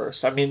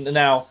universe. I mean,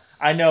 now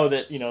I know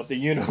that the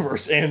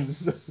universe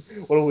ends.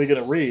 What are we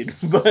gonna read?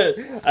 But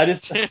I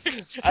just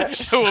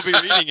we'll be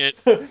reading it.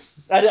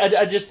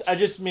 I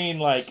just mean,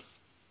 like,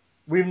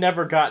 we've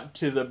never gotten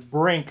to the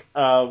brink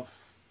of,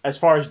 as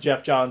far as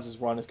Jeff Johns'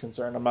 run is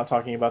concerned. I'm not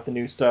talking about the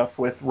new stuff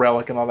with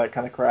Relic and all that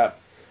kind of crap,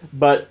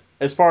 but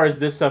as far as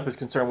this stuff is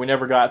concerned, we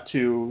never got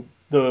to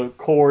the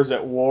corps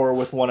at war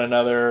with one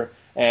another,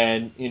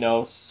 and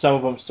some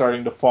of them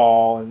starting to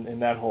fall,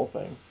 and that whole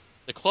thing.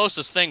 The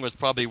closest thing was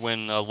probably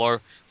when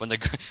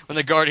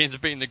the Guardians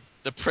being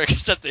the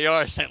pricks that they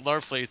are sent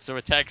Larfleets to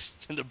attack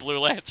the Blue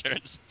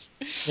Lanterns.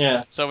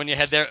 Yeah. So when you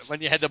had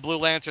the Blue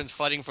Lanterns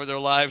fighting for their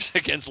lives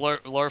against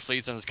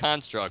Larfleets and its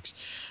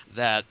constructs,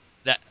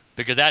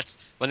 because that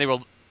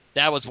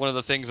was one of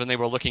the things when they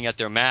were looking at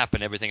their map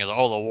and everything is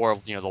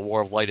the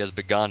war of light has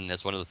begun.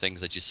 That's one of the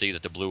things that you see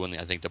that the blue and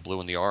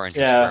the orange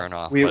are squaring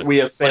off. We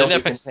have failed to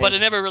contain. But it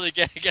never really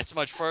gets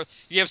much further.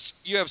 You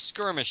have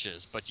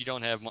skirmishes, but you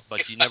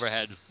never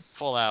had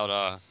full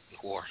out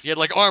war. You had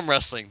like arm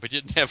wrestling, but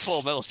you didn't have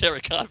full military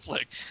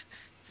conflict.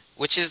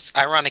 Which is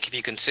ironic if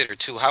you consider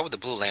too. How would the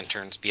Blue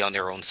Lanterns be on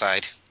their own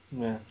side?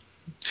 Yeah.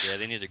 Yeah,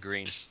 they need a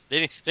green.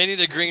 They need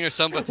a green or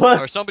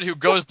somebody who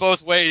goes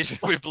both ways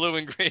with blue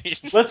and green.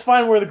 Let's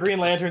find where the Green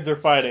Lanterns are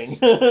fighting,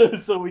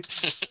 so we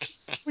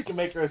can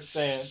make our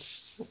stand.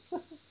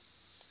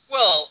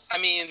 Well, I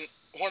mean,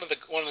 one of the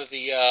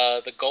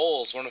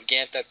goals, one of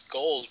Ganthet's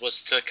goals,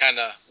 was to kind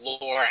of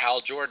lure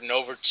Hal Jordan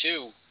over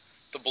to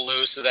the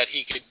blue so that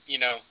he could,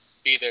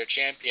 be their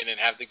champion and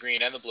have the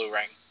green and the blue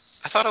ring.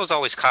 I thought it was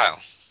always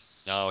Kyle.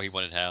 No, he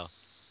wanted Hal.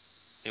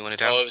 He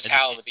wanted Hal. Oh, it was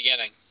Hal in the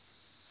beginning.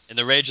 In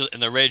the Rage of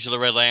the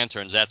Red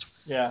Lanterns, that's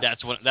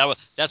one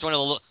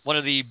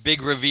of the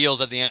big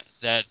reveals at the end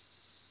that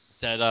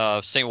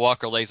St.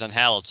 Walker lays on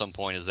Hal at some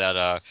point is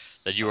that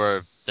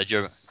you're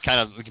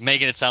kind of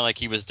making it sound like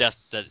he was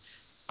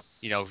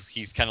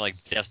he's kind of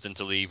like destined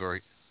to leave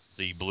or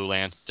the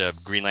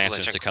Green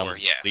Lanterns to come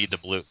lead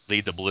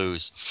the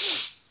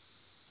Blues.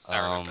 I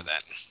remember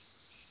that.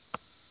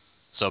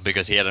 So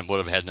because he would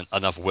have had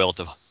enough will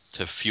to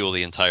fuel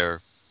the entire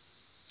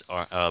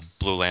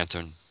Blue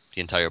Lantern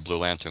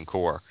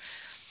Corps.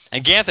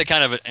 And Ganthet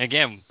kind of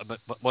again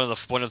one of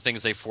the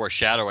things they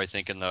foreshadow I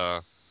think in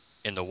the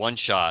one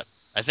shot.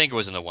 I think it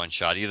was in the one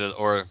shot either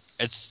way.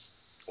 It's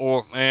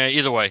when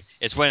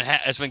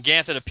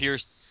Ganthet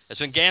appears. It's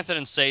when Ganthet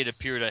and Sade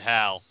appear to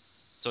Hal.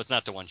 So it's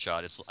not the one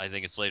shot. I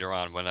think it's later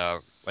on when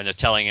they're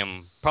telling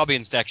him probably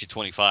in actually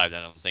 25.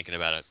 Now I'm thinking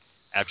about it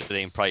after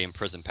they probably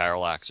imprison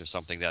Parallax or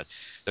something that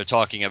they're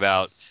talking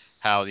about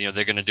how they're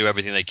going to do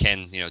everything they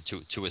can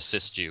to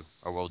assist you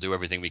or we'll do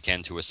everything we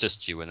can to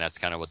assist you and that's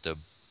kind of what the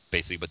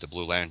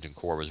Blue Lantern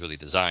Corps was really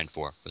designed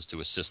for, was to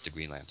assist the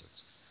Green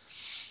Lanterns.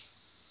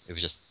 It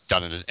was just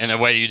done in a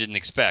way you didn't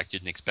expect. You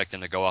didn't expect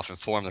them to go off and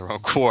form their own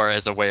corps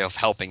as a way of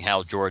helping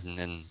Hal Jordan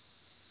and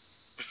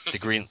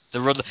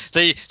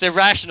the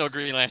rational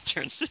Green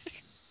Lanterns.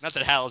 Not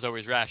that Hal is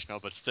always rational,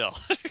 but still.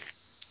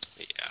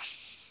 Yeah.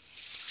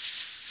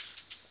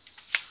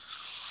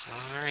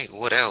 All right.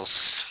 What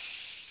else?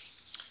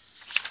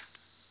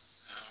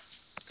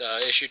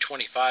 The issue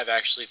 25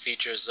 actually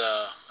features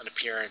an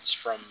appearance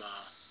from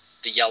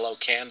the Yellow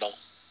Candle,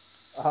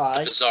 the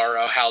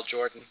Bizarro Hal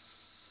Jordan.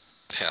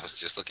 I was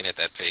just looking at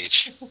that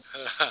page.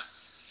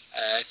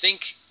 I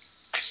think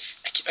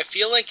I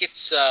feel like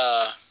it's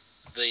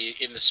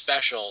in the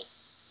special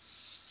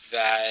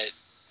that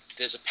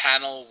there's a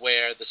panel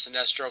where the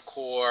Sinestro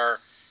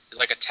Corps is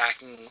like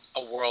attacking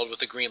a world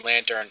with a Green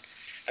Lantern,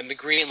 and the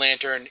Green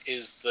Lantern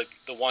is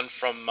the one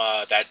from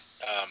the Dead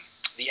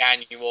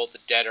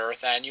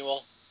Earth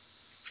annual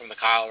from the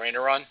Kyle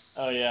Rayner run.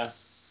 Oh yeah,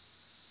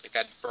 like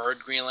that bird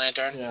Green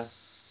Lantern. Yeah.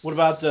 What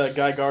about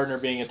Guy Gardner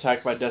being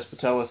attacked by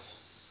Despotellis?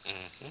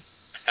 Mm-hmm.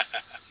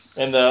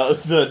 And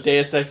the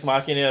Deus Ex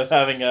Machina of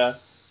having a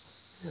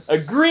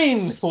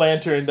Green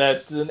Lantern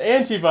that's an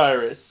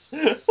antivirus.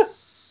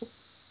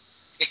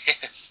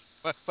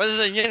 But there's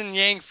a yin and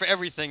yang for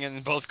everything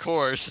in both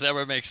corps, so that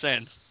would make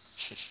sense.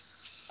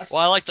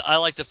 Well, I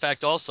like the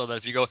fact also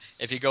that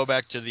if you go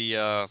back to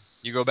the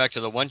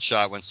one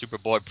shot when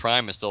Superboy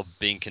Prime is still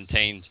being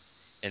contained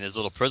in his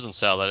little prison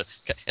cell, that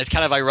it's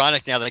kind of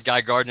ironic now that Guy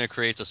Gardner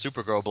creates a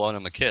Supergirl blowing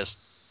him a kiss.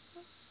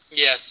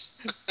 Yes.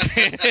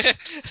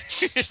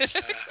 Nice.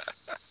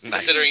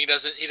 Considering he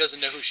doesn't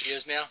know who she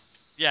is now.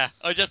 Yeah,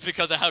 just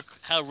because of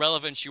how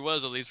relevant she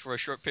was, at least for a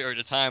short period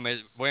of time,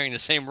 wearing the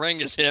same ring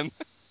as him.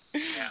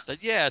 Yeah.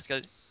 But yeah, it's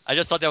good. I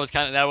just thought that was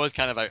kind of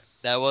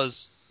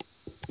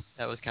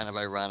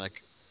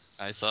ironic.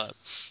 I thought.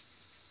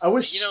 I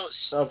wish. Oh,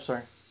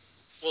 sorry.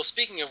 Well,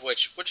 speaking of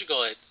which, what you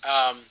call it?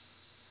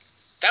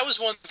 That was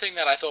one thing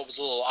that I thought was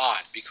a little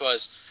odd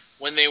because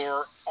when they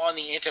were on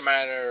the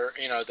antimatter,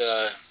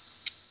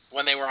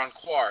 when they were on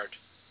Quard,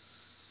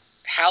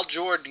 Hal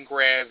Jordan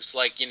grabs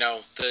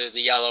the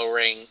yellow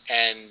ring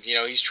and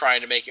he's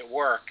trying to make it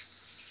work.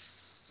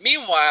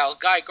 Meanwhile,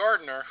 Guy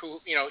Gardner, who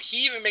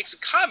he even makes a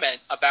comment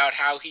about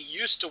how he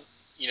used to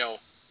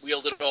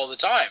wield it all the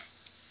time.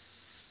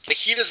 Like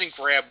he doesn't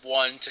grab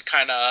one to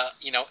kind of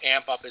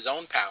amp up his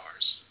own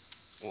powers.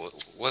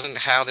 Wasn't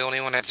Hal the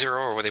only one at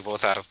zero, or were they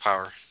both out of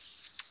power?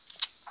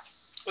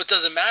 Well, it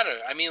doesn't matter.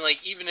 I mean,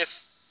 like even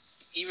if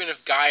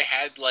Guy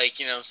had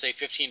say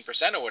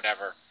 15% or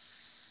whatever,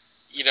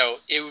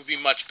 it would be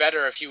much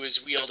better if he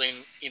was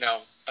wielding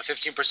a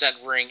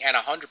 15% ring and a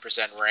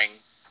 100% ring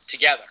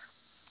together,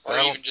 or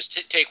even just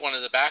take one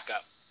as a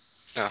backup.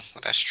 No,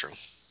 that's true.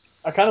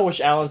 I kind of wish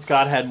Alan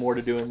Scott had more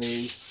to do in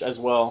these as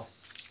well.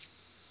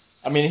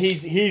 I mean,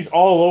 he's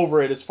all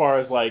over it as far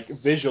as like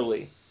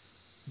visually,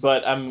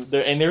 But I'm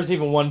there, and there's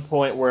even one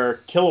point where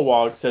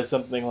Kilowog says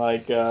something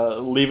like,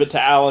 "Leave it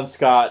to Alan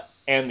Scott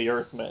and the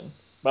Earthmen."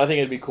 But I think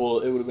it'd be cool.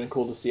 It would have been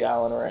cool to see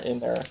Alan in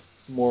there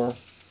more,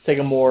 take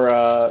a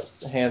more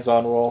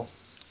hands-on role.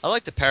 I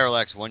like the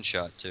Parallax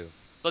one-shot too.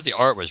 I thought the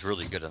art was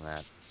really good in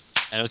that,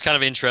 and it was kind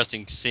of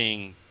interesting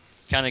seeing,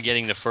 kind of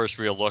getting the first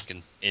real look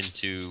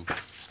into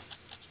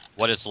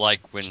what it's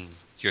like when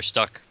you're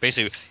stuck.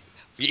 Basically,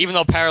 even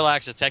though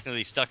Parallax is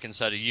technically stuck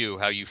inside of you,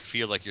 how you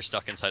feel like you're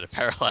stuck inside of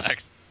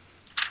Parallax.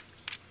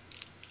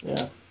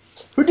 Yeah.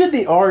 Who did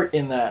the art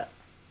in that?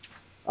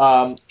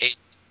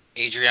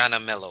 Adriana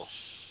Mello.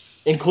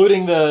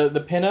 Including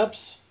the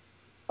pinups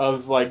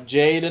of like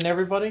Jade and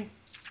everybody?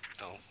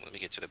 Oh, let me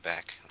get to the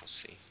back. Let's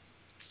see.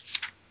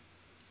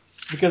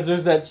 Because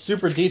there's that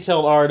super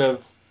detailed art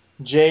of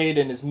Jade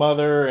and his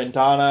mother and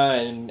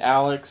Donna and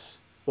Alex.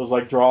 Those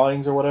like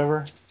drawings or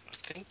whatever. I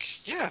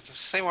think, yeah, the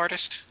same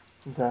artist.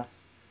 Okay.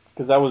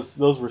 Because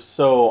those were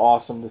so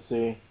awesome to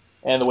see,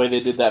 and the way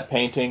they did that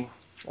painting,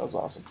 that was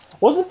awesome.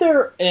 Wasn't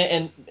there?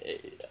 And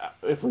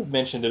if we've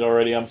mentioned it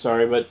already, I'm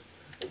sorry, but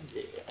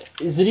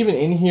is it even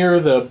in here?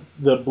 The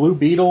Blue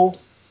Beetle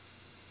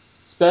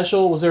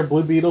special? Was there a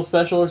Blue Beetle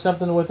special or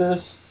something with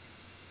this?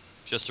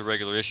 Just a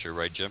regular issue,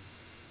 right, Jim?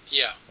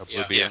 Yeah, Or Blue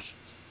yeah, Beetle?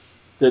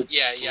 Did,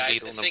 yeah. Blue I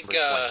Beetle think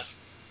number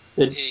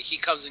 20. did he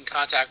comes in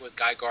contact with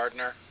Guy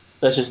Gardner,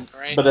 that's just?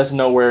 right? But that's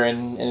nowhere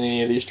in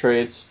any of these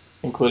trades,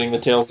 including the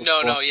Tales of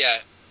No, Four. no, yeah.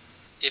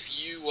 If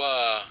you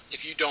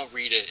don't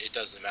read it, it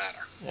doesn't matter.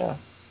 Yeah.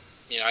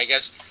 I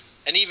guess,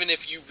 and even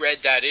if you read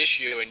that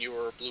issue and you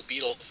were a Blue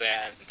Beetle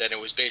fan, then it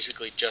was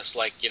basically just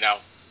like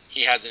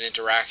he has an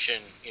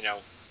interaction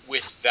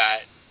with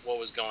that what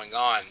was going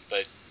on,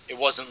 but it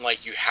wasn't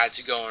like you had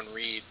to go and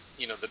read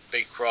the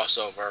big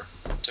crossover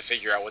to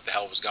figure out what the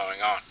hell was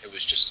going on. It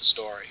was just a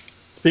story.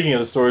 Speaking of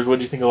the stories, what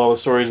do you think of all the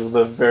stories with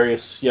the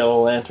various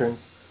Yellow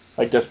Lanterns,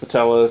 like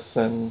Despotellis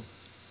and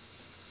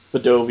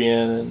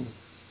Bedovian and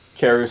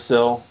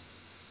Carousel?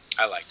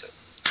 I liked it.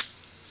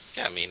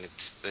 Yeah, I mean,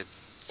 it's the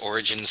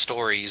origin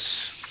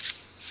stories.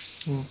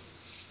 Hmm.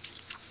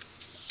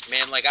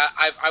 Man, like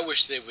I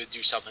wish they would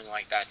do something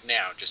like that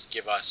now. Just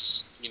give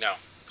us,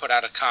 put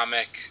out a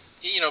comic,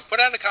 put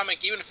out a comic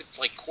even if it's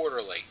like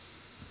quarterly,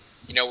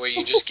 where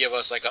you just give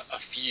us like a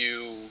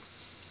few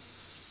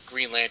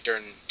Green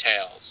Lantern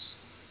tales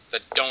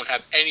that don't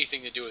have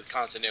anything to do with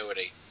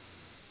continuity.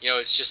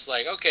 It's just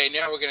like, okay,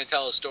 now we're going to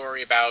tell a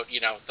story about,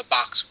 the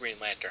box Green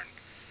Lantern.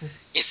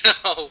 You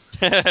know,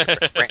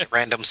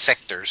 Random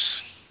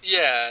sectors.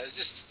 yeah,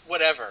 just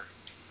whatever.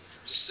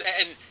 Just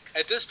and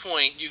at this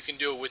point, you can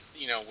do it with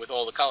with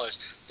all the colors.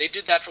 They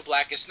did that for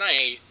Blackest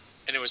Night,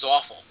 and it was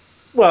awful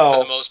for the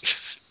Well,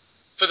 most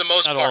for the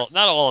most Not part.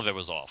 all of it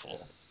was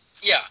awful.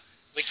 Yeah,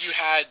 like you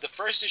had the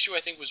first issue,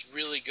 I think was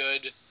really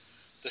good.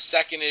 The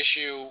second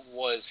issue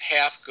was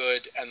half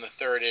good, and the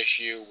third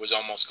issue was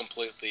almost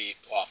completely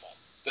awful.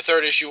 The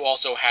third issue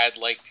also had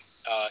like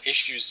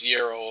issue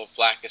 0 of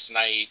Blackest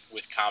Night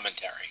with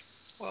commentary.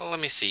 Well, let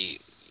me see.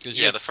 Because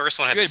Yeah, the first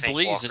one had the Saint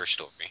Bleeze, Walker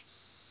story.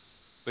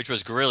 which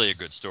was really a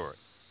good story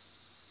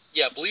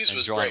Yeah, Bleeze and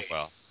was drawn great.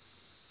 well.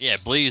 Yeah,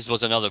 Bleeze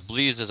was another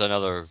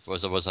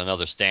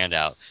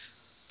standout.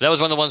 That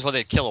was one of the ones where they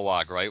had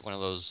Kilowog, right? One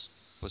of those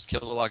was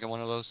Kilowog in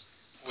one of those.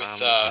 With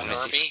Let me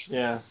see. Hermie.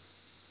 yeah.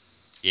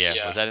 Yeah,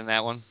 Yeah. was that in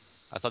that one?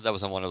 I thought that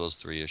was on one of those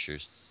 3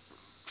 issues.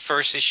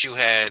 First issue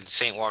had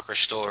Saint Walker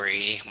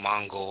story,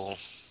 Mongol,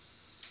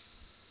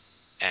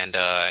 and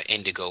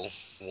Indigo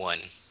one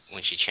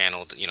when she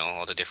channeled,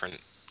 all the different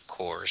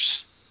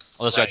cores.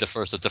 Oh, that's right. Right.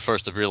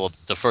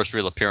 The first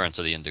real appearance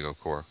of the Indigo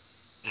Corps,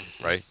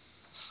 Hmm. right?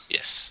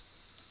 Yes.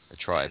 The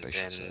tribe, And I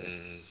should say.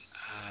 then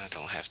I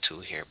don't have 2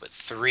 here, but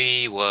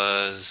 3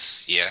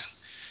 was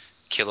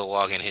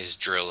Kilowog and his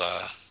drill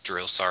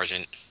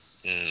sergeant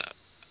and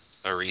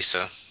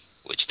Arisa,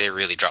 which they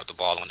really dropped the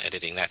ball on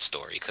editing that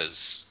story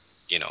because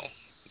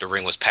the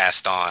ring was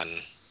passed on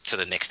to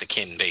the next of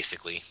kin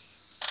basically.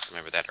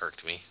 Remember that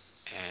irked me.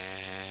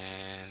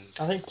 And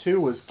I think 2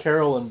 was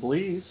Carol and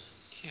Bleeze.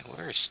 yeah,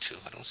 where is 2?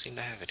 I don't seem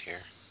to have it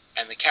here.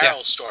 And the Yeah, Carol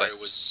but story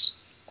was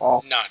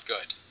All not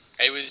good.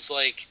 It was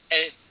like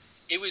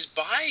it was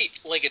by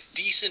like a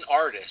decent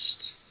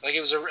artist. Like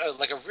it was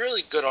like a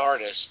really good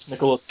artist.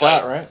 Nicholas But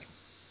Scott, right?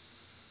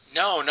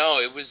 no,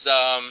 it was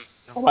no,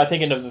 Or am I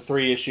thinking of the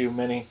 3-issue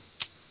mini?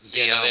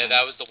 yeah, the no,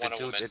 that was the the Wonder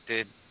dude Woman. that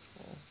did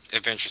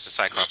Adventures of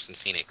Cyclops and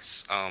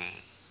Phoenix.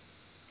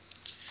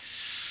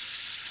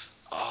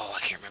 Oh, I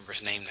can't remember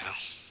his name now.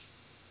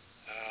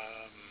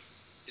 Um,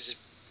 is it?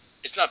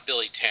 It's not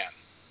Billy Tan.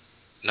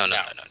 No, no,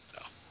 No. no, no,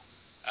 no.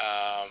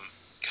 God,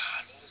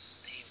 what was his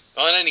name?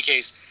 Well, in any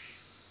case,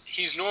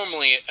 he's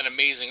normally an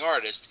amazing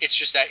artist. It's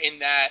just that in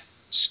that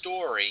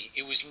story,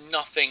 it was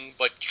nothing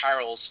but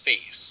Carol's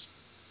face.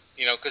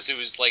 Because it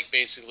was like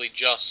basically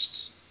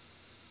just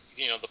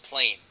the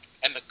plane,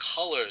 and the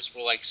colors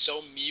were like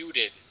so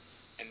muted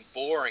and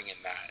boring in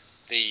that.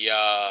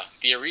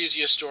 The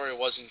Arisia story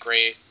wasn't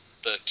great.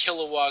 The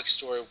Kilowog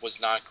story was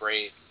not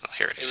great. Oh,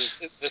 here it It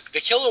was is.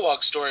 the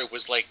Kilowog story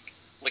was like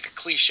a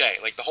cliche.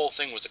 Like the whole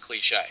thing was a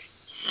cliche.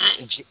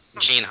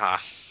 Gene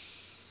Ha.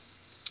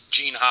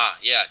 Gene Ha,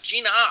 yeah,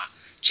 Gene Ha.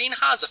 Gene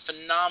Ha is a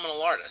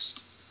phenomenal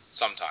artist.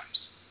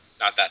 Sometimes,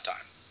 not that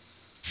time.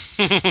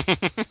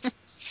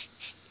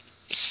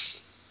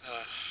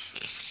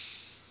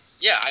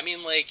 Yeah, I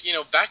mean, like,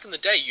 back in the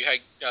day, you had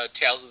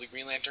Tales of the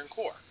Green Lantern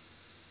Corps.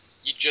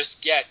 You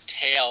just get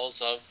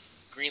tales of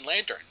Green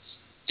Lanterns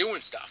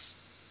doing stuff,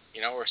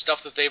 or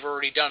stuff that they've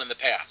already done in the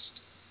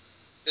past.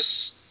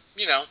 Just,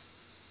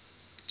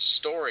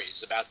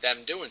 stories about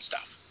them doing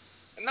stuff.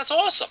 And that's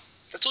awesome.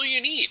 That's all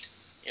you need.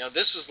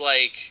 This was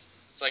like,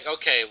 it's like,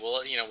 okay,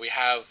 well, we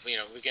have,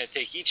 we're going to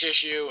take each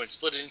issue and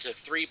split it into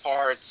 3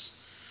 parts,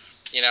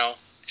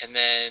 and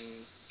then,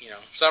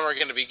 some are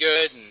going to be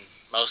good and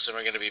most of them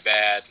are going to be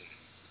bad.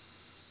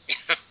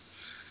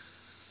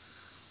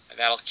 And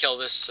that'll kill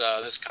this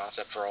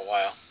concept for a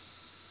while.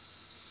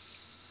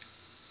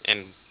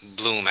 And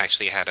Bloom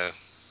actually had another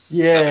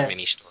Yeah,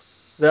 mini story.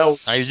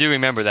 I do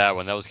remember that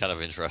one. That was kind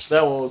of interesting.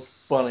 That one was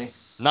funny.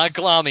 Not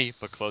glommy,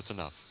 but close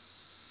enough.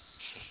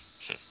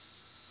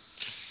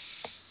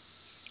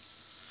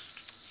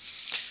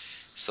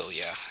 So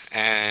yeah,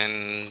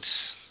 and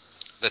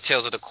the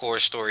Tales of the Corps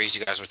stories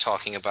you guys were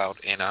talking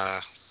about in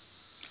I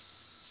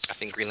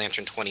think Green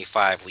Lantern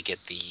 25, we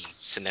get the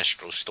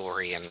Sinestro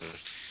story, and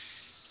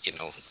you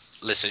know,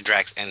 Lissa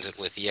Drax ends it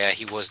with, "Yeah,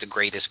 he was the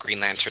greatest Green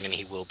Lantern, and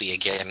he will be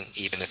again,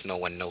 even if no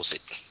one knows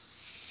it."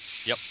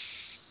 Yep.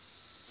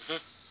 Mm-hmm.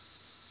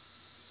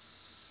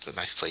 It's a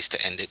nice place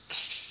to end it.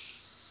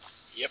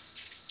 Yep.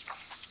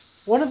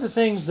 One of the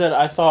things that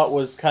I thought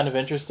was kind of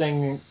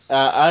interesting,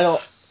 I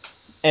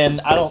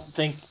don't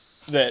think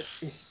that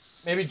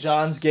maybe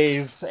Johns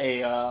gave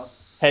a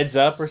heads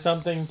up or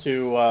something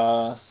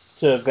to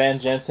Van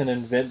Jensen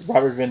and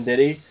Robert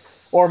Venditti,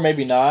 or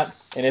maybe not.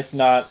 And if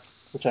not,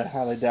 which I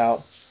highly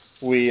doubt,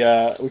 we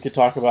could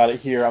talk about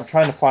it here. I'm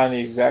trying to find the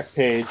exact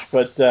page,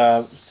 but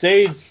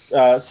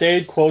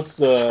Sade quotes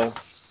the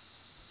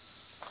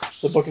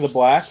Book of the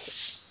Black.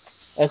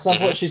 At some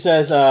point, she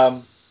says,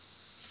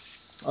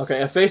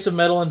 "Okay, a face of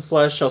metal and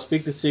flesh shall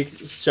speak the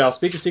secrets of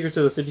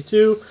the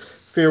 52.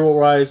 Fear will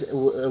rise,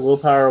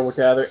 willpower will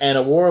gather, and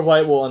a war of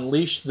light will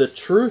unleash the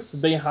truth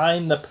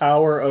behind the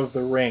power of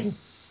the ring."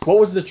 What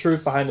was the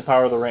truth behind the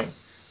power of the ring?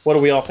 What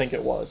do we all think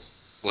it was?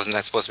 Wasn't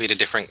that supposed to be the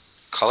different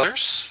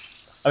colors?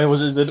 I mean,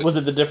 was it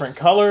the different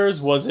colors?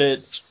 Was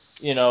it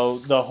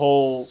the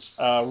whole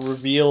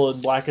reveal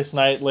in Blackest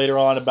Night later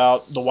on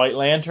about the White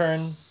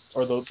Lantern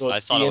or I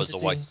thought the it was the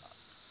entity? white.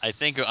 I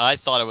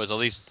thought it was, at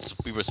least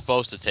we were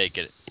supposed to take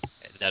it,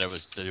 that it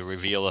was the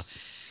reveal.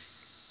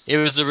 It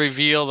was the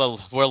reveal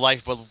of where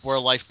life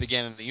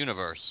began in the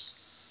universe,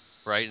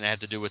 right? And it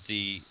had to do with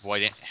the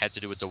white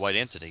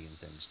entity and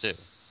things too.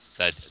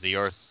 That the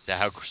Earth,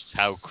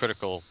 how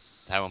critical,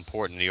 how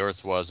important the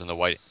Earth was, and the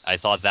white. I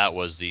thought that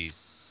was the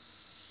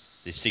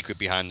secret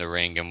behind the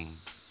ring, and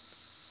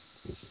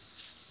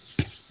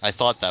I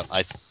thought that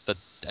but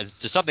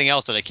there's something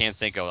else that I can't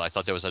think of. I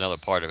thought there was another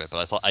part of it,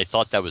 but I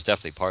thought that was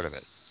definitely part of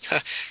it.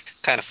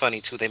 Kind of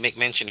funny too. They make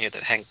mention here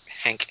that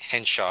Hank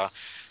Henshaw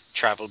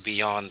traveled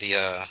beyond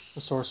The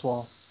source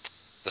wall.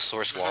 the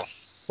source Mm-hmm. wall.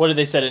 What did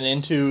they set it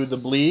into? The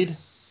bleed?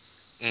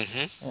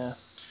 Mm-hmm. Yeah.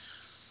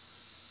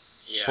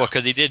 Yeah. Well,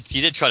 because he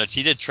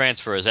did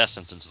transfer his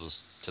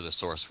essence to the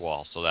source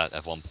wall. So that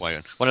at one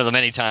point, one of the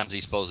many times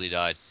he supposedly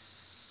died,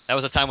 that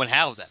was a time when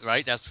Hal,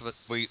 right?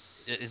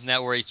 Isn't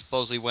that where he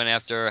supposedly went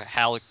after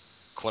Hal,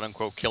 quote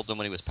unquote, killed him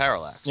when he was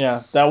parallaxed?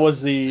 Yeah, that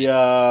was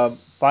the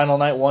Final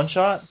Night one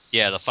shot.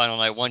 Yeah, the Final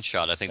Night one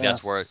shot. I think Yeah.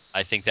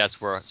 that's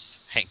where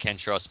Hank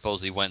Henshaw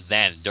supposedly went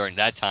then. During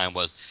that time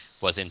was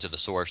into the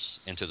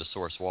source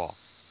wall.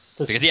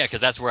 Because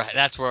that's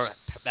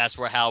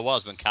where Hal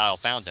was when Kyle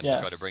found him to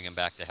try to bring him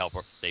back to help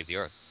save the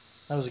Earth.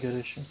 That was a good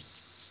issue.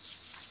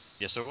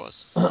 Yes, it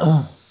was.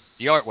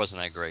 The art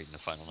wasn't that great in the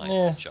Final Night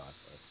Yeah. one shot,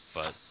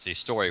 but the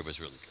story was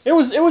really good. It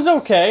was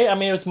okay. I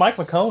mean, it was Mike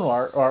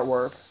McCone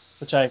artwork,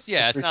 which I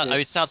Yeah, it's not. I appreciate.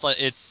 mean, it's not like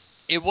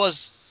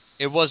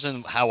it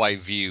wasn't how I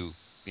view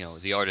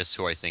the artists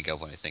who I think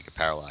of when I think of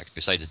Parallax.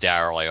 Besides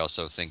Daryl, I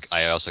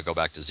also go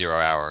back to Zero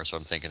Hour, so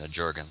I'm thinking of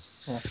Jurgens.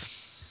 Yeah.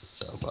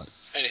 So, but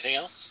Anything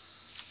else?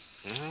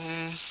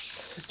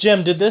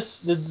 Jim, did the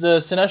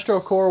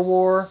Sinestro Corps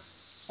War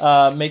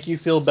make you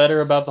feel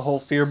better about the whole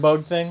fear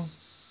bug thing?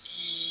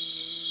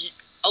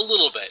 A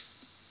little bit.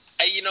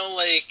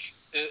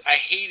 I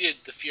hated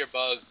the fear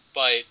bug,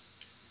 but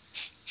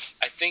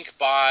I think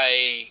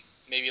by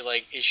maybe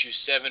like issue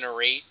 7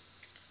 or 8,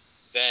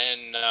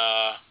 then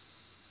I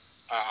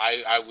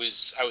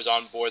was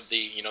on board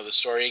the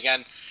story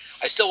again.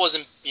 I still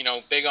wasn't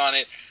big on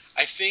it.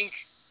 I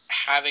think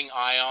having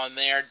Ion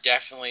there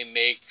definitely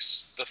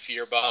makes the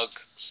fear bug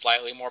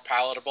slightly more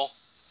palatable.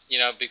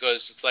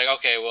 Because it's like,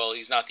 okay, well,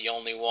 he's not the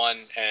only one,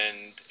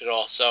 and it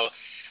also,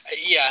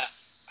 yeah,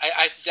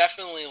 I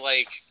definitely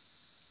like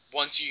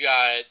once you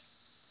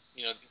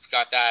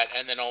got that,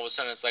 and then all of a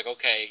sudden it's like,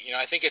 okay,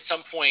 I think at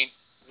some point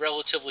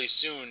relatively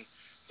soon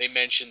they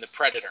mentioned the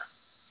Predator.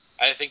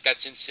 I think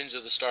that's in Sins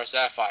of the Star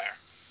Sapphire.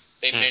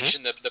 They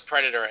mentioned the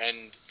Predator,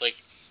 and like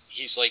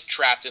he's like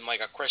trapped in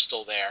like a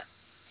crystal there,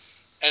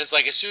 And it's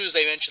like as soon as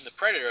they mention the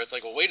Predator, it's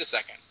like, well, wait a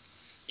second.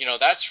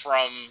 That's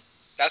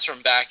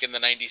from back in the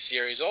 '90s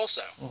series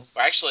also.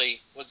 Or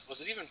actually, was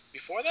it even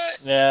before that?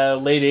 Yeah,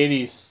 late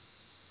 '80s.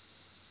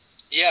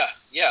 Yeah.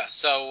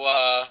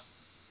 So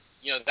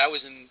that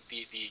was in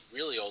the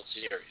really old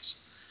series.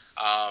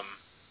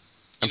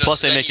 And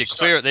plus, they make it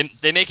clear.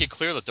 They make it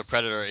clear that the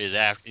Predator is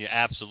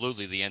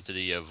absolutely the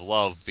entity of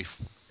love,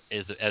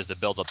 as the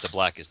build up to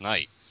Blackest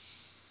Night.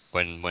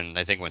 When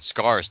I think when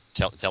Scar is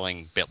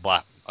telling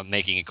Black,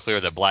 making it clear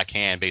that Black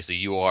Hand, basically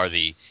you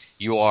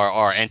are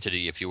our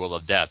entity, if you will,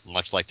 of death,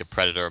 much like the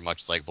Predator,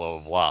 much like blah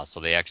blah blah. So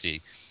they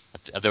actually,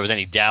 if there was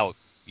any doubt,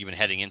 even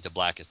heading into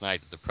Blackest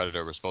Night, that the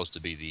Predator was supposed to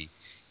be the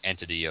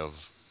entity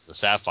of the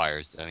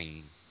Sapphires. I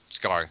mean,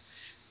 Scar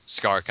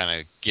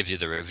kind of gives you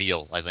the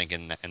reveal, I think,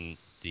 in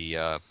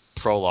the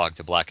prologue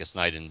to Blackest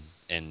Night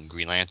and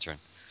Green Lantern,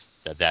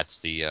 that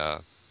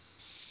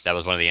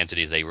was one of the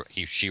entities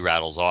she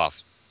rattles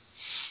off.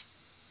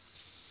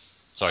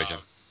 Sorry, Jim.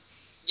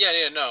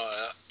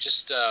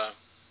 Just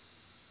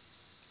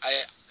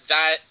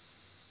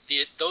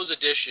those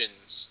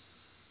additions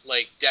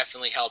like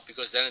definitely help,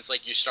 because then it's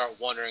like you start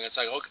wondering. It's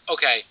like,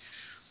 okay,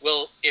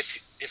 well,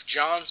 if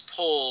John's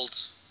pulled,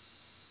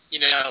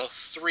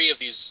 three of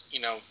these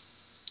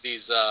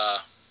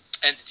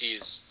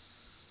entities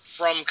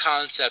from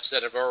concepts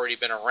that have already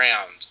been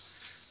around,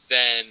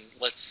 then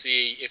let's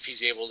see if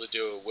he's able to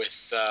do it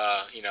with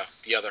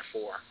the other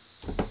four.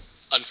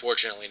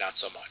 Unfortunately, not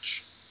so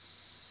much.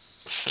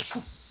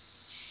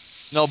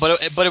 No,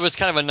 but it was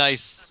kind of a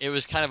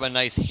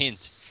nice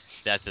hint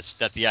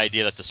that the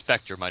idea that the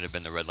Spectre might have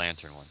been the Red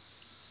Lantern one.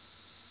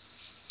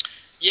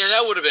 Yeah,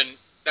 that would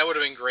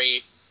have been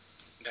great.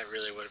 That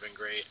really would have been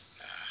great.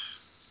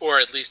 Or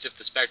at least if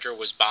the Spectre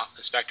was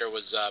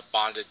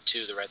bonded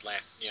to the Red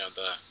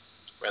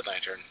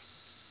Lantern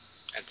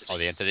entity. Oh,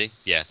 the entity?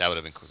 Yeah, that would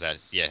have been cool. That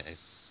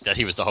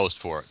he was the host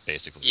for it,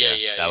 basically.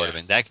 Yeah. That would have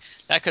been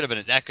that could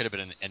have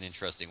been an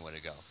interesting way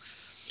to go.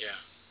 Yeah.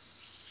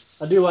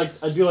 I do like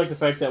the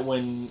fact that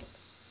when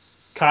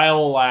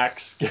Kyle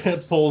Lax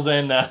pulls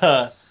in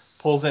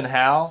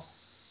Hal,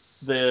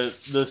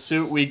 the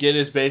suit we get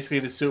is basically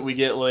the suit we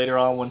get later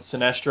on when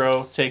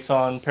Sinestro takes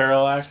on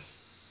Parallax.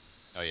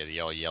 Oh yeah, the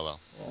yellow,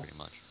 pretty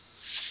much.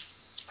 It's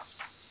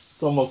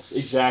almost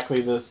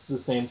exactly the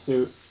same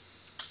suit.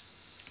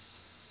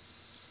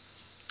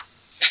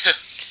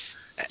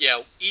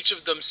 Yeah, each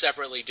of them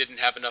separately didn't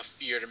have enough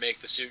fear to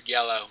make the suit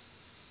yellow.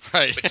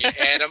 Right. But you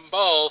add them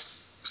both.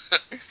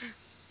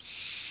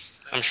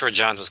 I'm sure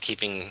Johns was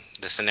keeping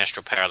the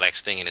Sinestro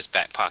Parallax thing in his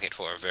back pocket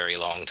for a very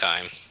long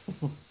time.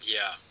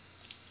 Yeah.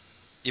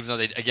 Even though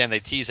they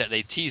tease at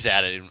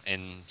it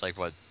in like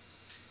what,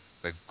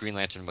 Green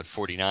Lantern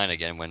 49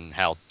 again, when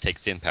Hal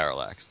takes in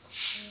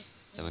Parallax.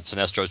 And when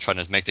Sinestro's trying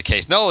to make the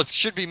case, no, it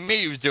should be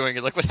me who's doing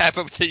it. Look what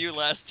happened to you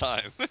last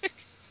time.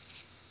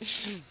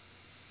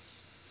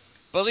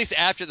 But at least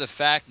after the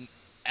fact,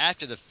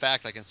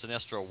 like in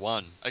Sinestro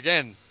 1,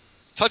 again,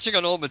 touching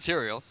on old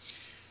material,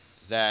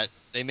 that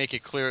they make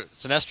it clear,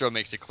 Sinestro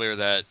makes it clear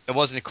that it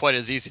wasn't quite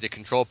as easy to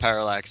control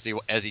Parallax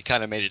as he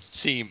kind of made it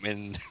seem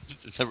in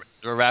the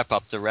wrap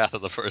up to Wrath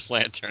of the First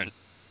Lantern.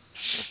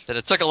 That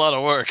it took a lot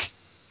of work.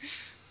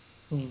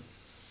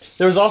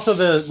 There was also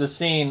the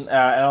scene,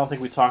 I don't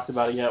think we talked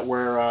about it yet,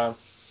 where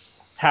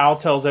Hal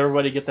tells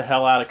everybody to get the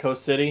hell out of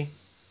Coast City,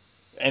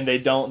 and they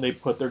don't. They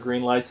put their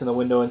green lights in the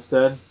window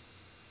instead.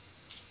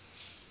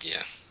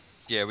 Yeah.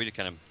 Yeah, we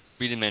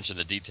didn't mention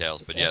the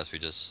details, but yes, we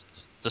just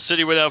the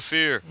city without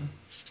fear,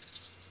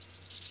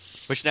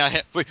 which now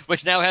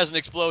hasn't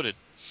exploded.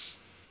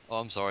 Oh,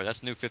 I'm sorry,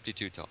 that's New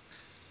 52 talk.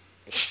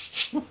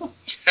 So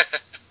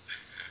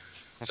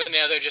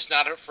now they're just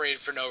not afraid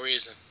for no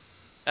reason.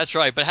 That's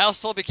right, but Hal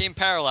still became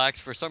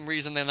Parallax. For some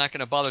reason, they're not going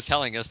to bother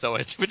telling us, so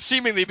it would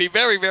seemingly be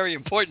very, very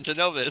important to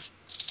know this.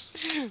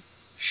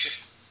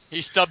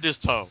 He stubbed his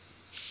toe.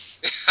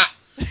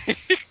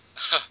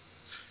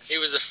 He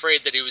was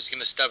afraid that he was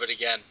going to stub it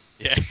again.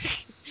 Yeah,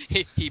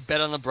 he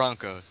bet on the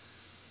Broncos.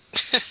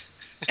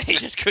 He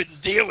just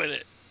couldn't deal with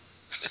it.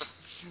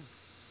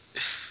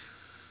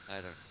 I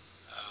don't know.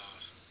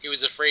 He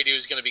was afraid he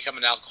was going to become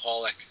an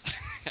alcoholic.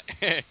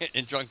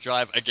 And drunk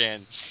drive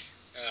again.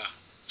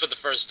 For the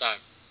first time.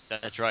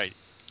 That's right.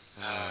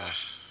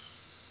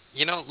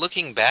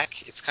 Looking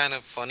back, it's kind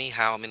of funny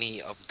how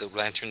many of the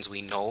Lanterns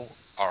we know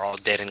are all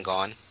dead and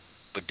gone.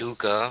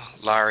 Baduka,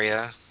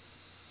 Laria,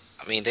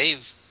 I mean,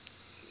 they've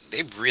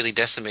really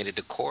decimated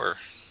the core.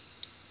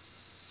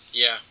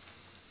 Yeah.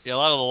 Yeah,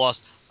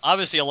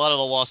 obviously a lot of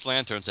the Lost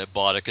Lanterns had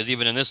bought it, because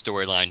even in this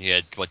storyline, you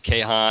had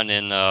Kahan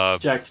and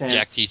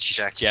Jack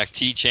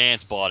T.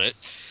 Chance bought it.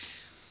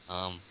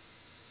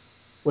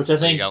 Which I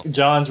think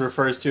Johns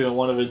refers to in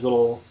one of his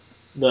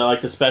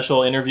the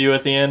special interview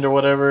at the end or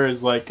whatever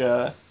is like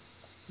Guy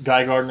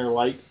Gardner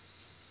Light.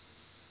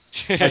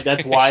 Like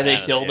that's why they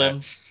killed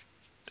him.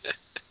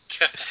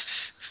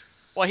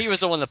 Well, he was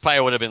the one that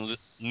probably would have been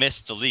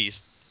missed the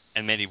least,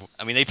 and they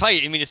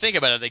probably. I mean, you think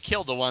about it, they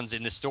killed the ones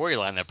in this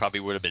storyline that probably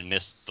would have been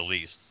missed the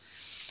least.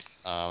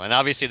 And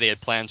obviously they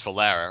had plans for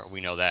Lara.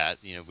 We know that.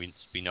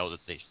 We know that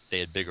they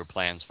had bigger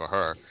plans for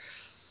her.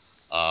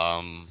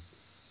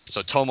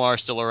 So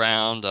Tomar's still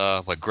around.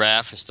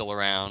 Graf is still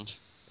around.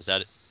 Is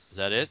that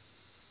it?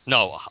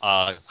 No,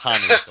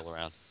 Hanu is still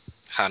around.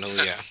 Hanu,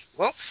 yeah.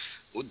 Well,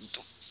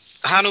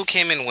 Hanu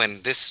came in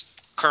when this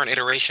current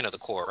iteration of the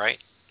core, right?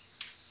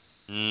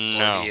 Or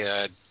No,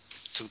 the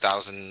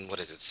 2000, what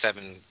is it,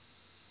 7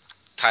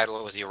 title,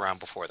 or was he around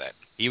before that?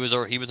 he was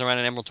around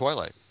in Emerald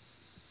Twilight.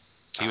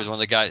 He was one of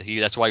the guys.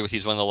 That's why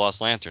he's one of the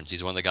Lost Lanterns.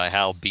 He's one of the guy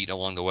Hal beat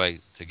along the way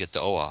to get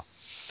to Oa.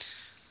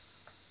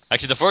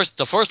 Actually,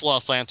 the first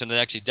Lost Lantern that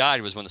actually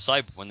died was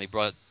when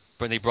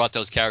they brought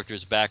those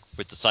characters back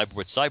with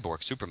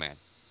Cyborg Superman,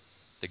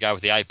 the guy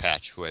with the eye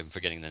patch, who I'm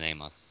forgetting the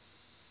name of.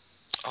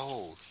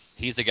 Oh,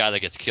 He's the guy that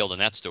gets killed in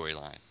that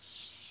storyline.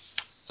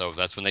 So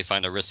that's when they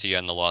find Arisia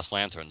and the Lost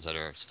Lanterns that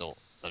are still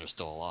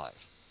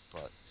alive.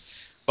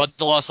 But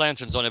the Lost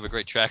Lanterns don't have a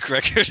great track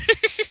record.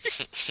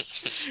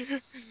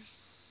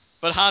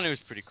 But Hanu's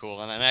pretty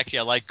cool, and actually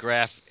I like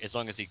Graf as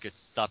long as he could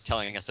stop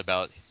telling us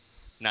about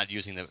not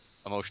using the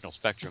emotional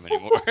spectrum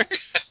anymore.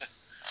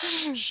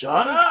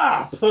 Shut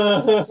up!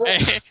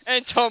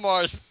 and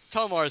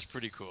Tomar's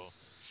pretty cool.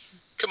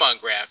 Come on,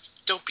 Graf.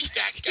 Don't be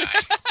that guy.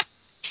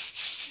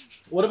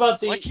 What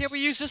about Why can't we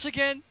use this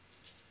again?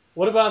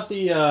 What about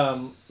the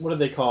what do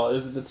they call it?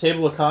 Is it the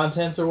table of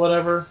contents or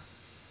whatever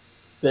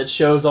that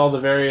shows all the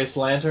various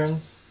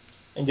lanterns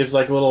and gives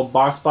like little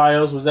box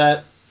bios? Was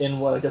that in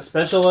like a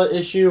special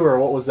issue or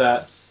what was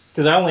that?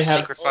 Because I only had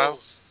Secret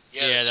Files.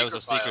 Yeah, that was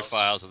the Secret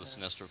Files of the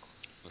Sinestro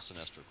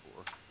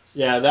Corps.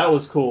 Yeah, that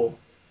was cool.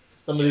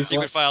 Some of these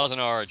Secret Files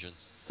and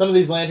Origins. Some of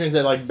these lanterns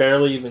that like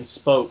barely even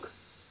spoke.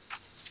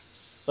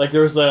 Like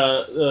there was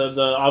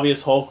the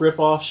obvious Hulk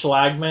ripoff,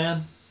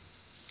 Schlagman.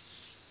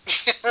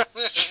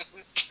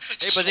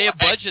 Hey, but they have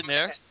Budge in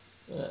there.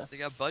 Yeah. They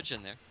got Budge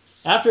in there.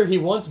 After he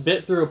once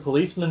bit through a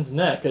policeman's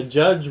neck, a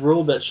judge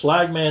ruled that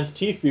Schlagman's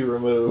teeth be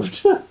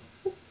removed. and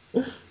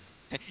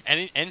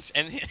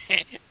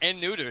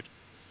neutered.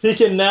 He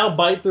can now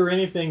bite through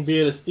anything, be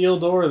it a steel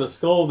door or the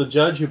skull of the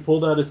judge who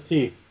pulled out his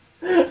teeth.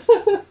 You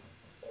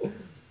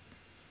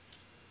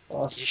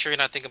sure you're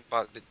not thinking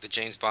about the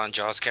James Bond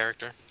Jaws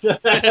character? he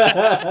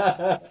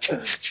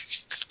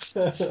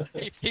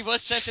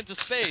was sent into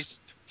space.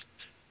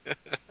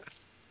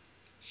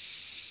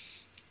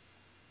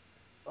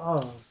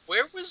 Oh.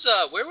 Where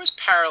was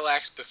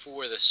Parallax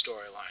before this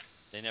storyline?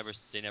 They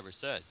never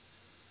said.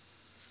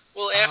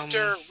 Well,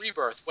 after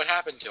Rebirth, what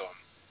happened to him?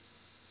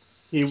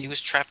 He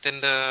was trapped in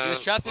the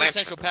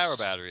Central Power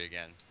Battery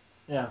again.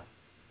 Yeah.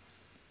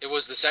 It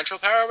was the Central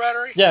Power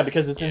Battery? Yeah,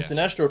 because it's in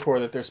Sinestro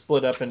Corps that they're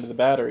split up into the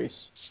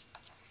batteries.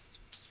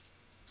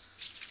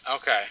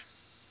 Okay.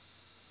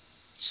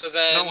 So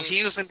then... No,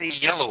 he was in the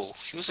yellow.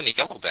 He was in the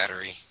yellow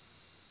battery.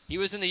 He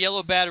was in the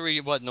yellow battery,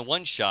 in the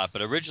one shot, but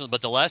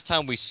the last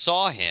time we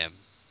saw him,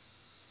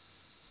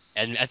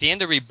 and at the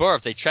end of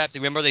Rebirth,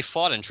 remember they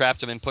fought and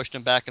trapped him and pushed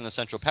him back in the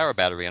Central Power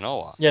Battery in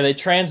Oa. Yeah, they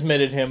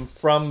transmitted him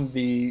from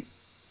the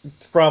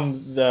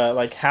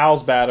like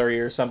Hal's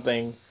battery or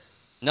something.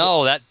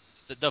 No,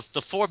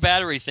 the 4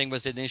 battery thing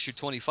was in issue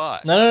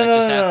 25.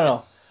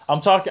 No.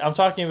 I'm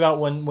talking about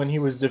when he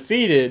was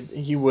defeated,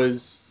 he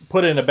was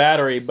put in a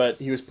battery, but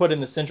he was put in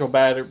the central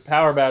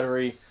power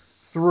battery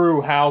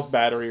through Hal's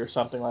battery or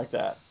something like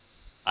that.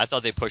 I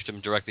thought they pushed him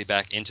directly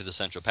back into the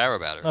Central Power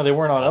Battery. No, they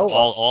weren't on Oa.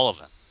 All of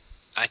them.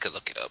 I could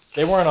look it up.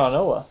 They weren't on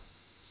Oa.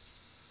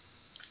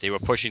 They were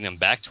pushing them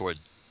back toward.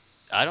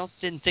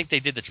 Didn't think they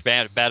did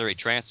the battery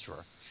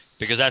transfer,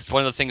 because that's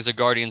one of the things the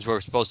Guardians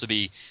were supposed to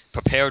be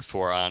prepared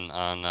for on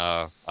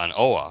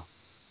Oa.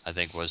 I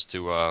think was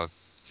to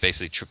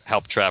basically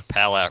help trap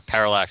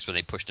Parallax when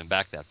they pushed him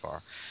back that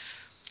far.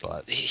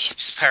 But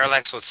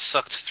Parallax was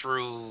sucked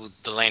through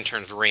the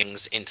Lantern's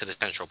rings into the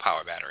Central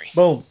Power Battery.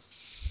 Boom.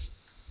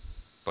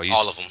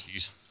 All of them. You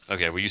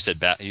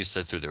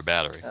said through their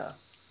battery. Yeah.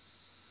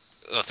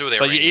 Through their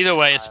but rings. Either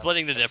way, it's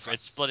splitting the difference.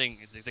 It's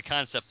splitting. The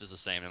concept is the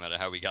same no matter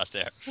how we got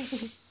there.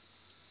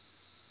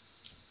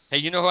 Hey,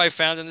 you know who I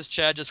found in this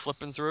chat just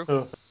flipping through?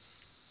 Who?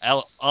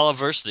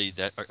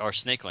 Oliversity, our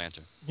Snake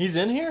Lantern. He's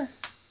in here?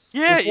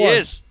 Yeah, he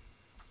is.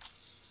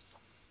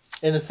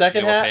 In the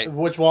second half?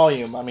 Which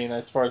volume? I mean,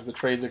 as far as the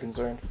trades are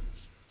concerned.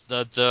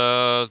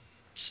 The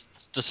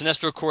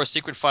Sinestro Corps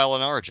Secret File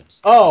and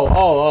Origins.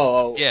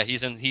 Oh. Yeah,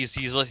 he's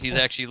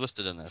actually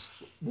listed in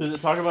this. Does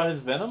it talk about his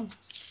venom?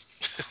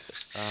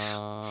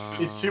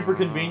 His super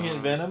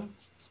convenient venom?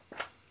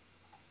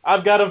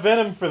 I've got a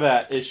venom for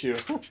that issue.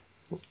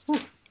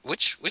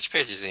 Which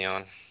page is he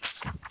on?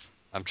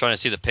 I'm trying to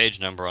see the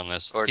page number on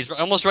this. He's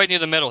almost right near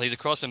the middle. He's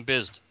across from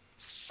Bizd.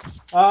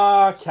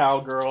 Ah,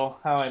 cowgirl.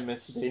 How I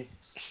miss thee.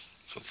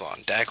 Von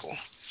Daggle.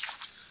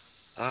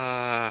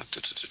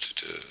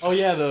 Oh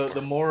yeah,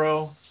 the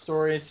Moro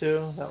story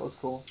too. That was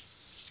cool.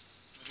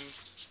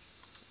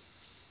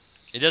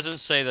 It doesn't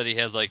say that he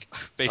has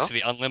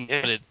basically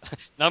unlimited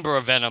number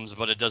of venoms,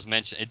 but it does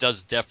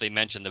definitely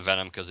mention the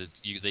venom because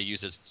they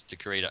use it to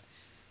create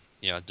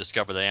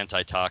discover that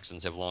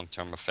antitoxins have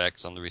long-term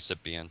effects on the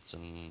recipients,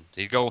 and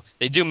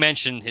they do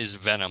mention his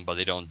venom, but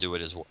they don't do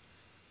it as well.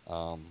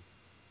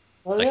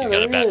 Like he's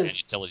got a Batman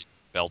utility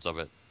belt of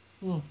it.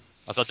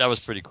 I thought that was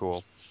pretty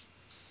cool.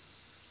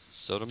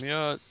 Soda me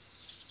out.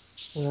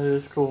 That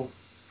is cool.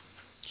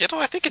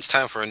 I think it's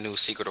time for a new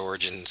Secret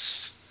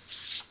Origins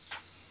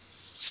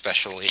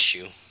special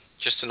issue,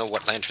 just to know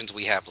what lanterns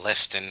we have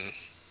left, and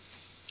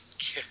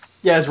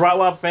Yeah, is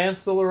Rotlop Fan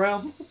still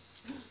around?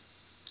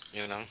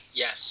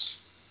 Yes.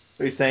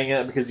 Are you saying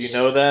that because you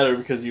know that, or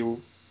because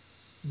you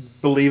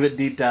believe it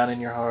deep down in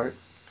your heart?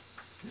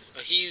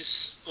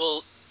 He's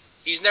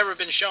never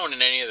been shown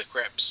in any of the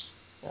crypts.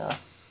 Yeah.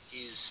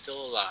 He's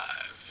still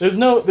alive. There's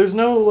no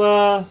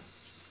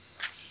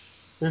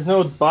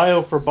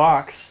bio for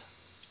Box.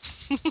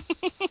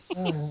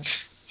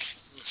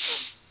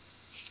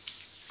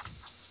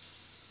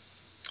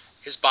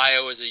 His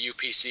bio is a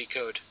UPC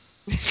code.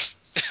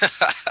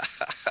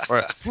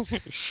 Or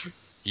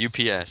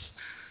UPS.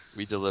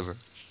 We deliver.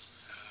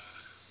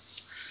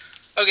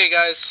 Okay,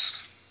 guys.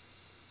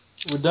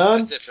 We're done?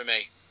 That's it for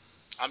me.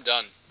 I'm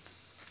done.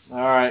 All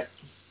right.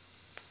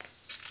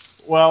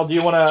 Well, do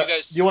you want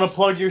to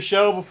plug your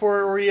show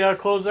before we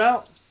close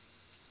out?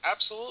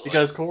 Absolutely.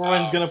 Because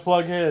Corwin's going to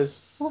plug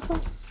his. Well,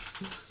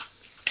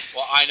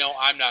 I know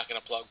I'm not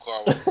going to plug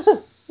Corwin's.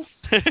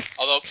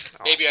 Although,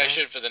 maybe I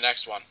should for the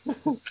next one.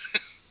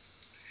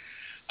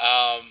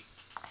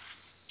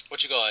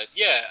 What you call it?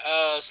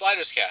 Yeah,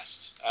 Sliders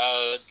Cast.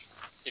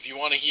 If you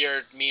want to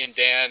hear me and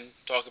Dan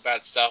talk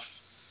about stuff,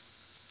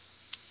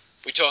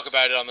 we talk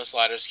about it on the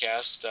Sliders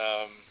Cast.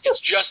 It's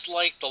just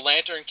like the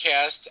Lantern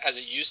Cast as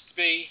it used to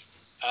be,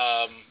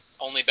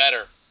 only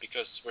better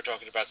because we're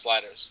talking about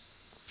sliders.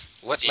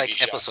 What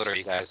episode are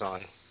you guys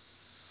on?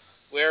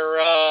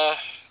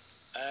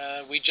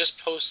 We just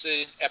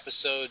posted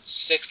episode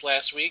 6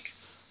 last week,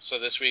 so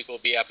this week will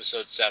be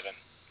episode 7.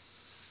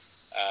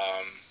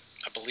 I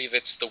believe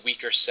it's The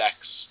Weaker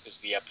Sex is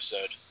the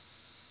episode.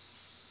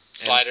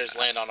 Sliders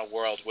land on a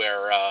world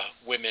where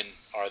women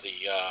are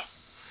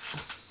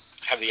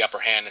have the upper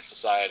hand in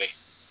society.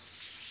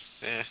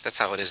 That's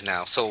how it is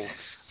now. So,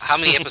 how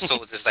many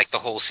episodes is the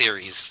whole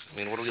series? I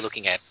mean, what are we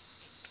looking at?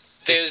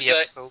 50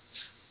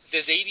 episodes?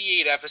 There's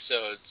 88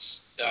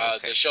 episodes.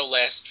 Okay. The show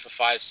lasts for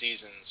 5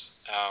 seasons.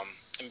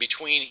 In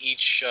between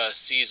each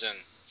season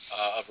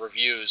of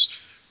reviews,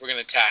 we're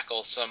going to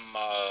tackle some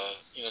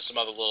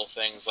other little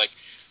things. Like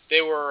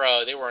there were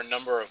a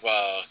number of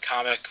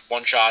comic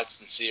one shots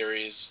and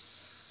series.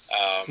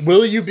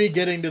 Will you be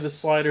getting to the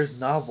Sliders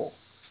novel?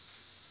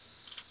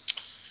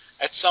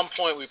 At some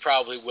point, we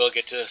probably will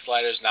get to the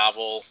Sliders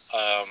novel.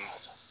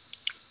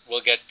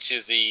 We'll get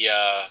to the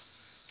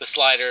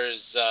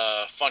Sliders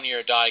Funny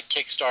or Die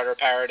Kickstarter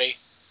parody.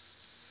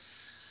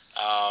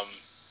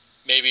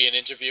 Maybe an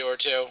interview or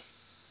two.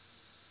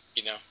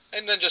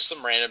 And then just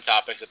some random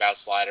topics about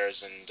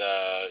sliders and,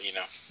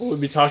 Will we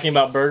be talking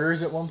about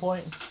burgers at one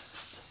point?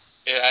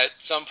 At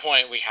some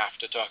point, we have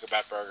to talk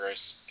about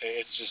burgers.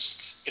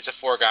 It's a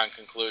foregone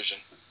conclusion.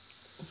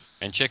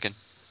 And chicken.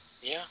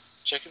 Yeah,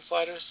 chicken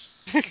sliders?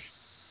 I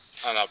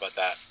don't know about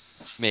that.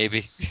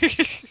 Maybe. But,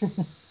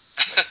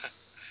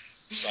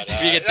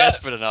 if you get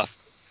desperate enough.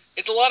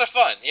 It's a lot of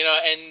fun, and,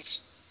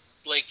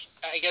 I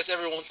guess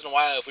every once in a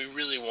while, if we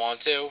really want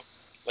to,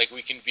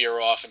 we can veer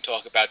off and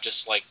talk about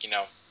just,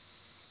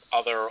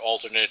 other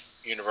alternate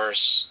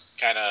universe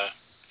kind of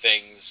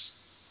things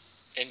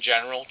in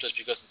general, just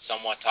because it's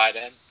somewhat tied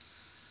in.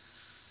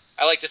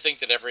 I like to think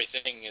that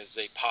everything is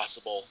a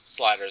possible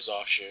Sliders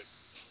offshoot.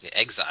 The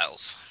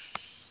Exiles.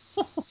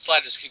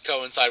 Sliders could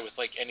coincide with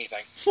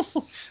anything.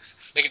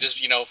 They could just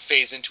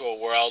phase into a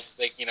world.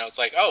 It's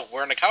like, oh,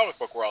 we're in a comic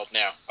book world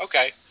now.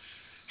 Okay,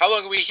 how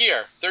long are we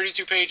here?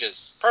 32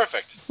 pages.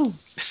 Perfect.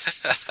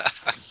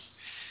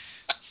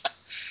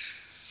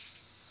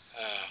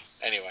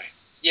 Anyway,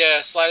 yeah,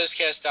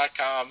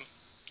 sliderscast.com.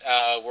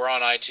 We're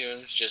on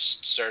iTunes.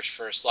 Just search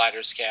for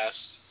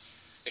Sliderscast.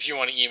 If you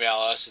want to email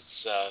us,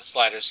 it's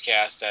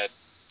sliderscast at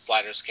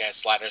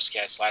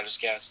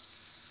sliderscast.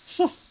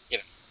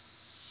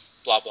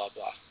 Blah, blah,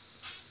 blah.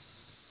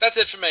 That's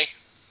it for me.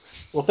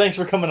 Well, thanks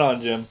for coming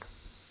on, Jim.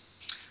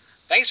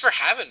 Thanks for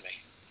having me.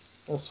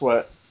 No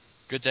sweat.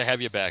 Good to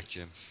have you back,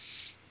 Jim.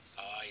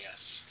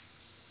 Yes.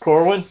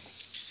 Corwin?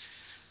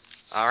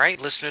 All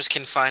right, listeners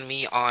can find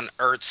me on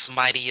Earth's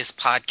Mightiest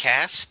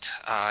Podcast.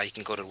 You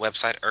can go to the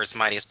website,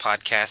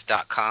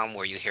 earthsmightiestpodcast.com,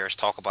 where you hear us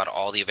talk about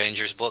all the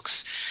Avengers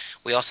books.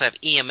 We also have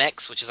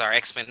EMX, which is our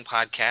X-Men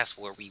podcast,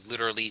 where we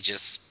literally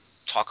just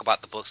talk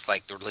about the books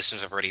like the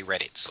listeners have already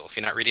read it. So if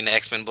you're not reading the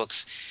X-Men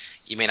books,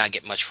 you may not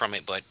get much from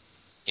it, but,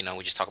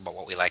 we just talk about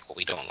what we like, what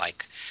we don't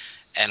like.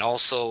 And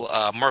also,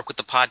 Merc with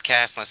the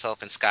podcast,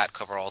 myself and Scott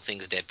cover all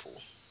things Deadpool.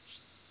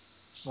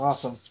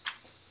 Awesome.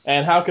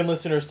 And how can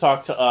listeners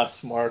talk to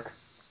us, Mark?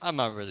 I'm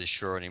not really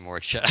sure anymore,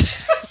 Chad.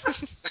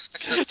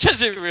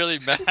 Does it really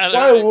matter?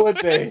 Why would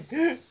they?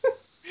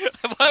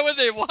 Why would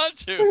they want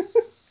to?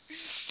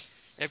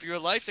 If you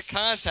would like to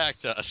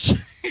contact us,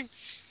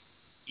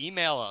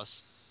 email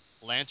us,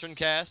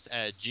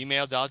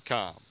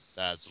 LanternCast@gmail.com.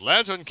 That's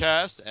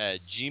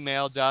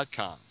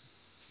LanternCast@gmail.com.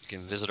 You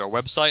can visit our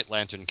website,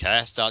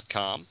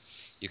 LanternCast.com.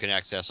 You can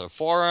access our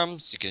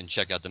forums. You can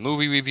check out the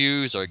movie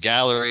reviews, our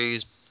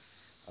galleries,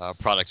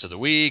 products of the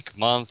week,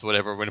 month,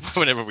 whatever,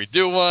 whenever we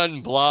do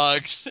one,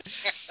 blogs,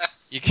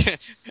 you can,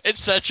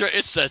 etc.,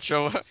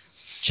 etc.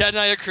 Chad and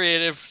I are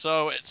creative,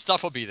 so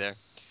stuff will be there.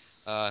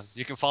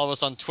 You can follow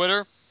us on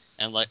Twitter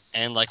and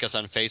like us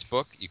on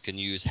Facebook. You can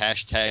use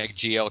hashtag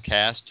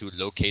GLCast to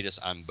locate us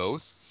on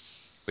both.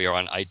 We are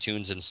on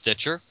iTunes and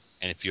Stitcher,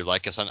 and if you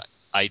like us on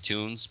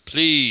iTunes,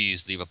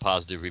 please leave a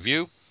positive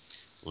review.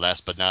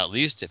 Last but not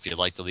least, if you'd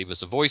like to leave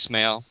us a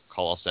voicemail,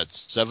 call us at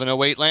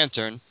 708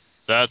 Lantern.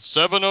 That's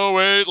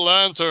 708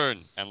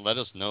 Lantern, and let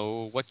us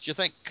know what you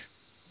think.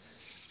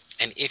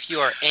 And if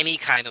you are any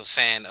kind of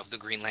fan of the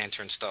Green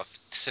Lantern stuff,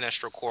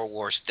 Sinestro Core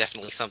War is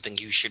definitely something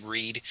you should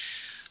read.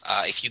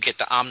 If you get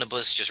the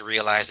omnibus, just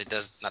realize it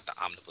does not the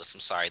omnibus. I'm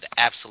sorry, the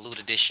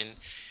Absolute Edition.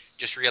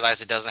 Just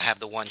realize it doesn't have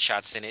the one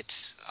shots in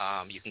it.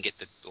 You can get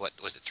the what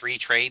was it 3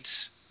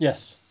 trades?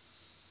 Yes.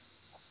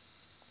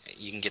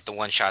 You can get the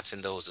one shots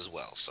in those as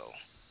well. So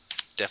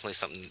definitely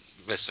something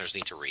listeners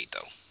need to read though.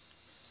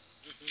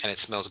 Mm-hmm. And it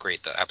smells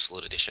great, the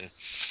Absolute Edition.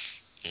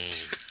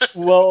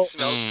 Well,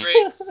 smells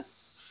great.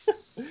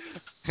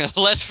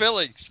 Less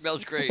filling,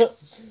 smells great.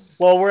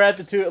 Well, we're at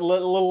the a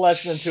little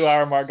less than 2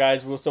 hour mark,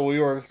 guys. So we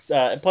were,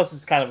 plus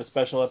it's kind of a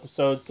special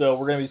episode, so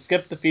we're gonna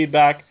skip the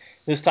feedback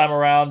this time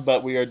around,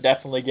 but we are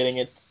definitely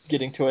getting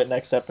to it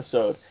next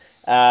episode.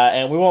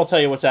 And we won't tell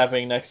you what's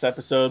happening next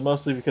episode,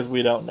 mostly because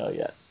we don't know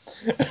yet.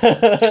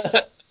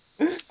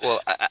 Well,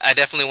 I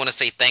definitely want to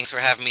say thanks for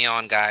having me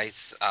on,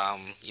 guys.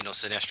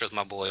 Sinestro's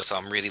my boy, so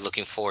I'm really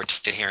looking forward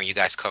to hearing you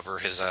guys cover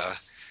his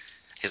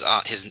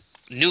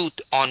new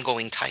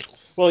ongoing title.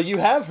 Well, you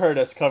have heard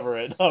us cover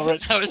it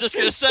already. I was just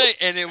gonna say,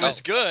 and it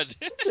was good.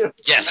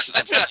 Yes,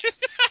 it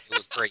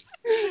was great.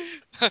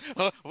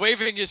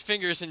 Waving his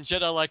fingers in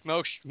Jedi-like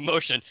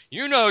motion.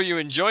 You know you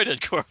enjoyed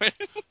it, Corbin.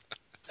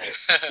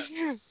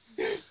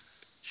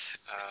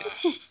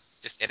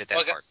 Just edit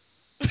that part,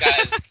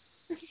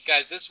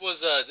 guys. This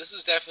was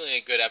definitely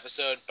a good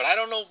episode, but I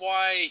don't know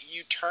why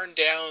you turned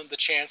down the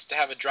chance to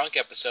have a drunk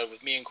episode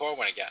with me and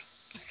Corwin again.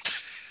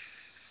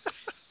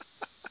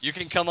 You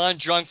can come on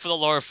drunk for the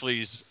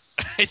Lorefleas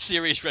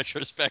series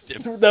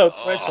retrospective. No,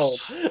 Threshold.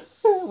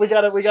 We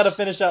gotta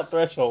finish out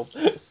Threshold.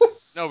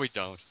 No, we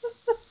don't.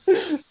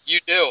 You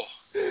do.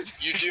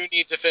 You do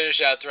need to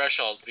finish out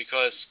Threshold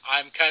because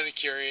I'm kind of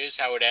curious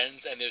how it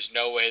ends, and there's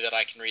no way that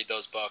I can read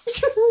those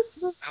books.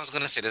 I was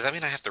gonna say, does that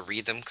mean I have to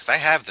read them? Because I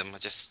have them, I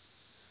just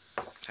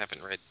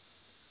haven't read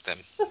them.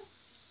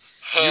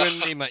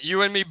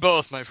 You and me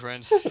both, my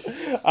friend.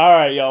 All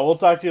right, y'all. We'll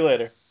talk to you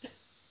later.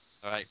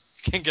 All right.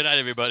 Good night,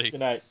 everybody. Good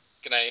night.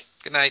 Good night.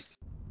 Good night.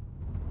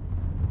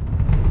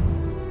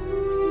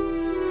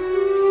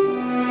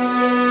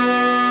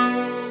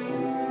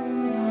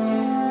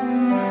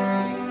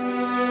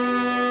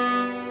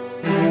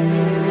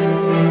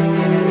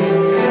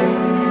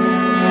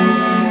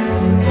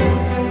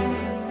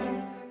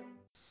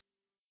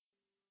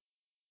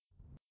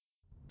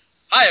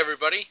 Hi,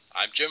 everybody.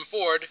 I'm Jim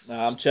Ford.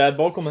 I'm Chad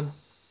Bokelman.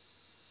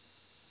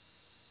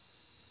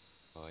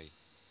 Boy.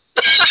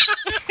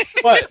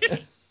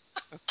 What?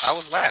 I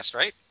was last,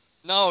 right?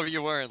 No,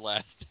 you weren't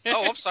last.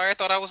 Oh, I'm sorry. I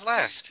thought I was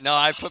last. No,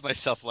 I put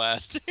myself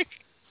last.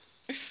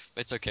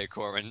 It's okay,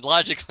 Corbin.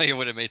 Logically, it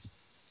would have made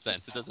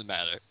sense. It doesn't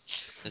matter.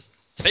 Just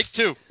take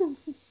 2.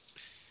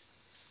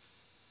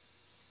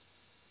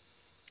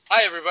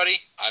 Hi, everybody.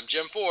 I'm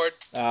Jim Ford.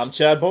 I'm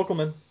Chad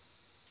Bokelman.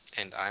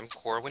 And I'm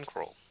Corwin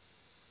Kroll.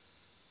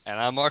 And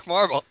I'm Mark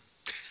Marble.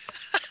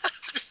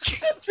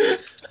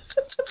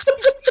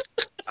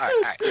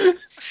 All right.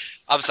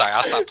 I'm sorry.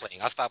 I'll stop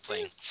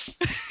playing.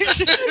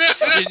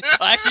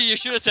 Actually, you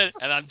should have said,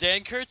 and I'm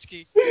Dan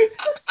Kurtzky.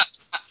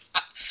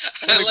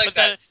 I like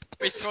that.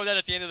 We throw that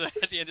at the end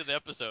of the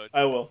episode.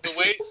 I will.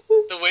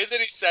 The way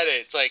that he said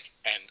it, it's like,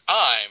 and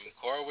I'm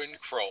Corwin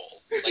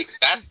Kroll. Like,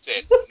 that's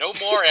it. No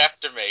more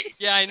after me.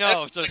 Yeah, I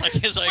know. So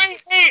it's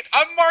like wait,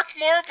 I'm Mark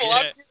Marble. Yeah.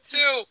 I'm here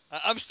too.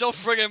 I'm still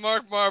friggin'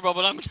 Mark Marble,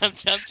 but I'm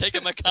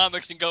taking my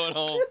comics and going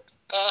home.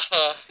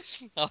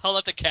 I'll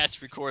let the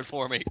cats record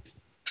for me.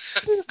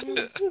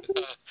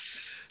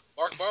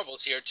 Mark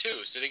Marble's here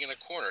too, sitting in a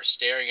corner,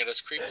 staring at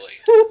us creepily.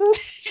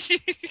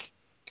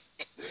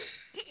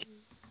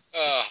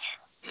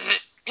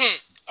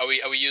 Are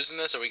we using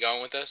this? Are we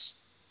going with this?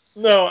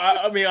 No,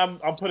 I mean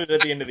I'll put it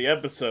at the end of the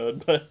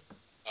episode, but.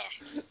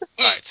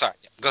 All right, sorry.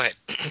 Go ahead.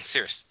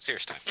 serious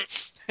time.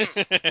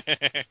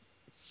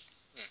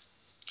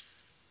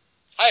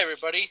 Hi,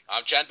 everybody.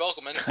 I'm Chad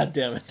Bokelman. God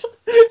damn it.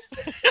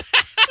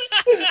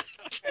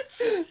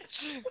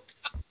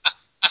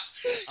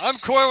 I'm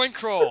Corwin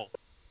Kroll.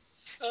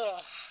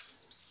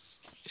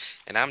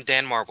 And I'm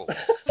Dan Marble.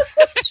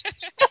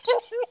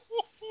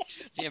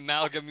 The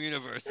amalgam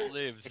universe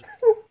lives.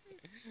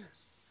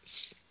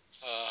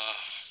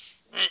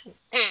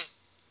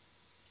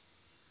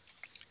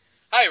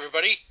 Hi,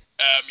 everybody.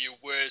 I'm your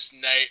worst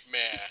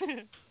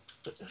nightmare.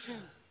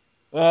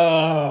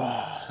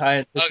 I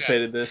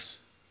anticipated this.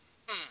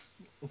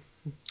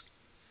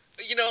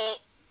 you know,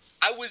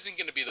 I wasn't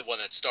going to be the one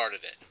that started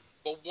it.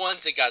 But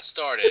once it got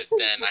started,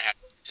 then I had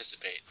to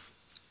participate.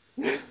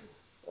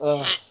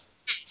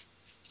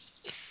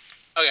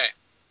 Okay.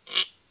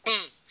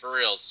 For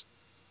reals.